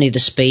think definitely the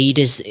speed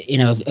is,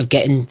 of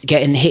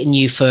hitting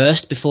you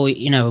first before,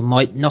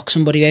 might knock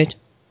somebody out.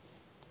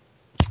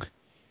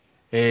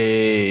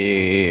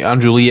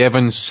 Andrew Lee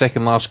Evans,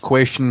 second last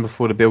question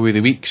before the Bellew of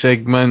the Week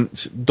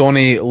segment.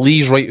 Donny,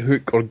 Lee's right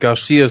hook or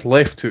Garcia's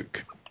left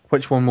hook?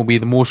 Which one will be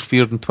the most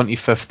feared in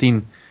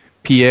 2015?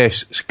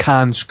 P.S.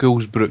 Can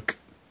Schoolsbrook?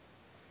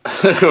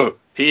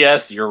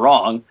 P.S. You're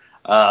wrong.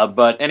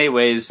 But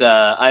anyways,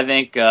 I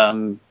think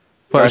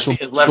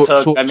Garcia's left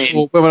hook.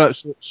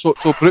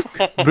 So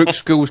Brooke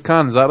Schools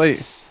can, is that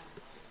right?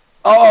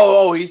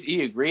 Oh,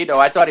 he agreed. Oh,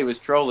 I thought he was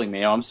trolling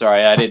me. Oh, I'm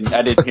sorry. I didn't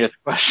hear the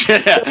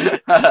question.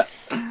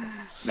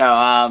 No.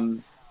 All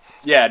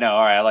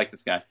right. I like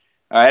this guy.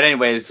 All right.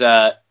 Anyways,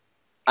 I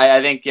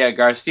think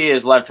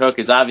Garcia's left hook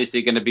is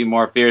obviously going to be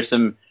more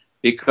fearsome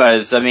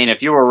because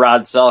if you were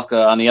Rod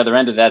Salka on the other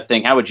end of that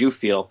thing, how would you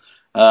feel?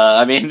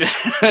 I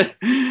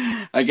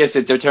guess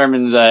it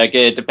depends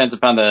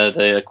upon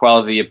the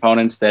quality of the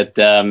opponents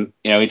that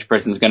each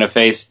person's going to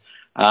face.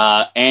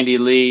 Andy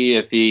Lee,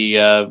 if he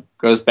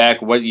goes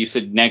back, what you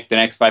said the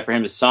next fight for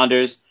him is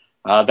Saunders.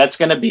 That's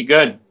going to be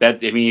good.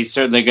 He's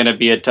certainly going to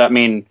be a tough.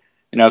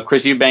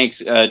 Chris Eubanks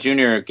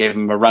Jr. gave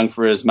him a run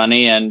for his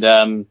money, and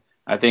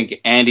I think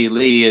Andy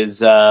Lee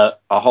is a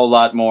whole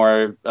lot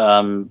more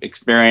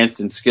experienced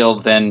and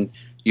skilled than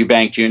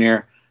Eubank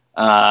Jr.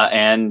 I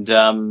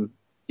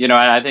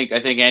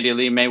think Andy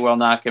Lee may well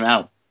knock him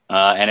out.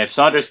 And if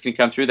Saunders can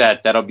come through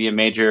that'll be a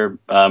major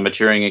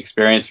maturing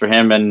experience for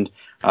him, and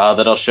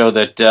that'll show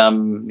that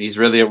he's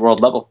really at world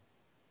level.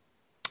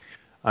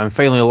 And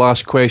finally, the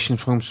last question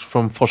from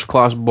First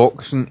Class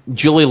Boxing.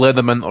 Julie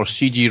Leatherman or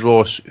C.G.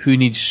 Ross, who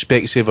needs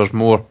Specsavers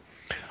more?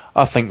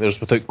 I think there's,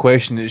 without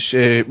question, it's,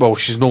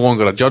 she's no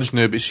longer a judge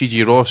now, but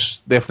C.G. Ross,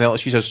 definitely,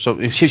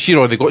 she's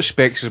already got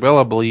specs as well,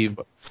 I believe.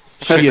 But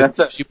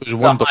she was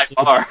one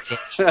deplorable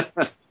judge.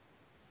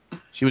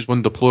 She was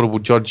one deplorable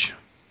judge.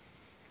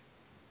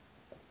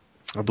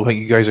 I don't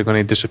think you guys are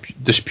going to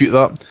dispute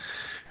that.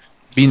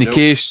 Being the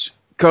case,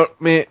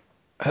 Kurt, mate,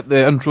 hit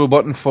the intro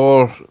button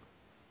for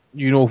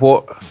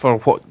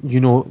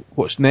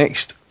what's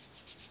next.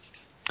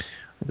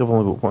 I've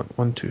only got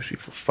 1, 2, 3,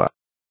 4, 5.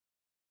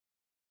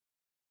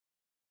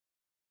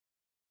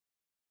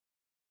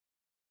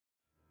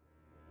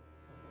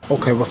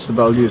 Okay, what's the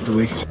value of the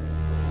week? It's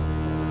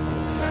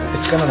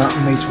going to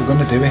happen, mate. We're going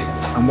to do it.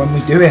 And when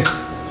we do it,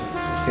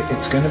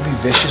 it's going to be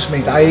vicious,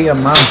 mate. I ain't a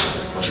man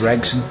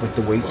dregsing with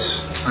the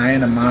weights. I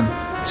ain't a man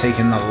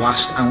taking the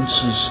last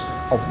ounces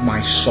of my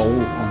soul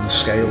on the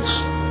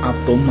scales.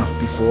 I've done that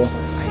before.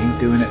 I ain't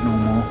doing it no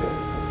more.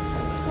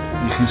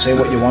 You can say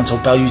what you want. Oh,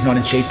 Bellew's not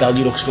in shape.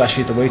 Bellew looks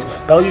fleshy at the weight.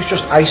 Bellew's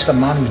just iced a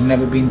man who's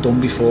never been done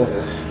before.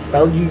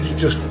 Bellew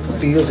just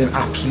feels in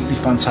absolutely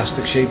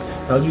fantastic shape.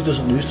 Bellew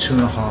doesn't lose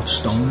 2.5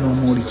 stone no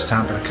more each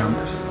time for a camp.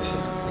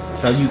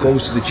 Bellew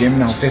goes to the gym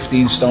now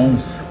 15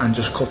 stone and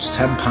just cuts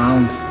 10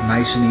 pound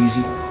nice and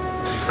easy.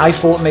 I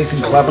fought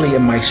Nathan Cleverly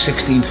in my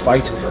 16th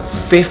fight,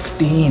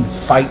 15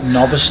 fight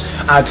novice.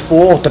 I'd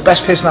fought, the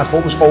best person I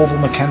fought was Oval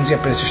Mackenzie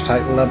at British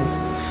title level.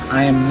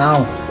 I am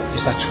now,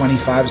 is that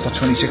 25, is that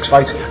 26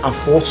 fights? I've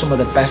fought some of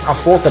the best, I've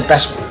fought the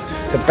best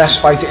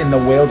fighter in the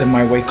world in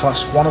my weight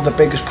class, one of the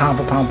biggest pound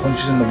for pound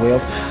punchers in the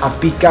world. I've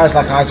beat guys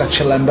like Isaac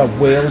Chilemba,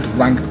 world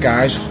ranked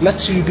guys.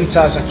 Let's see who beats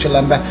Isaac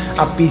Chilemba.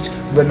 I've beat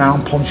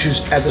renowned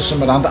punchers, Ederson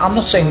Miranda. I'm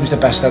not saying who's the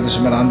best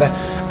Ederson Miranda,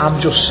 I'm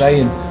just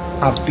saying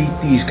I've beat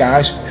these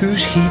guys.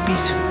 Who's he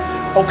beat?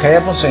 Okay,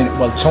 everyone's saying,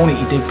 well, Tony,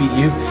 he did beat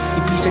you.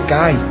 He beat a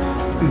guy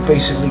who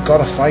basically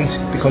got a fight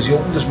because he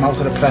opened his mouth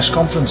at a press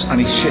conference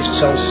and he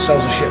sells a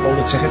shitload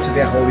of tickets to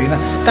the Echo Arena.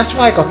 That's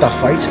why I got that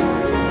fight.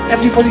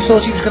 Everybody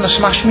thought he was going to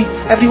smash me.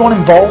 Everyone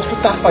involved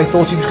with that fight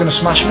thought he was going to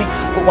smash me.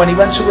 But when he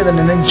went to within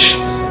an inch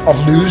of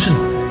losing,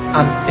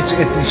 and it's a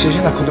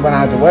decision that could have went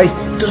either way,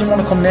 he doesn't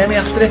want to come near me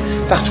after it.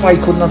 That's why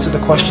he couldn't answer the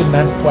question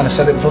then when I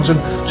said it in front of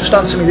him. Just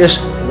answer me this: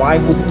 why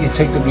wouldn't you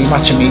take the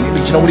rematch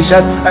immediately? Do you know what he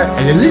said? I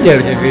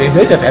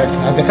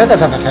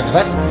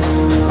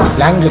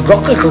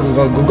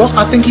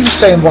think he was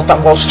saying what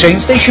that was train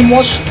station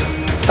was.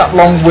 That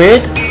long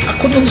word. I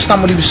couldn't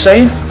understand what he was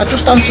saying. I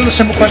just answered a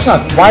simple question.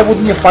 Why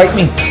wouldn't you fight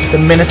me the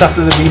minute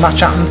after the rematch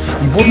happened?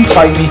 He wouldn't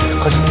fight me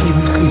because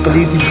he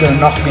believed he was going to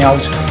knock me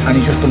out, and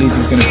he just believed he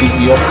was going to beat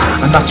me up.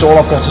 And that's all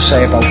I've got to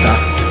say about that.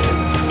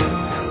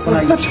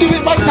 Well, let's do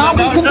it right now.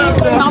 We can do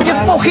it right now, you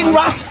fucking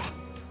rat.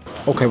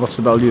 Okay, what's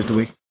the value of the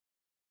week?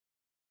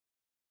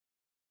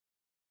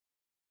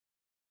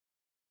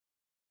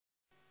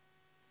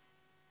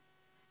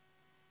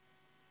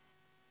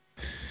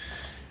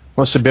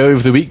 What's the belly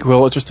of the week?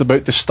 Well, it's just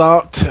about to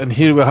start, and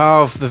here we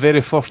have the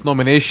very first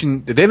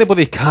nomination. Did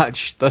anybody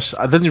catch this?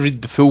 I didn't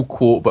read the full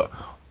quote, but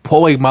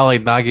Paulie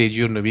Malignaggi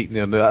during the week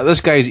there. Now, this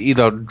guy's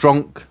either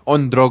drunk,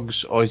 on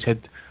drugs, or he's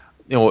had,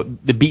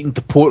 the beating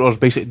to Porter's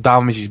basically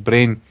damaged his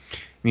brain. And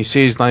he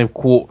says, now,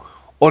 quote,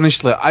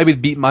 honestly, I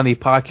would beat Manny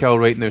Pacquiao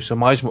right now, so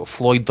imagine what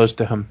Floyd does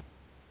to him.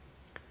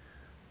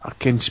 I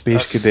can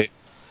Space Cadet.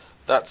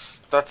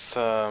 That's.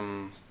 I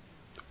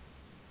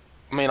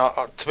mean,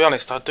 to be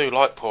honest, I do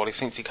like Paulie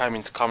since he came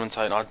into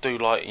commentating. I do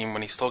like him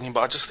when he's talking, but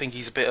I just think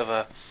he's a bit of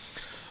a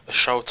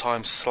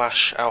Showtime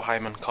 / Al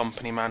Heyman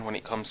company man when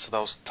it comes to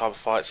those type of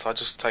fights. So I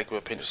just take it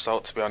with a pinch of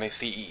salt, to be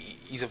honest.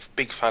 He's a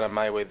big fan of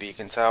Mayweather, you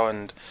can tell,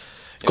 and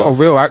got a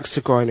real axe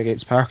to grind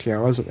against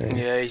Pacquiao, hasn't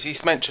he? Yeah,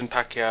 he's mentioned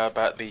Pacquiao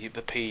about the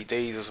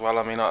PEDs as well.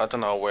 I mean, I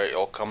don't know where it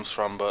all comes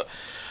from, but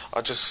I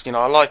just,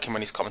 I like him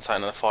when he's commentating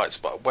on the fights,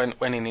 but when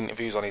in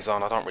interviews on his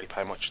own, I don't really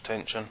pay much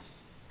attention.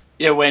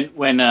 Yeah,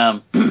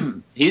 when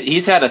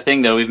he's had a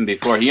thing though even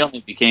before he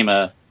only became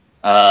a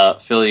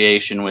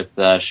affiliation with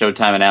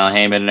Showtime and Al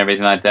Heyman and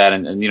everything like that,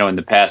 and in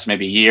the past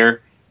maybe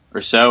year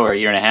or so or a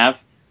year and a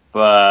half.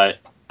 But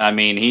I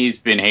mean, he's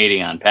been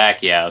hating on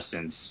Pacquiao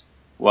since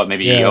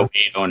maybe 08,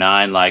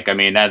 09. Like, I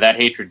mean, that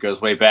hatred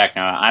goes way back.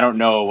 Now I don't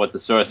know what the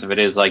source of it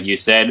is, like you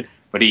said,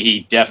 but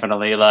he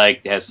definitely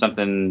has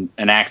an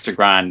axe to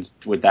grind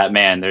with that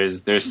man.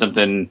 There's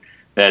something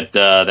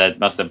that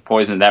must have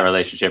poisoned that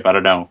relationship. I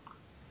don't know.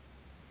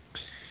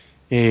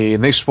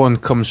 Next one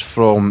comes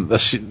from,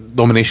 this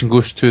nomination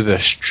goes to the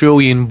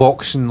Australian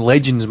Boxing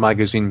Legends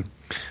magazine.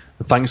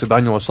 And thanks to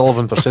Daniel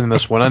O'Sullivan for sending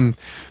this one in.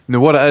 Now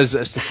what it is,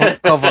 it's the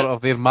front cover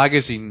of their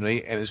magazine,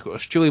 right? And it's got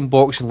Australian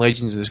Boxing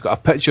Legends, and it's got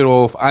a picture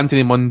of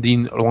Anthony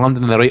Mundine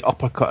landing the right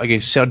uppercut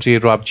against Sergei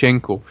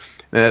Rabchenko.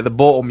 And at the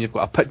bottom you've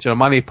got a picture of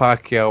Manny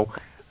Pacquiao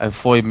and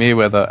Floyd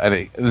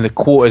Mayweather, and the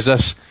quote is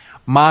this: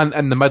 "Man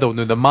in the middle."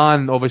 Now the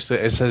man obviously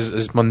is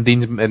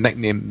Mundine's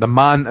nickname. The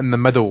man in the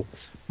middle.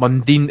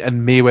 Mundine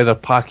and Mayweather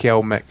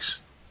Pacquiao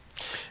mix.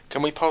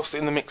 Can we post it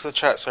in the mix of the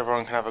chat so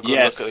everyone can have a good look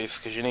at this?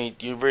 Because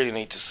you really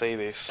need to see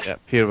this. Yep,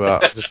 here we are.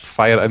 Just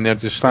fire it in there.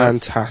 Just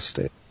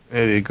fantastic.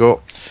 There you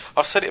go.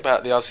 I've said it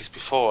about the Aussies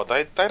before.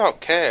 They don't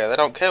care. They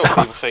don't care what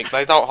people think.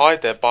 They don't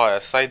hide their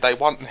bias. They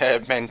want their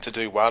men to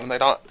do well, and they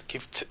don't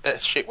give a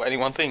shit what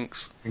anyone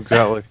thinks.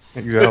 Exactly.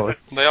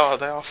 They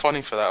are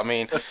funny for that. I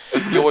mean,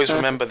 you always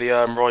remember the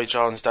Roy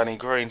Jones Danny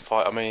Green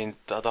fight. I mean,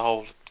 the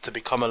whole to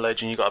become a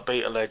legend, you got to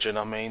beat a legend.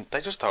 I mean,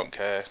 they just don't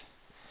care.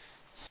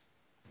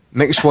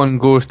 Next one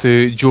goes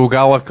to Joe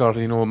Gallagher,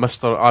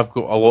 Mr. I've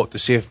got a lot to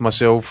say for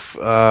myself.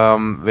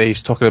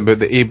 He's talking about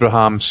the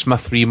Abraham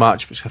Smith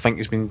rematch, which I think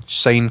has been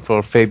signed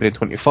for February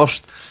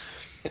 21st.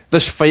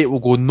 This fight will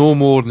go no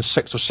more than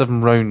 6 or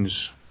 7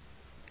 rounds.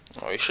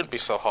 Oh, he shouldn't be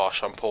so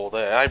harsh on Paul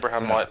there.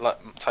 Abraham might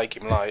take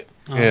him late.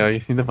 Yeah,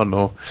 you never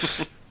know.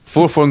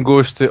 Fourth one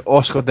goes to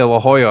Oscar De La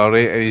Hoya,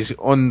 right? And he's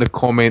on the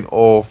comment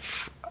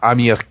of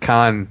Amir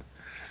Khan.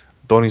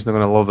 Donnie's not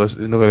going to love this.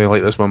 He's not going to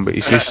like this one, but he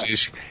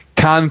says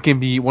Khan can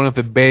be one of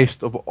the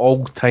best of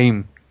all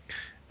time.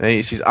 Right?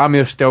 He says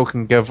Amir still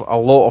can give a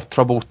lot of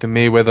trouble to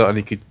Mayweather, and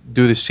he could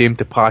do the same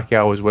to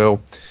Pacquiao as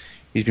well.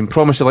 He's been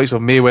promised the likes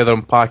of Mayweather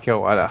and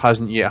Pacquiao, and it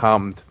hasn't yet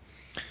happened.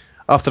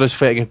 After his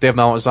fight against Devin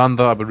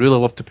Alexander, I would really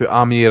love to put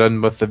Amir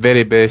in with the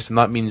very best, and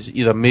that means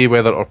either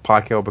Mayweather or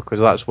Pacquiao, because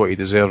that's what he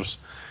deserves.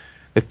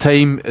 The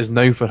time is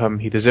now for him.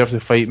 He deserves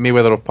to fight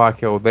Mayweather or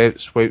Pacquiao.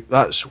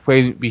 That's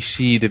when we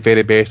see the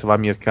very best of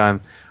Amir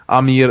Khan.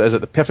 Amir is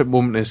at the perfect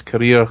moment in his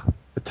career.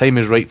 The time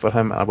is right for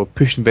him, and I will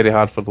push him very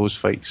hard for those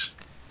fights.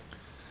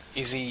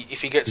 If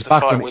he gets the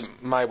fight with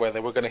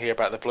Mayweather, we're going to hear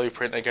about the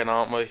blueprint again,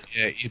 aren't we?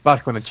 Yeah, he's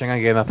back on the ching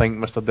again, I think,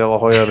 Mr. De La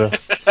Hoya.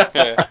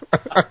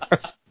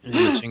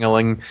 The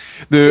ching-a-ling.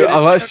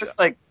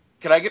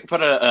 Can I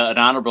put an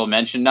honorable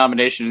mention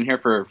nomination in here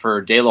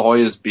for De La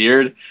Hoya's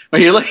beard?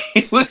 Well,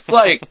 he looks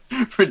like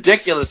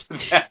ridiculous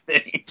with that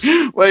thing.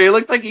 Well, he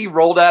looks like he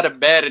rolled out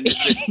of bed and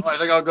just said, I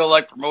think I'll go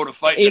promote a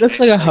fight. He looks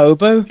like a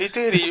hobo. He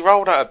did. He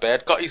rolled out of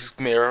bed, got his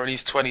mirror and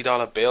his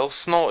 $20 bill,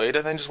 snorted,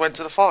 and then just went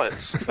to the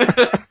fights. With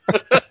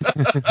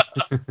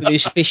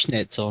his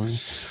fishnets on.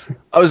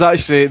 I was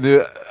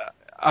actually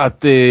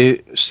I'd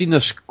seen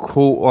this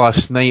quote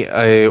last night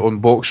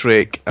on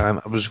BoxRec,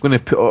 and I was going to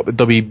put up the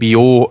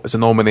WBO as a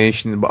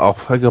nomination, but I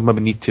think I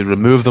maybe need to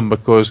remove them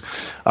because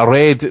I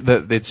read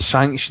that they'd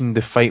sanctioned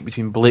the fight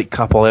between Blake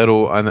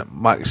Capolero and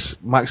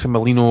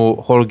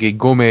Maximiliano Jorge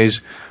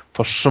Gomez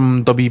for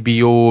some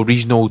WBO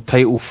regional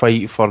title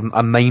fight for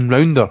a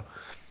 9-rounder.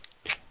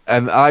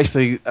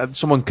 And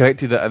someone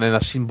corrected it, and then I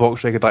seen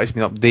BoxRec had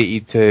actually been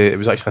updated to it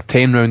was actually a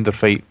 10-rounder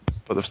fight,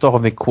 but they've still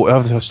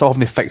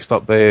haven't fixed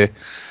up the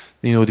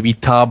wee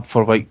tab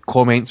for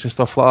comments and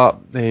stuff like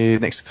that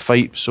next to the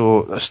fight,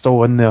 so that's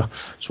still in there.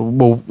 So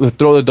we'll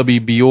withdraw the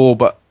WBO,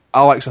 but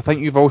Alex, I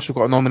think you've also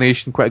got a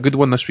nomination, quite a good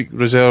one this week,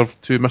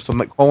 reserved to Mr.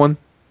 Nick Holland.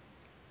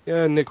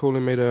 Yeah, Nick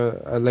Holland made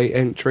a late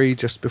entry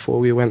just before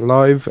we went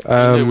live. He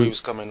knew he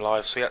was coming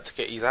live, so he had to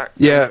get his act.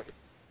 Yeah.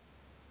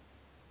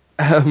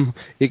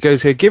 It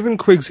goes here, given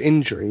Quigg's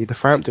injury, the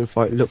Frampton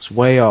fight looks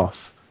way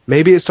off.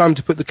 Maybe it's time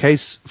to put the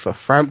case for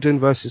Frampton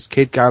versus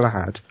Kid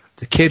Galahad.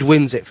 The Kid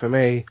wins it for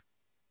me.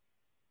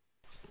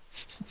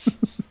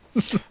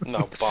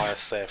 No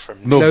bias there from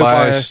Nick. No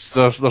bias.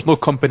 There's no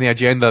company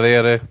agenda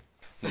there.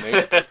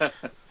 Nope.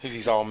 He's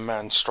his own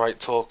man, straight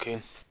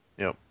talking.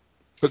 Yep.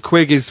 But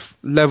Quigg is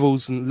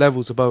levels and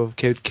levels above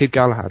Kid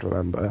Galahad,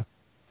 remember?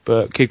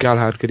 But Kid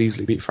Galahad could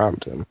easily beat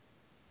Frampton.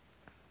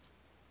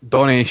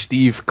 Donny,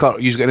 Steve,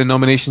 Kurt, you got any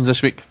nominations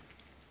this week?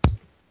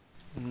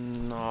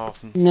 No,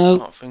 No. I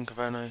can't think of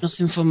any.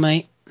 Nothing from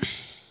me.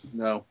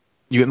 No.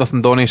 You got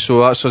nothing, Donny,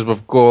 so that's us.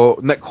 We've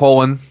got Nick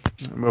Holland,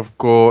 we've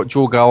got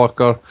Joe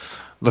Gallagher,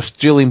 the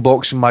Australian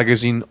Boxing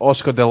Magazine,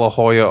 Oscar De La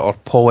Hoya, or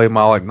Paulie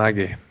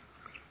Malignaggi.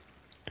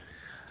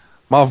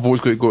 My vote's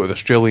got to go to the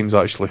Australians,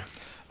 actually.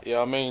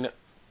 Yeah, I mean,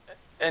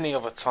 any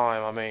other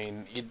time, I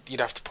mean,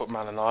 you'd have to put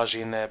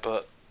Malignaggi in there,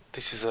 but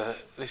this is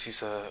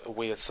a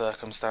weird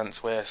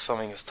circumstance where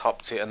something has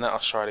topped it, and that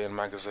Australian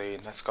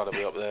magazine, that's got to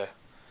be up there.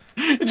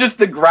 Just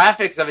the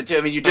graphics of it too.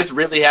 I mean, you just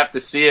really have to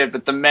see it.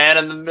 But the man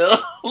in the middle,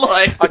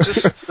 like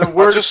the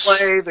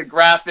wordplay, the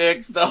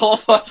graphics, the whole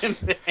fucking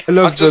thing. I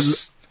love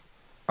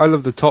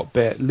the top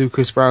bit: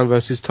 Lucas Brown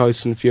versus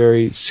Tyson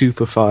Fury,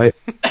 super fight.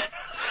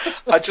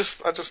 I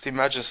just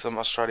imagine some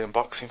Australian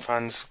boxing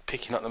fans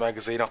picking up the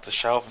magazine off the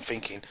shelf and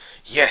thinking,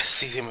 "Yes,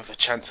 he's in with a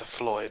chance of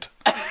Floyd."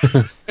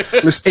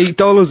 It's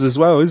 $8 as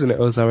well, isn't it?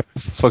 Or something?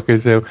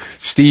 Fucking hell.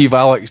 Steve,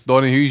 Alex,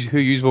 Donny, who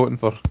you voting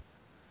for?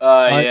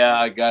 Yeah,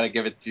 I gotta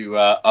give it to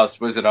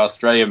was it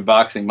Australian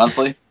Boxing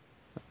Monthly?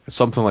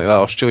 Something like that.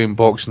 Australian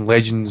Boxing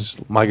Legends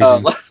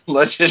magazine.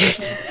 Legends.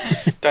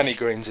 Danny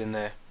Green's in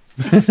there.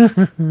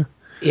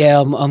 Yeah,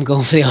 I'm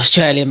going for the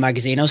Australian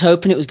magazine. I was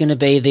hoping it was going to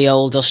be the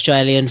old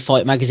Australian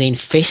fight magazine,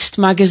 Fist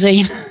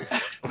magazine.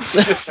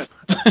 But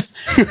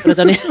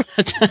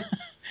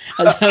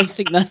I don't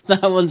think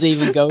that one's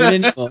even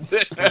going anymore.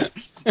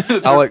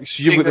 Alex,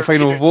 you've got the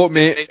final vote,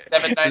 mate.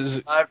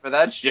 $7.95 for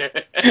that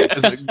shit.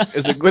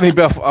 Is it going to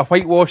be a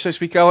whitewash this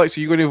week, Alex?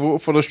 Are you going to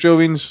vote for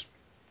Australians?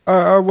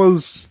 I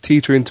was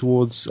teetering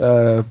towards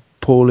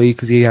Paulie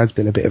because he has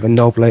been a bit of a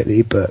knob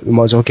lately, but we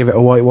might as well give it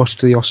a whitewash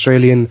to the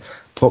Australian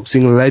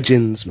Boxing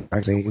Legends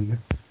magazine.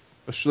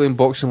 Australian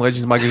Boxing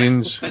Legends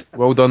magazines.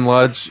 Well done,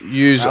 lads.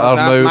 Yous are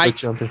now the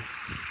champion.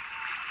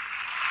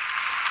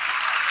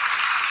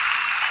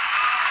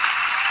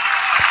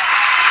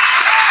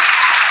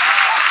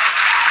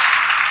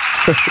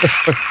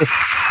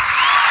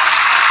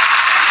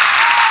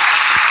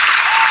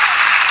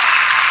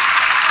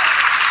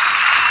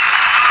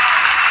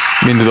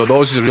 I mean, the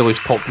Aussies have really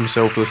popped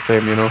themselves this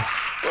time, you know.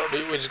 But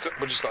we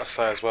just got to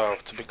say as well,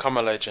 to become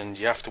a legend,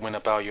 you have to win a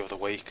value of the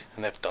week,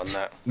 and they've done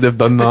that. They've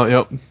done that,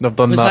 yep. They've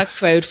done Was that. that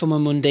crowd from a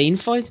mundane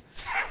fight?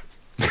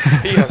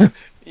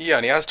 He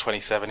only has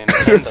 27 in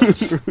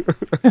attendance.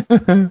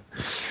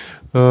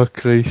 Oh,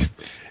 Christ.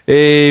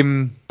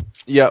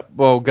 Yeah,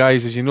 well,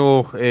 guys, as you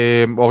know,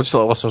 I'll just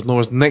let the listeners know,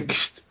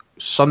 next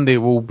Sunday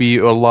will be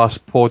our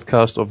last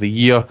podcast of the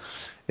year.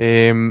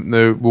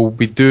 Now, we'll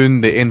be doing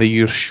the end of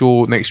year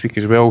show next week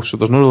as well, so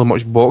there's not really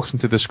much boxing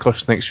to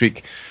discuss next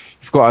week.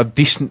 You've got a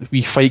decent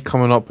wee fight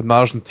coming up in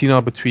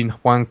Argentina between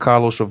Juan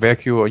Carlos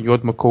Rovecchio and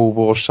Yodmakov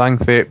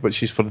Sangthet,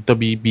 which is for the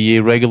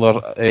WBA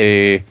regular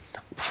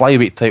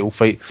flyweight title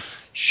fight.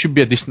 Should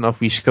be a decent enough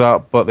wee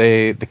scrap, but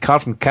the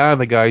card from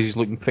Canada, guys, is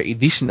looking pretty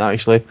decent,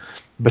 actually.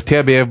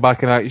 Baterbiev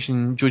back in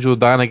action, Jojo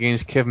Dan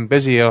against Kevin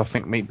Bizier, I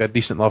think might be a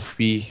decent enough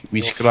wee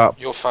scrap.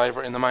 Your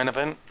favourite in the main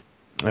event?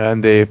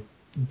 And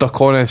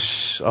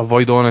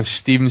Avoidonis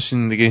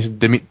Stevenson against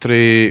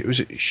Dmitry,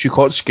 was it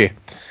Shukotsky?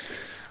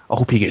 I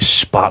hope he gets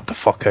spat the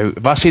fuck out.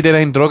 Have I said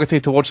anything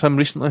derogatory towards him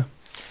recently?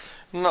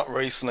 Not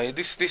recently.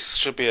 This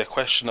should be a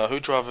question of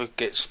who'd rather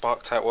get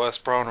sparked out worse,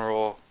 Bronner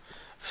or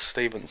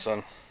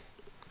Stevenson?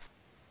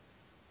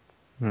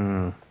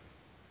 I've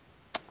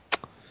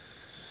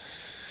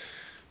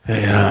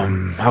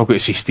got to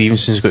see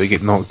Stevenson's got to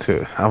get knocked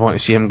out. I want to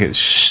see him get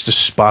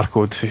just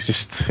sparkled. It's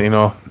just, you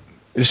know,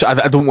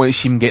 I don't want to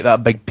see him get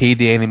that big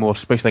payday anymore,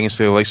 especially against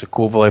the likes of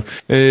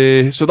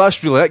Kovalev. So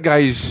that's really it,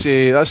 guys.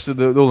 That's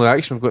the only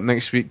action we've got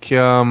next week.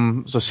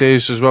 As I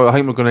says as well, I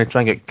think we're going to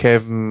try and get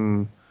Kyle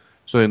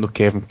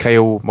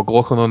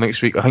McLaughlin on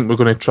next week. I think we're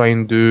going to try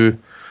and do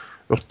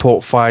our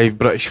top 5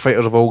 British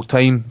fighters of all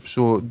time.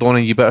 So,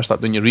 Donny, you better start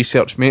doing your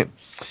research, mate.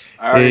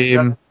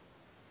 I've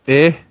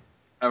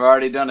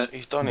already done it.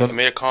 He's done it.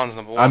 Amir Khan's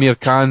number 1. Amir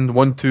Khan,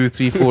 1, 2,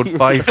 3, 4,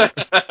 5.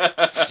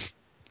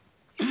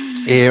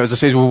 As I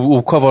says,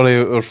 we'll cover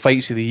our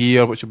fights of the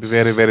year, which will be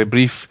very, very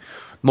brief.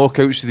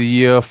 Knockouts of the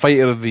year,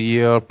 fighter of the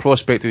year,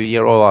 prospect of the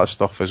year, all that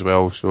stuff as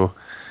well. So,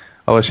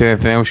 unless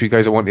anything else you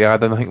guys want to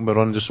add in, I think we're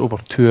running just over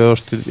 2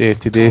 hours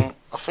today.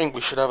 I think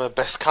we should have a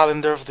best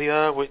calendar of the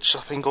year, which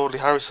I think Audley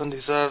Harrison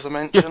deserves a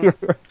mention.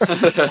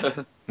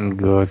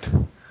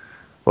 God.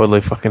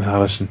 Audley fucking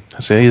Harrison.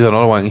 I say he's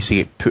another one that needs to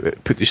get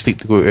put to sleep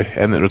to go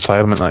to imminent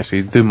retirement,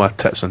 actually. Do my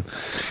tits in.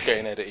 It's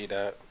getting edited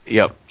out.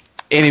 Yep.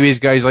 Anyways,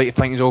 guys, I'd like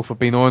to thank you all for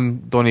being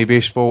on. Donny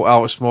Baseball,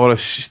 Alex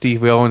Morris,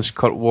 Steve Wellens,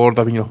 Kurt Ward.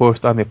 I've been your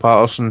host, Andy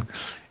Patterson.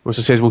 As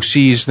I says, we'll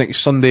see you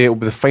next Sunday. It'll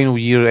be the final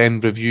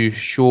year-end review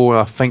show, and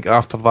I think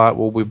after that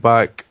we'll be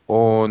back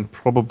on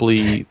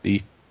probably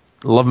the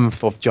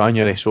 11th of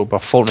January, so it'll be a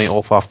fortnight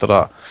off after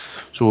that.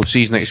 So we'll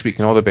see you next week,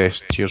 and all the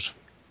best. Cheers.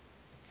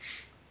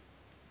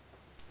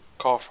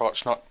 Carl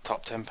Froch, not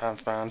top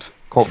 £10 band.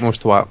 Cocknose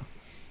twat.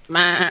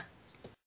 Meh.